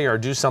away or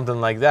do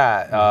something like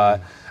that.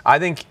 I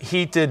think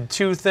he did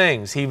 2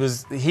 things.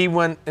 He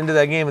went into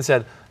that game and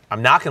said,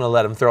 I'm not going to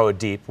let him throw it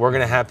deep. We're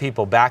going to have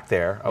people back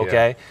there,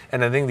 okay? Yeah.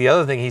 And I think the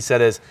other thing he said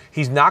is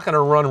he's not going to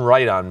run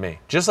right on me.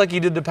 Just like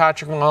he did to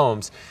Patrick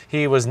Mahomes,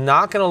 he was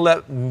not going to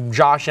let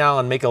Josh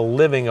Allen make a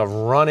living of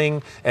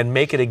running and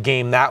make it a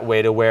game that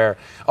way to where,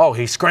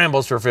 he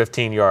scrambles for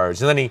 15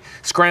 yards. And then he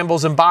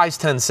scrambles and buys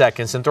 10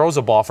 seconds and throws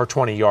a ball for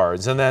 20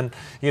 yards. And then,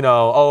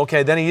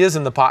 then he is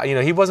in the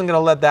pocket. He wasn't going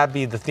to let that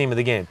be the theme of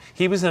the game.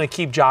 He was going to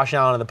keep Josh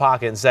Allen in the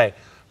pocket and say,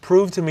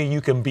 prove to me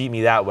you can beat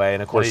me that way,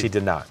 and of course he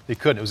did not. He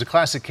couldn't. It was a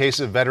classic case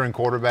of veteran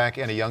quarterback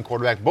and a young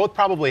quarterback, both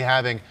probably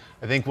having,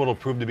 I think, what will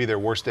prove to be their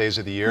worst days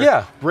of the year.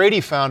 Yeah.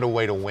 Brady found a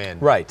way to win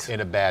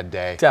in a bad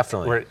day.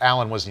 Definitely. Where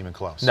Allen wasn't even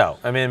close. No.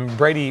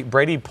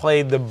 Brady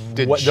played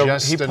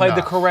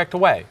the correct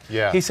way.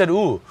 Yeah. He said,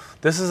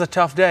 this is a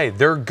tough day.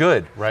 They're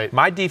good. Right.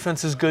 My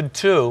defense is good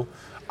too.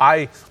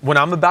 When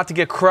I'm about to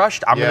get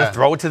crushed, I'm going to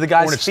throw it to the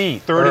guy's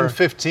feet. 3rd and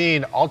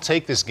 15, I'll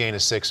take this gain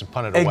of 6 and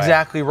punt it away.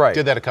 Exactly right.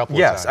 Did that a couple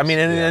of times. Yes,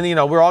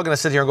 and we're all going to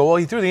sit here and go,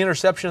 he threw the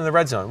interception in the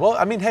red zone. Well,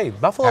 hey,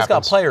 Buffalo's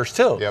got players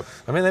too. Yep.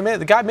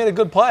 The guy made a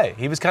good play.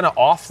 He was kind of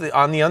off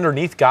on the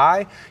underneath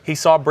guy. He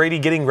saw Brady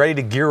getting ready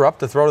to gear up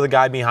to throw to the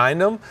guy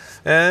behind him,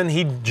 and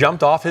he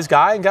jumped off his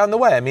guy and got in the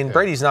way.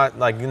 Brady's not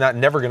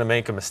never going to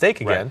make a mistake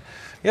again.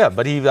 Right. Yeah,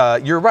 but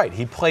you're right.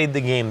 He played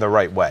the game the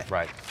right way.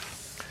 Right.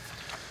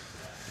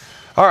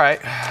 All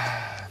right,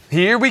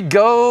 here we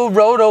go,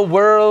 Roto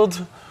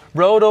World.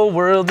 Roto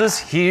World is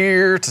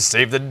here to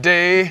save the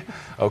day.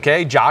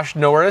 Okay, Josh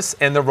Norris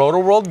and the Roto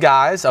World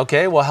guys,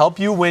 will help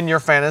you win your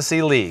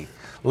fantasy league.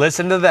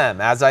 Listen to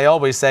them. As I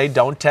always say,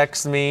 don't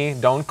text me,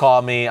 don't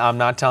call me. I'm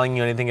not telling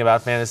you anything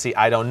about fantasy.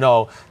 I don't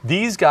know.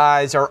 These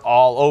guys are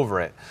all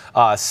over it.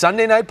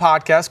 Sunday Night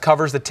Podcast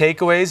covers the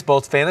takeaways,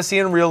 both fantasy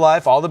and real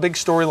life, all the big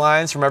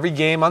storylines from every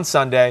game on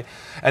Sunday.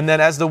 And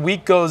then as the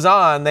week goes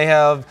on, they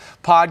have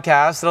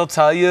podcasts that'll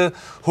tell you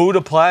who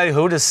to play,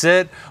 who to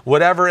sit,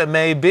 whatever it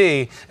may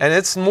be. And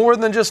it's more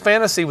than just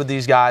fantasy with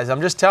these guys.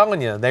 I'm just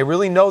telling you, they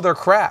really know their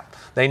crap.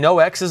 They know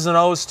X's and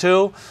O's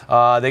too.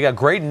 They got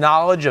great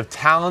knowledge of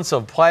talents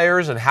of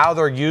players and how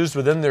they're used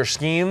within their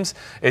schemes,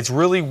 it's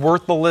really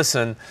worth the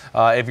listen.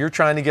 If you're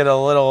trying to get a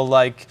little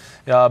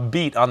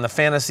beat on the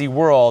fantasy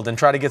world and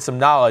try to get some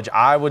knowledge,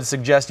 I would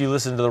suggest you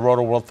listen to the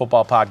Roto World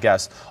Football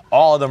Podcast.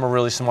 All of them are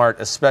really smart,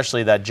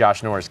 especially that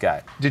Josh Norris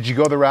guy. Did you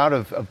go the route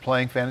of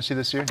playing fantasy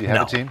this year? Do you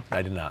have a team?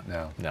 I did not.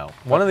 No.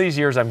 One of these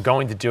years I'm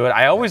going to do it.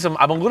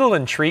 I'm a little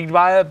intrigued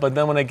by it, but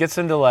then when it gets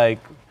into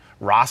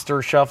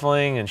roster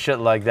shuffling and shit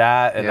like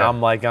that, and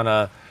I'm on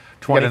a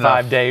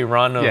 25-day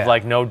run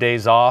of no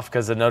days off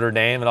because of Notre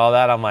Dame and all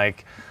that, I'm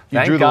like,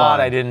 thank God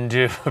I didn't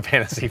do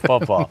fantasy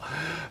football.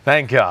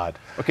 Thank God.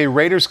 Okay,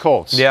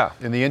 Raiders-Colts. Yeah.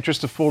 In the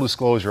interest of full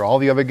disclosure, all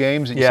the other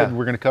games that you said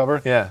we're going to cover,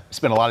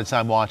 spent a lot of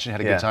time watching,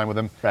 had a good time with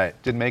them. Right.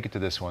 Didn't make it to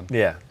this one.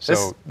 Yeah.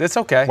 So that's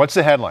okay. What's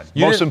the headline?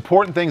 Most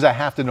important things I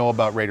have to know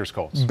about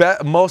Raiders-Colts.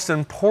 Most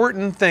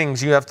important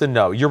things you have to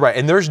know. You're right.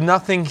 And there's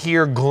nothing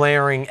here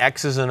glaring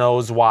X's and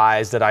O's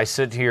wise that I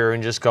sit here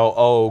and just go,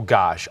 oh,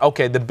 gosh.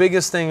 Okay, the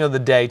biggest thing of the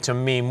day to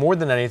me, more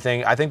than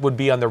anything, I think would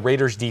be on the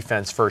Raiders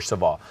defense, first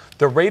of all.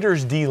 The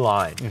Raiders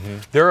D-line,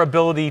 their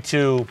ability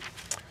to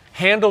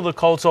handle the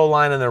Colts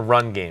O-line in their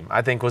run game,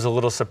 I think was a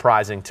little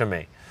surprising to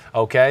me.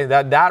 Okay,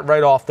 that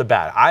right off the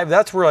bat.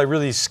 That's where I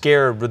really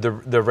scared with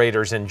the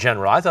Raiders in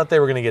general. I thought they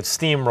were going to get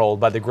steamrolled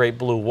by the Great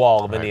Blue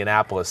Wall of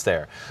Indianapolis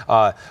there.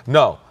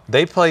 No,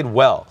 they played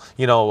well.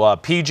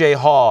 P.J.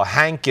 Hall,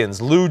 Hankins,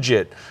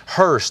 Lugit,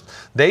 Hurst,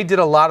 they did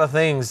a lot of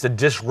things to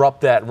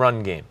disrupt that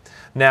run game.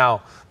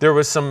 Now, there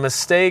was some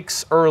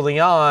mistakes early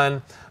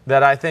on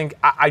that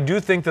I do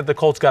think that the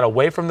Colts got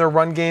away from their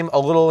run game a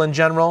little in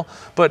general,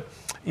 but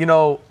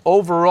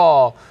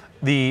overall,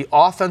 the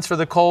offense for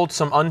the Colts,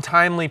 some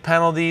untimely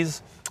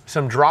penalties,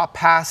 some drop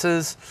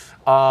passes,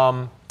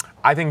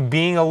 I think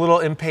being a little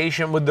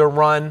impatient with their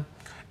run,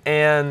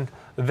 and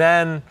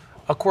then,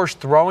 of course,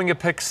 throwing a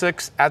pick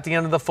six at the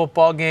end of the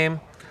football game.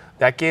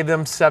 That gave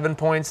them 7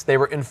 points. They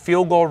were in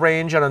field goal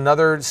range on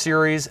another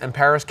series, and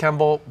Paris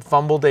Campbell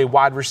fumbled a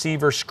wide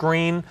receiver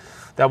screen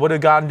that would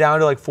have gone down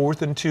to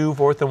 4th and 2,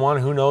 4th and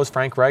 1. Who knows?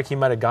 Frank Reich, he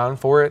might have gone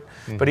for it.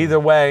 But either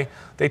way,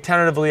 they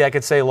tentatively, I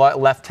could say,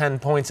 left 10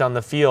 points on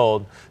the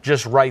field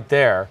just right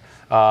there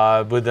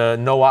with a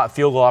no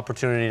field goal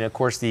opportunity and, of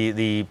course,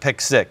 the pick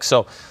six.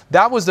 So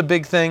that was the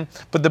big thing.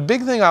 But the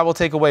big thing I will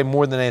take away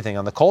more than anything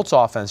on the Colts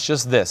offense,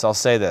 just this, I'll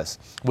say this.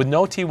 With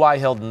no T.Y.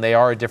 Hilton, they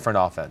are a different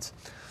offense.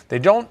 They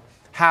don't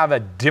have a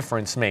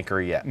difference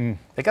maker yet.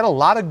 They got a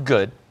lot of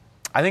good.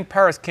 I think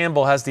Paris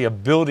Campbell has the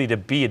ability to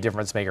be a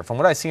difference maker. From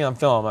what I see on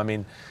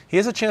film, he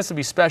has a chance to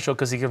be special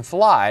because he can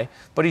fly,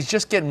 but he's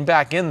just getting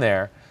back in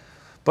there.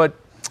 But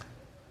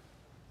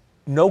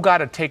no guy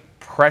to take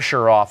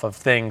pressure off of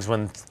things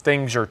when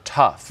things are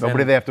tough.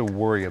 Nobody they have to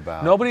worry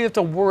about. Nobody you have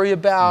to worry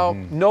about.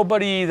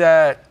 Nobody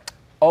that,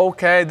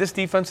 okay, this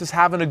defense is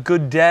having a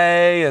good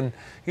day and,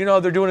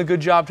 they're doing a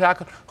good job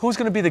tackling. Who's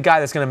going to be the guy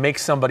that's going to make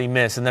somebody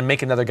miss and then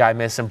make another guy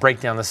miss and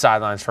break down the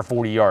sidelines for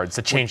 40 yards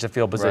to change the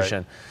field position?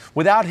 Right.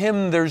 Without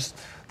him, there's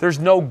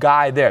no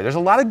guy there. There's a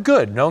lot of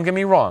good, don't get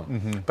me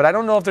wrong. But I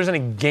don't know if there's any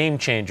game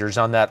changers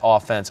on that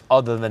offense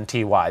other than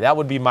T.Y. That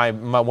would be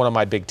one of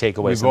my big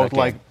takeaways. We both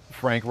like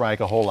Frank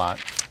Reich a whole lot.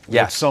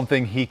 Yes. It's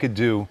something he could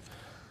do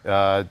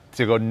to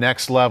go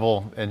next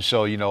level and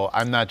show,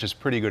 I'm not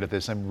just pretty good at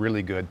this, I'm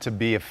really good, to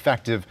be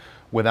effective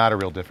without a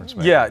real difference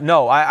maker. Yeah,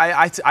 no,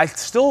 I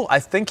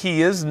think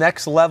he is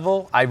next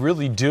level. I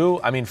really do.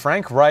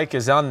 Frank Reich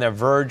is on the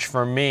verge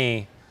for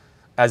me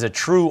as a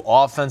true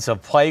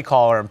offensive play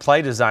caller and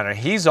play designer.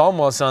 He's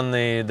almost on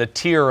the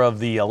tier of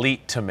the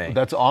elite to me.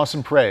 That's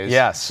awesome praise.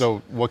 Yes.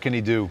 So what can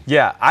he do?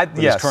 Yeah,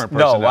 his current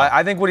personnel? No,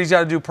 I think what he's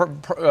got to do,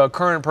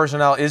 current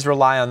personnel, is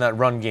rely on that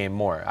run game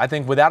more. I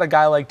think without a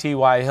guy like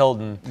T.Y.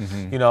 Hilton,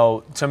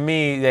 to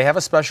me, they have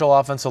a special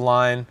offensive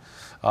line.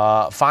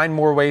 Find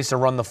more ways to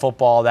run the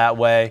football that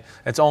way.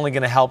 It's only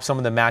going to help some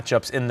of the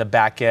matchups in the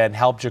back end,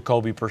 help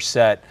Jacoby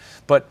Brissett.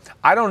 But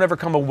I don't ever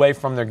come away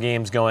from their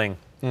games going,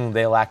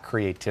 they lack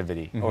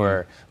creativity,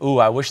 or,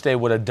 I wish they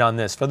would have done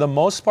this. For the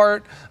most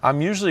part,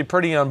 I'm usually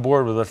pretty on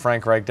board with what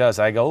Frank Reich does.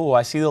 I go,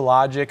 I see the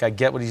logic. I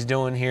get what he's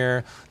doing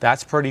here.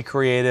 That's pretty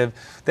creative.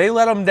 They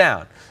let him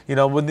down.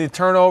 With the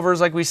turnovers,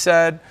 like we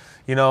said,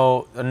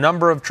 a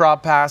number of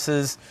drop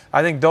passes,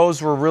 I think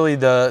those were really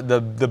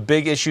the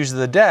big issues of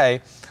the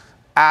day,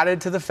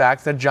 added to the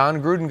fact that John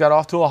Gruden got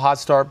off to a hot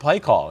start play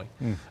calling.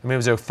 It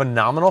was a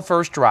phenomenal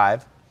first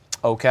drive,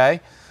 okay?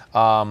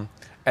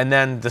 And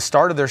then the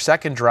start of their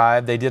second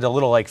drive, they did a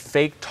little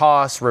fake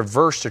toss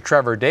reverse to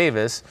Trevor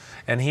Davis,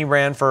 and he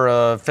ran for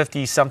a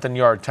 50-something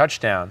yard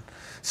touchdown.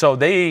 So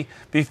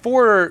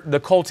before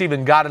the Colts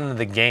even got into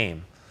the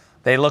game,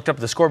 they looked up at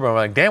the scoreboard and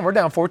were like, damn, we're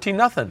down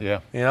 14-0. Yeah.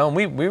 We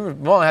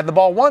only had the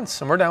ball once,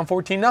 and we're down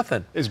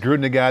 14-0. Is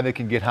Gruden a guy that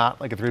can get hot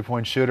like a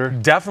three-point shooter?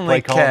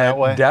 Definitely can. That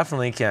way?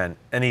 Definitely can.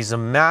 And he's a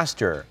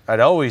master.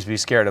 I'd always be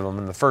scared of him.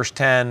 In the first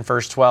 10,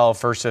 first 12,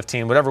 first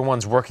 15, whatever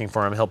one's working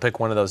for him, he'll pick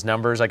one of those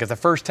numbers. Like if the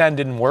first 10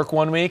 didn't work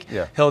one week,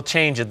 he'll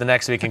change it the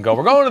next week and go,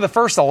 we're going to the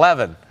first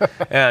 11.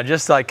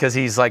 Just because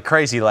he's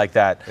crazy like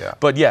that. Yeah.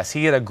 But yes,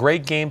 he had a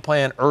great game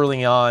plan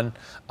early on.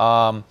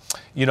 And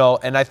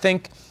I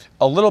think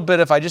a little bit,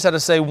 if I just had to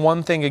say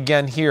one thing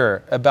again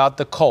here about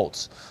the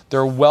Colts,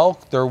 they're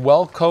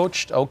well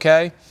coached,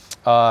 okay?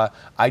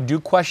 I do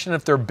question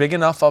if they're big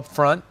enough up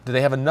front. Do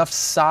they have enough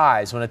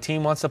size when a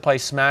team wants to play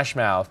smash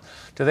mouth?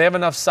 Do they have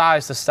enough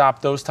size to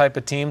stop those type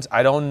of teams?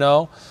 I don't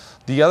know.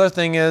 The other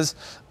thing is,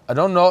 I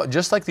don't know,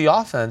 just like the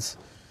offense,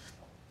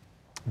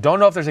 don't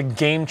know if there's a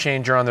game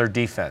changer on their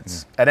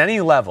defense at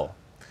any level.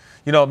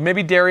 You know,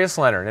 maybe Darius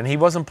Leonard, and he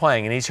wasn't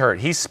playing and he's hurt.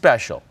 He's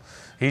special.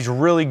 He's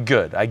really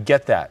good. I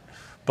get that.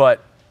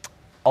 But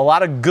a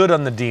lot of good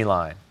on the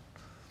D-line.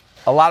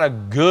 A lot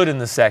of good in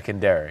the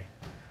secondary.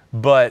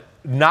 But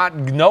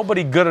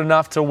nobody good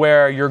enough to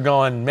where you're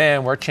going,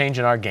 man, we're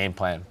changing our game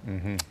plan.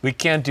 We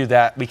can't do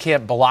that. We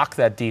can't block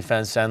that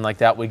defense end like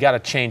that. We got to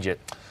change it.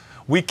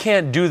 We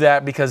can't do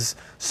that because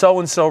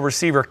so-and-so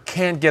receiver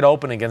can't get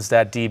open against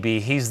that DB.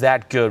 He's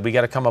that good. We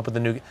got to come up with a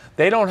new.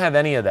 They don't have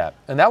any of that.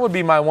 And that would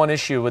be my one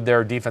issue with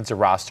their defensive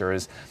roster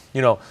is,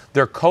 you know,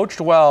 they're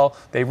coached well.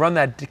 They run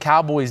that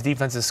Cowboys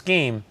defensive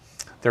scheme.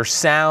 They're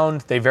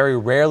sound. They very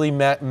rarely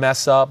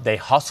mess up. They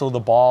hustle the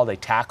ball. They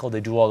tackle.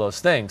 They do all those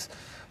things.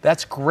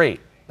 That's great.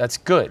 That's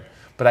good.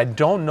 But I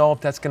don't know if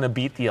that's going to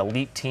beat the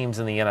elite teams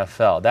in the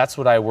NFL. That's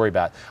what I worry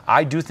about.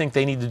 I do think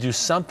they need to do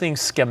something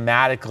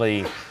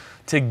schematically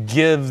to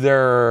give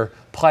their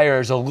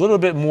players a little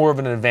bit more of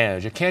an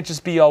advantage. It can't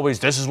just be always,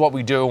 this is what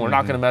we do, and we're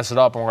not going to mess it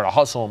up, and we're going to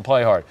hustle and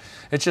play hard.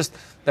 That's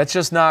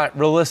just not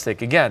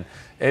realistic. Again,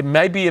 it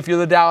may be if you're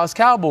the Dallas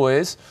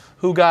Cowboys,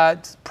 who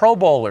got Pro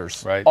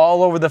Bowlers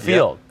all over the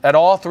field at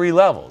all three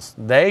levels.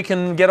 They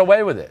can get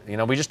away with it. You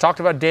know, we just talked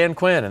about Dan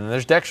Quinn, and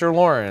there's Dexter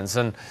Lawrence,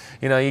 and,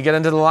 you know, you get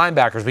into the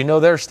linebackers. We know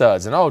they're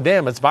studs. And, oh,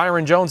 damn, it's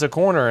Byron Jones at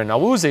corner, and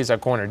Awuze's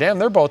at corner. Damn,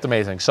 they're both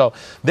amazing. So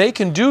they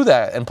can do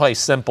that and play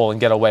simple and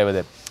get away with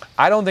it.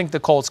 I don't think the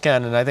Colts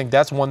can, and I think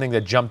that's one thing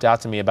that jumped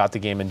out to me about the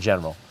game in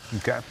general.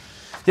 Okay.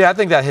 Yeah, I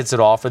think that hits it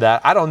all for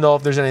that. I don't know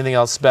if there's anything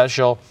else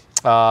special.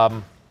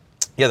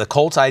 Yeah, the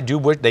Colts,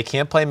 they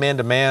can't play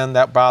man-to-man.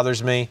 That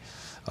bothers me.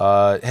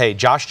 Hey,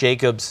 Josh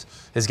Jacobs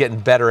is getting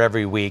better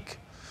every week.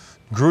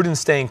 Gruden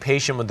staying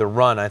patient with the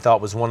run, I thought,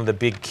 was one of the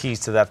big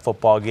keys to that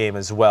football game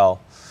as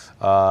well.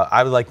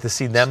 I would like to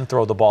see them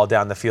throw the ball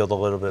down the field a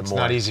little bit more. It's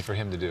not easy for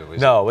him to do,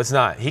 is it? No, it's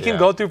not. He can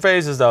go through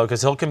phases, though,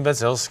 because he'll keep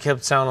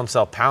telling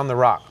himself, pound the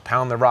rock,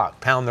 pound the rock,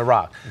 pound the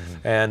rock.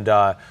 And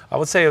I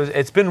would say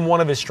it's been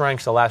one of his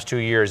strengths the last 2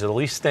 years, at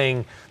least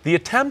staying the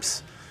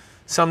attempts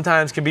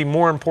sometimes can be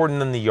more important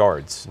than the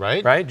yards.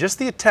 Right? Just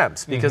the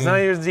attempts. Because now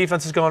the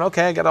defense is going,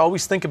 okay, I got to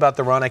always think about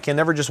the run. I can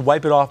never just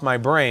wipe it off my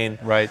brain.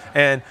 Right.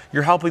 And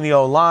you're helping the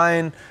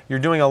O-line. You're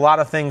doing a lot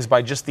of things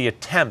by just the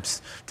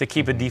attempts to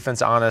keep a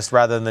defense honest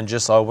rather than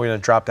just, we're going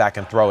to drop back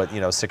and throw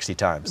it, 60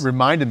 times.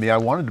 Reminded me, I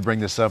wanted to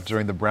bring this up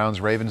during the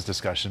Browns-Ravens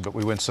discussion, but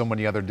we went so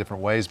many other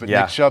different ways. But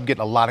Nick Chubb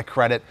getting a lot of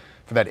credit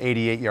for that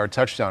 88-yard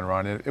touchdown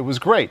run. It was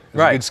great. It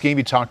was a good scheme.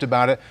 He talked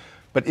about it.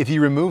 But if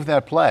you remove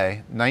that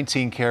play,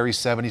 19 carries,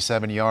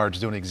 77 yards,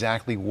 doing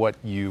exactly what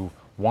you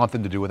want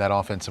them to do with that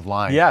offensive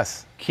line.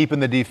 Yes. Keeping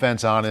the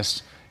defense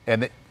honest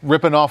and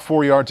ripping off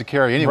 4 yards to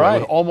carry anyway.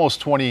 With almost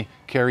 20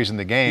 carries in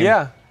the game.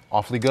 Yeah.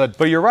 Awfully good.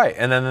 But you're right.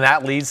 And then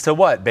that leads to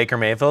what? Baker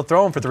Mayfield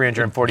throwing for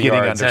 340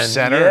 Getting yards. Under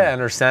center. Yeah,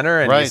 under center.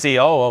 And you see,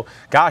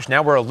 gosh,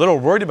 now we're a little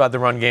worried about the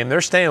run game.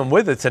 They're staying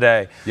with it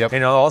today. Yep.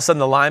 All of a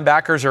sudden the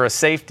linebackers are a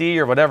safety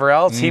or whatever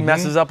else. He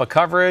messes up a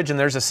coverage and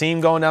there's a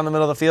seam going down the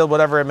middle of the field,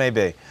 whatever it may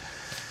be.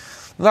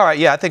 All right,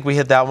 yeah, I think we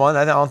hit that one.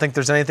 I don't think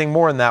there's anything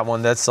more in that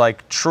one that's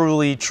like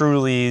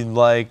truly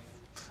like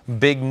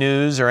big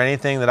news or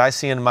anything that I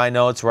see in my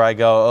notes where I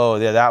go,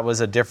 yeah, that was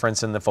a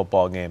difference in the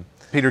football game.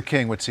 Peter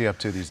King, what's he up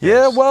to these days?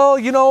 Yeah, well,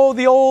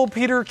 the old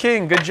Peter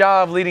King. Good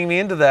job leading me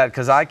into that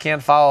because I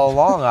can't follow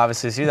along,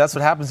 obviously. See, that's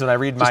what happens when I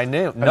read my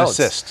notes. An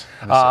assist.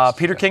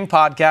 Peter King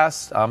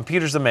podcast.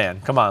 Peter's the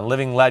man. Come on,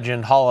 living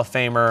legend, Hall of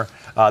Famer.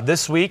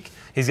 This week,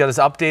 he's got his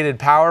updated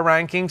power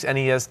rankings, and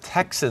he has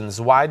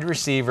Texans wide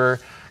receiver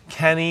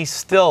Kenny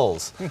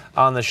Stills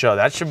on the show.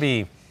 That should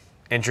be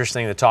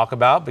interesting to talk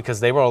about because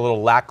they were a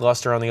little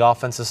lackluster on the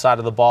offensive side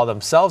of the ball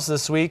themselves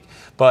this week.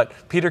 But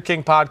Peter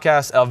King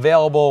podcast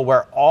available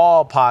where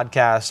all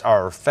podcasts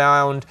are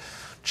found.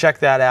 Check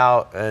that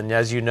out. And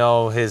as you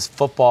know, his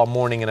Football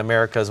Morning in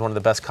America is one of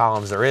the best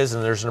columns there is.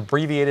 And there's an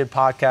abbreviated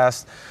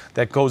podcast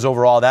that goes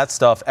over all that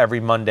stuff every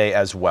Monday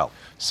as well.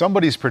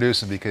 Somebody's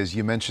producing because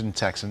you mentioned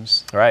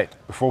Texans. Right.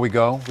 Before we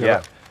go,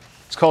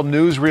 it's called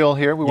Newsreel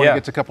here. We want to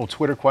get to a couple of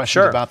Twitter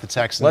questions about the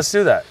Texans. Let's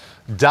do that.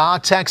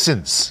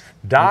 Texans.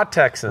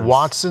 Texans.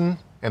 Watson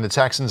and the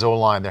Texans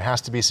O-line. There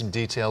has to be some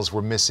details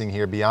we're missing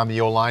here beyond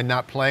the O-line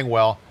not playing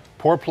well.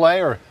 Poor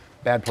play or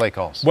bad play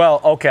calls?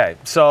 Well, okay.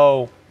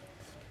 So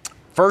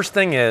first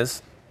thing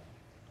is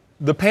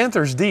the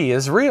Panthers' D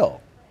is real.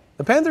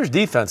 The Panthers'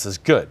 defense is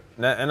good.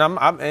 And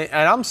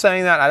I'm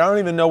saying that. I don't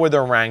even know where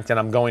they're ranked, and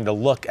I'm going to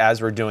look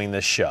as we're doing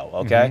this show,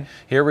 okay?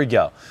 Here we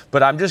go.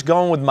 But I'm just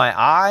going with my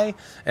eye,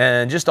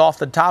 and just off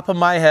the top of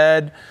my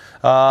head,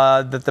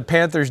 that the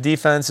Panthers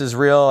defense is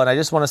real, and I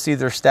just want to see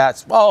their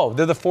stats. Oh,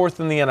 they're the 4th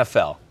in the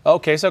NFL.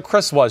 Okay, so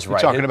Chris was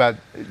right. You're talking about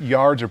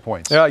yards or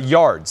points?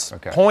 Yards.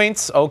 Okay.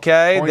 Points,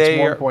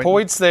 okay.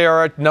 Points, they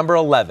are at number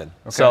 11.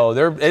 Okay. So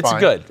it's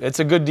good. It's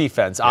a good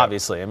defense,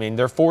 obviously. I mean,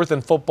 they're 4th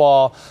in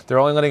football. They're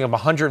only letting them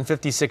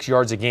 156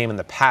 yards a game in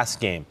the pass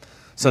game.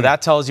 So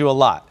that tells you a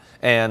lot.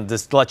 And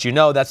just to let you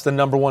know, that's the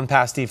number 1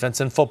 pass defense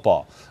in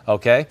football,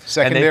 okay?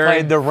 Secondary, and they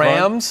played the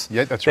Rams.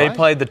 Yeah, that's right. They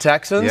played the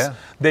Texans. Yeah.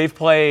 They've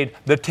played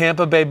the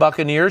Tampa Bay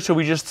Buccaneers, who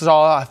we just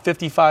saw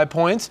 55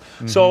 points.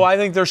 So I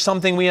think there's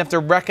something we have to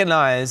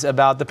recognize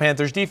about the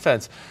Panthers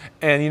defense.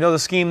 And you know the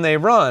scheme they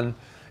run,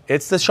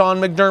 it's the Sean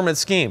McDermott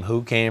scheme,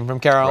 who came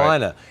from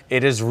Carolina. Right.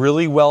 It is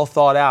really well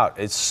thought out.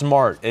 It's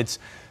smart. It's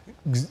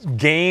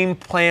game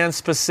plan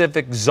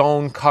specific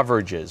zone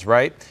coverages,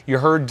 right? You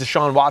heard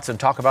Deshaun Watson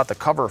talk about the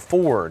cover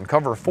 4 and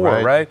cover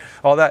 4, right?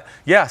 All that.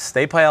 Yes,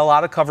 they play a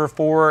lot of cover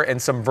 4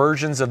 and some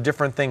versions of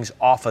different things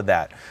off of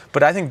that.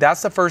 But I think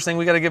that's the first thing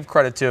we got to give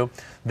credit to.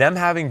 Them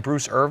having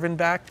Bruce Irvin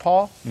back,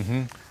 Paul.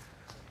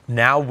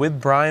 Now with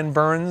Brian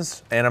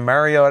Burns and a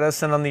Mario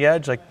Edison on the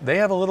edge, like they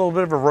have a little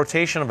bit of a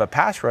rotation of a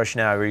pass rush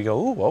now where you go,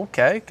 ooh,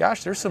 okay,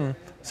 gosh, there's some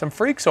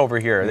freaks over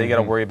here they got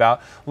to worry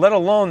about, let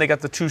alone they got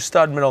the 2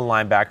 stud middle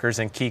linebackers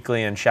in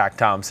Kuechly and Shaq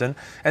Thompson,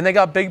 and they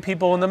got big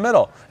people in the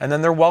middle, and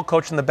then they're well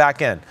coached in the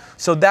back end.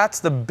 So that's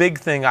the big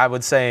thing I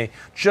would say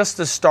just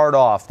to start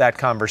off that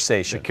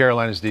conversation.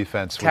 Carolina's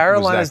defense.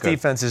 Carolina's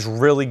defense is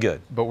really good.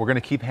 But we're going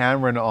to keep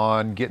hammering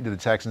on getting to the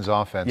Texans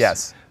offense.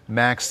 Yes.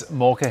 Max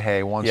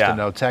Mulcahy wants to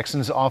know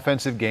Texans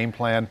offensive game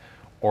plan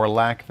or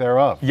lack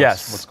thereof.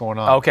 Yes. What's going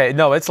on? Okay,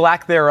 no, it's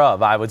lack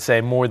thereof, I would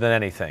say, more than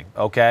anything,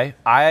 okay?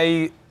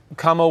 I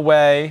come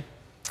away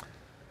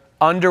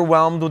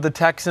underwhelmed with the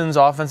Texans'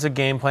 offensive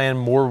game plan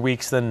more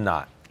weeks than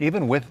not.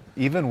 Even with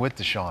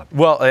Deshaun.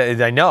 Well,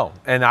 I know,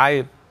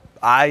 and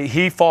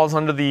he falls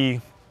under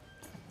the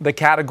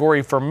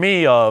category for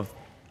me of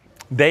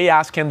they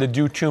ask him to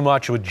do too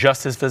much with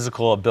just his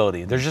physical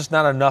ability. There's just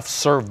not enough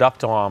served up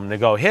to him to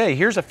go, hey,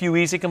 here's a few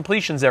easy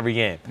completions every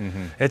game.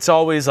 It's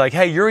always like,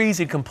 hey, your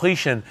easy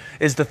completion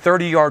is the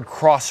 30-yard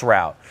cross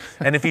route.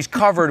 And if he's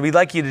covered, we'd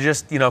like you to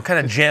just,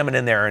 kind of jam it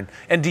in there.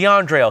 And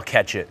DeAndre will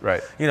catch it.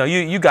 Right.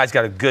 You guys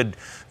got a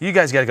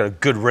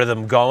good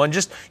rhythm going.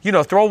 Just,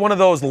 throw one of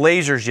those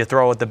lasers you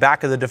throw at the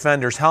back of the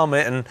defender's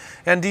helmet,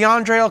 and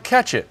DeAndre will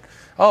catch it.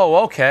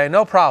 Oh, okay,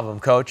 no problem,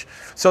 coach.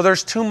 So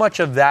there's too much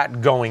of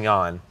that going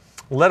on.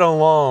 Let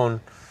alone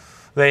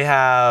they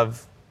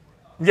have,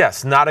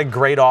 not a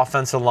great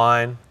offensive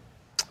line,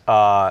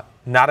 not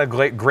a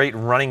great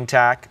running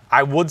attack.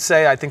 I would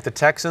say I think the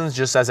Texans,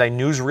 just as I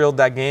newsreeled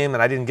that game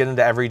and I didn't get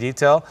into every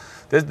detail,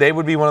 they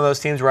would be one of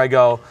those teams where I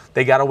go,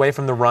 they got away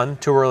from the run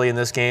too early in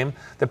this game.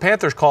 The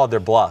Panthers called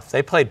their bluff.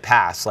 They played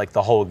pass like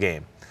the whole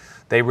game.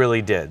 They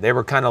really did. They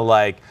were kind of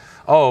like,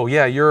 oh,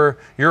 yeah, you're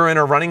in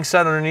a running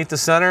set underneath the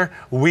center.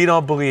 We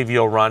don't believe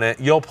you'll run it.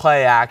 You'll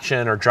play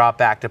action or drop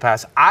back to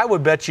pass. I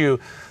would bet you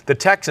the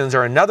Texans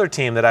are another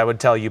team that I would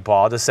tell you,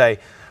 Paul, to say,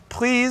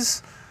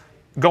 please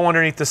go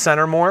underneath the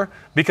center more,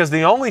 because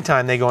the only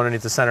time they go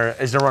underneath the center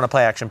is to run a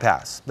play action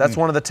pass. That's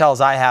one of the tells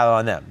I have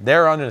on them.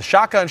 They're under the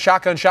shotgun.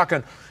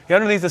 You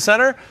underneath the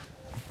center,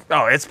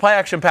 oh, it's play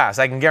action pass.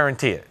 I can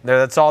guarantee it.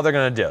 That's all they're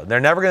going to do.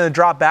 They're never going to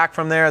drop back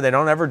from there. They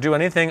don't ever do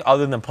anything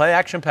other than play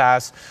action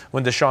pass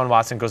when Deshaun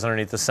Watson goes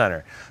underneath the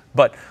center.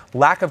 But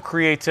lack of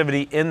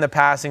creativity in the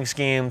passing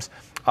schemes,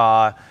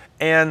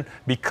 and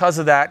because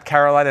of that,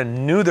 Carolina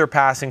knew their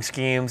passing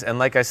schemes and,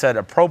 like I said,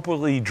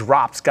 appropriately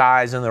drops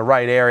guys in the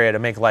right area to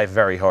make life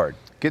very hard.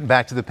 Getting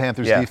back to the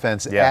Panthers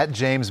defense, at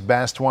James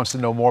Best wants to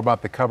know more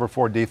about the cover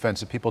 4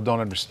 defense if people don't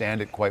understand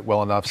it quite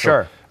well enough.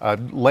 Sure. So,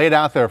 lay it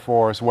out there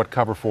for us what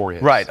cover 4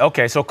 is. Right.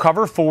 Okay. So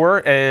cover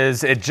 4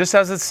 is, it just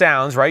as it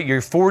sounds, right?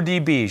 Your 4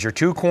 DBs, your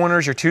 2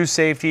 corners, your 2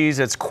 safeties.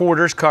 It's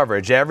quarters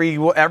coverage.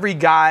 Every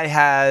guy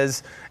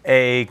has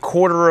a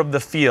quarter of the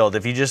field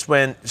if you just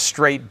went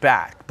straight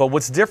back. But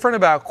what's different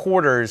about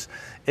quarters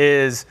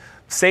is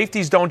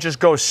safeties don't just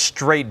go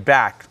straight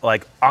back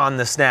like on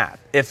the snap.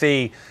 If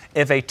a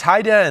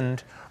tight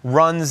end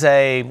runs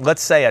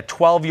let's say a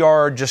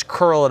 12-yard just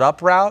curl it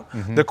up route,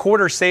 the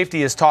quarter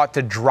safety is taught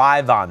to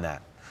drive on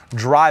that.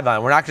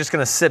 We're not just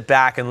going to sit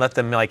back and let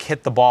them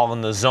hit the ball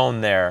in the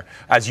zone there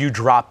as you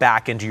drop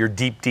back into your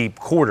deep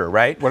quarter,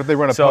 right? What if they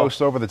run a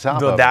post over the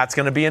top of it? That's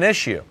going to be an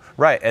issue,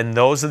 right? And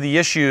those are the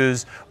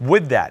issues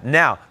with that.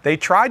 Now, they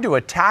tried to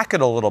attack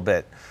it a little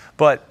bit,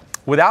 but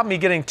without me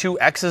getting too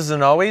X's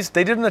and O's,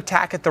 they didn't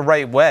attack it the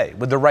right way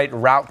with the right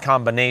route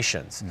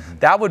combinations.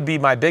 That would be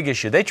my big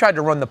issue. They tried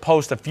to run the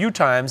post a few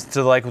times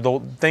to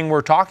the thing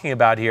we're talking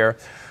about here,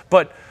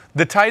 but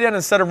the tight end,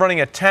 instead of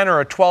running a 10 or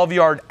a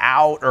 12-yard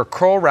out or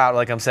curl route,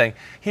 like I'm saying,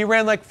 he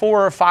ran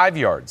 4 or 5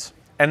 yards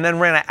and then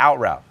ran an out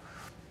route.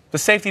 The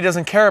safety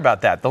doesn't care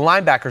about that. The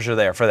linebackers are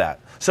there for that.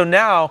 So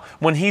now,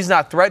 when he's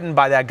not threatened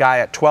by that guy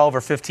at 12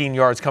 or 15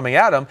 yards coming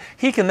at him,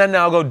 he can then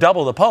now go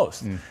double the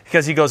post.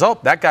 Because he goes, oh,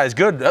 that guy's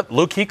good.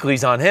 Luke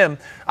Kuechly's on him.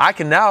 I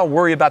can now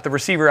worry about the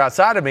receiver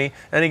outside of me,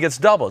 and he gets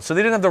doubled. So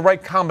they didn't have the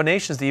right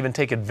combinations to even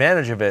take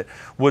advantage of it,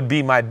 would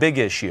be my big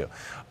issue.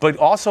 But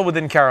also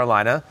within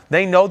Carolina,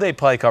 they know they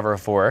play cover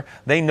 4.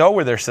 They know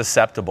where they're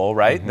susceptible,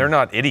 right? They're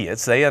not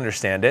idiots. They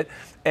understand it.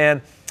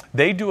 And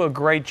they do a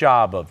great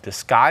job of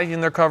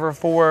disguising their cover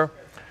 4,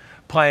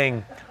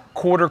 playing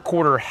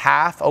quarter,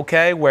 half,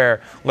 okay,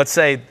 where let's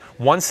say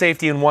one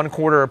safety and one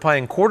quarter are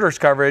playing quarters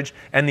coverage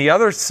and the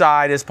other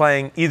side is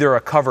playing either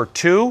a cover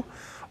 2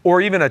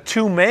 or even a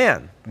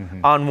 2-man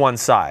on one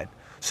side.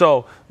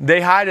 So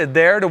they hide it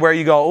there to where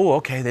you go, oh,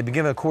 okay, they've been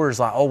giving a quarters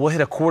lot. Oh, we'll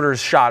hit a quarters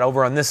shot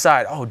over on this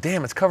side. Oh,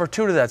 damn, it's cover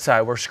 2 to that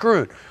side. We're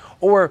screwed.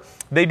 Or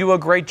they do a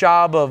great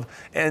job of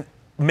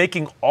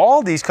making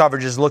all these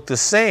coverages look the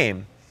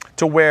same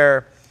to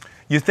where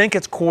you think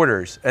it's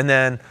quarters, and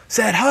then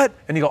set hut,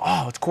 and you go,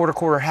 oh, it's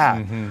quarter,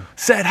 half.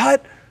 Set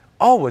hut,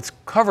 oh, it's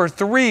cover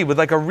 3 with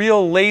like a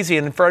real lazy,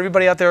 and for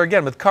everybody out there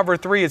again, with cover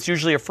 3, it's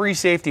usually a free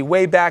safety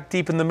way back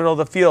deep in the middle of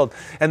the field,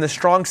 and the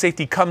strong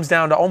safety comes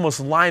down to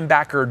almost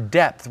linebacker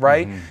depth,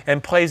 right,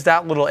 and plays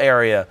that little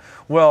area.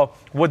 Well,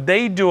 what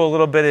they do a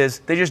little bit is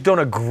they just don't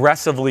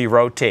aggressively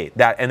rotate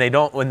that, and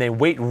when they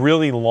wait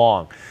really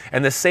long.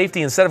 And the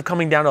safety, instead of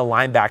coming down to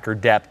linebacker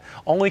depth,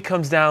 only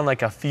comes down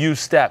like a few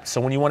steps. So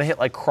when you want to hit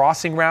like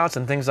crossing routes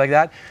and things like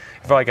that,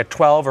 for like a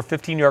 12 or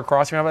 15-yard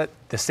crossing route,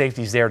 the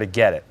safety's there to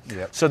get it.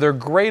 So they're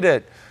great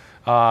at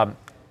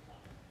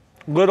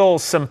little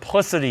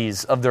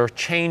simplicities of their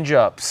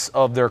change-ups,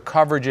 of their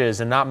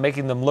coverages, and not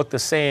making them look the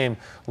same,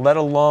 let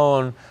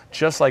alone,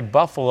 just like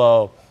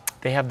Buffalo,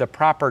 they have the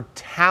proper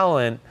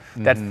talent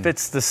that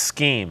fits the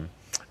scheme.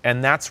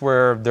 And that's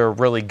where they're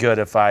really good,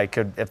 if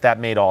that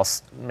made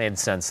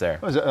sense there.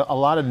 There's a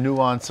lot of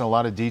nuance and a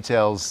lot of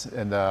details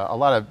and a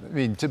lot of, I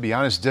mean, to be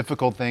honest,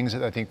 difficult things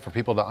that I think for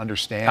people to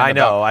understand. I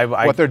know.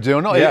 What they're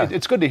doing. No, yeah.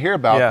 It's good to hear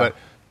about, but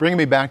bringing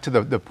me back to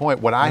the point,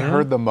 what I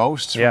heard the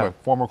most from a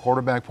former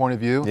quarterback point of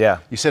view,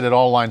 you said it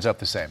all lines up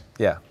the same.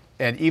 Yeah.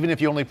 And even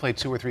if you only play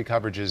 2 or 3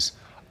 coverages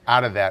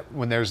out of that,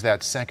 when there's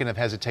that second of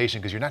hesitation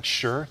because you're not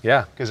sure,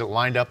 because it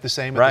lined up the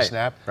same at the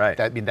snap,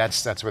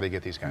 that's where they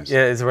get these guys.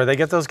 Yeah, it's where they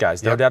get those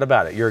guys, no doubt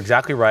about it. You're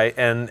exactly right.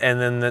 And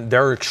then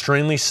they're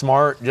extremely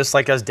smart, just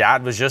like as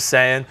Dad was just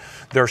saying.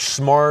 They're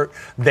smart.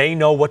 They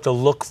know what to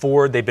look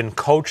for. They've been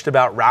coached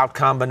about route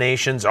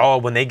combinations. Oh,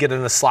 when they get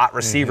in a slot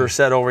receiver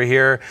set over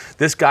here,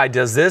 this guy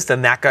does this,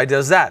 then that guy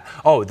does that.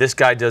 Oh, this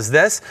guy does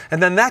this,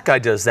 and then that guy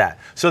does that.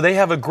 So they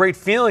have a great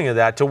feeling of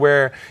that to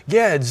where,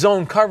 it's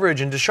zone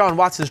coverage, and Deshaun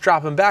Watson's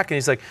dropping back, and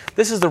he's like,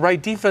 this is the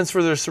right defense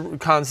for this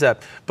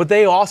concept. But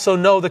they also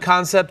know the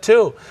concept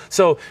too.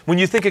 So when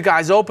you think a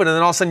guy's open and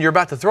then all of a sudden you're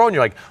about to throw and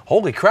you're like,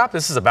 holy crap,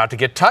 this is about to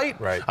get tight.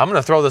 Right. I'm going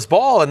to throw this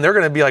ball and they're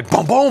going to be like,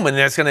 boom, boom, and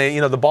it's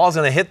going to, the ball's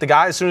going to hit the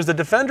guy as soon as the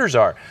defenders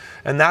are.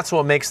 And that's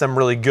what makes them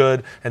really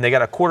good. And they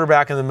got a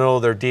quarterback in the middle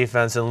of their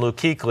defense in Luke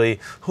Kuechly,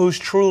 who's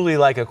truly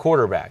like a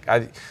quarterback.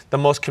 The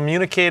most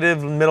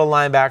communicative middle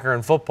linebacker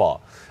in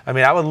football. I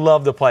mean, I would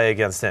love to play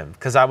against him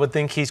because I would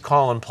think he's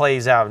calling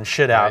plays out and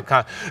shit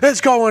out.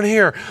 It's going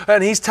here.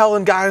 And he's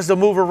telling guys to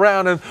move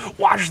around and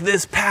watch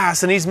this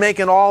pass. And he's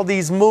making all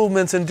these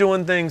movements and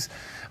doing things.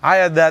 I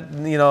had that,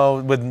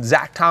 with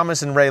Zach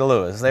Thomas and Ray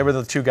Lewis. They were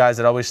the 2 guys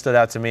that always stood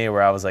out to me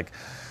where I was like,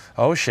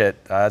 oh,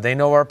 shit, they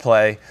know our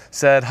play.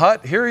 Said,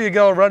 Hut, here you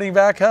go, running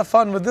back. Have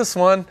fun with this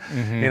one.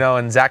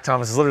 And Zach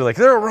Thomas is literally like,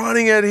 they're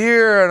running it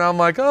here. And I'm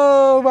like,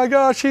 oh, my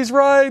gosh, he's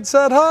right.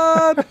 Said,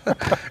 Hut,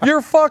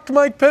 you're fucked,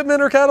 Mike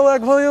Pittman or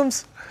Cadillac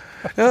Williams.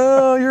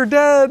 Oh, you're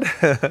dead.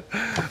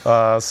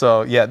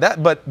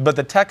 But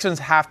the Texans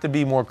have to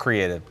be more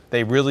creative.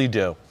 They really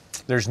do.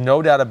 There's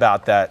no doubt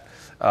about that.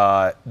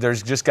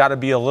 There's just got to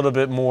be a little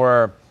bit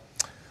more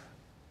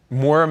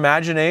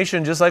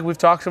imagination, just like we've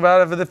talked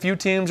about with a few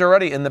teams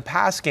already in the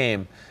pass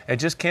game. It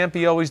just can't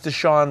be always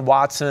Deshaun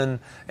Watson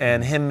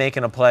and him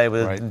making a play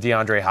with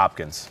DeAndre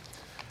Hopkins.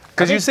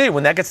 Because you see,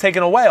 when that gets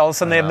taken away, all of a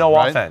sudden they have no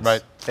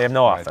offense. They have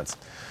no offense.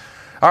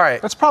 All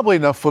right. That's probably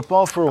enough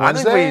football for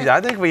Wednesday.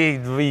 I think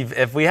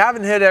if we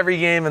haven't hit every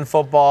game in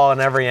football and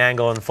every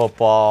angle in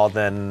football,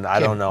 then I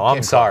don't know.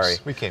 I'm sorry.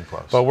 We came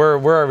close. But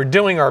we're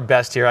doing our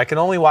best here. I can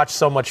only watch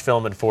so much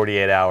film in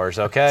 48 hours,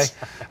 okay?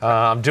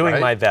 I'm doing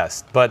my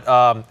best. But,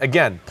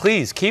 again,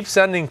 please keep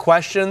sending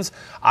questions.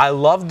 I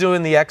love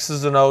doing the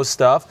X's and O's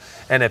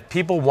stuff. And if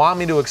people want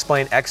me to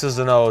explain X's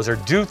and O's or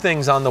do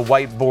things on the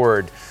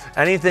whiteboard,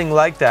 anything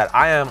like that,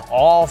 I am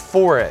all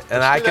for it. And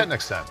Let's do that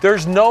next time.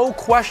 There's no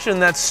question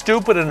that's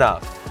stupid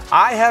enough.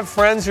 I have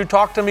friends who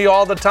talk to me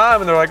all the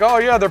time, and they're like, oh,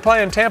 yeah, they're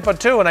playing Tampa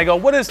 2. And I go,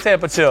 what is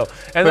Tampa 2?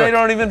 And they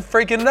don't even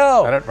freaking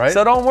know.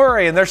 So don't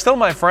worry. And they're still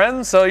my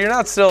friends, so you're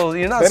not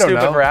stupid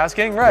for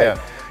asking. Right.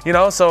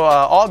 So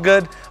all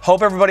good.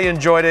 Hope everybody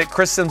enjoyed it.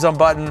 Chris Sims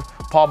Unbuttoned.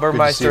 Paul to see you,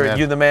 Burmeister, man.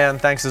 you the man.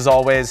 Thanks as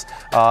always.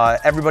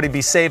 Everybody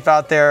be safe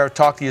out there.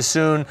 Talk to you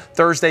soon.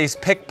 Thursday's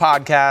Pick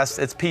Podcast.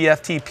 It's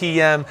PFT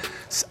PM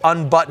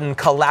Unbuttoned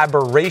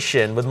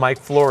collaboration with Mike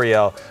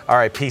Florio. All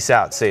right, peace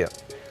out. See ya.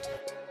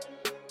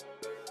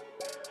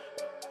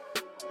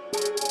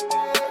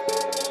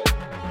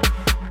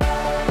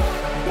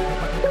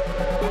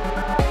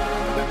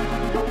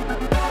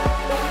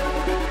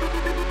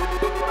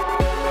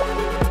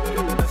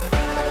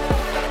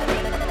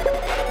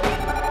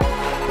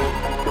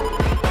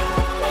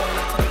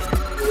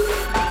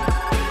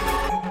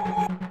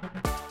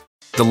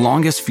 The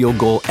longest field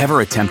goal ever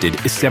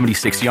attempted is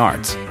 76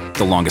 yards.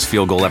 The longest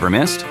field goal ever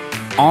missed?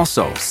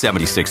 Also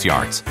 76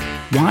 yards.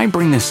 Why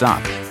bring this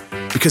up?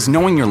 Because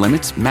knowing your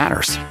limits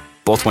matters,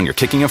 both when you're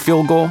kicking a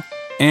field goal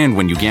and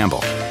when you gamble.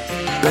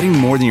 Betting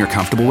more than you're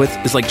comfortable with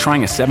is like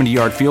trying a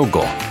 70-yard field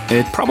goal.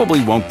 It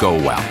probably won't go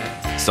well.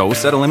 So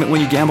set a limit when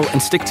you gamble and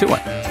stick to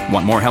it.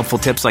 Want more helpful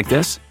tips like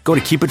this? Go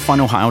to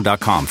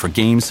keepitfunohio.com for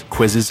games,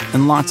 quizzes,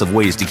 and lots of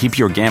ways to keep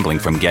your gambling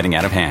from getting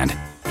out of hand.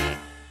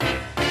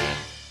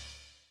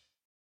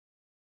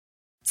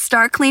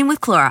 Start clean with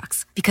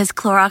Clorox, because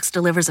Clorox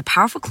delivers a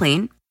powerful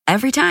clean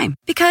every time.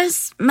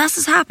 Because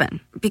messes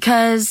happen.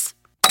 Because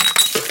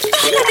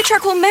the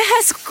charcoal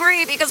mask.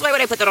 Great, because why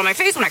would I put that on my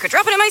face when I could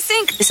drop it in my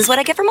sink? This is what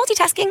I get for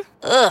multitasking.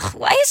 Ugh,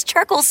 why is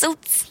charcoal so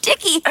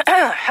sticky?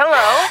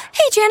 Hello?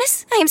 Hey,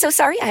 Janice. I am so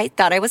sorry. I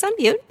thought I was on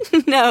mute.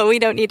 No, we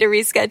don't need to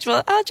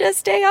reschedule. I'll just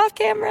stay off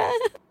camera.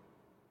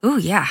 Ooh,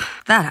 yeah,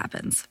 that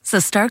happens. So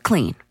start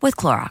clean with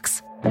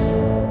Clorox.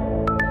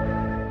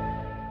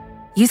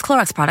 Use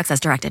Clorox products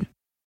as directed.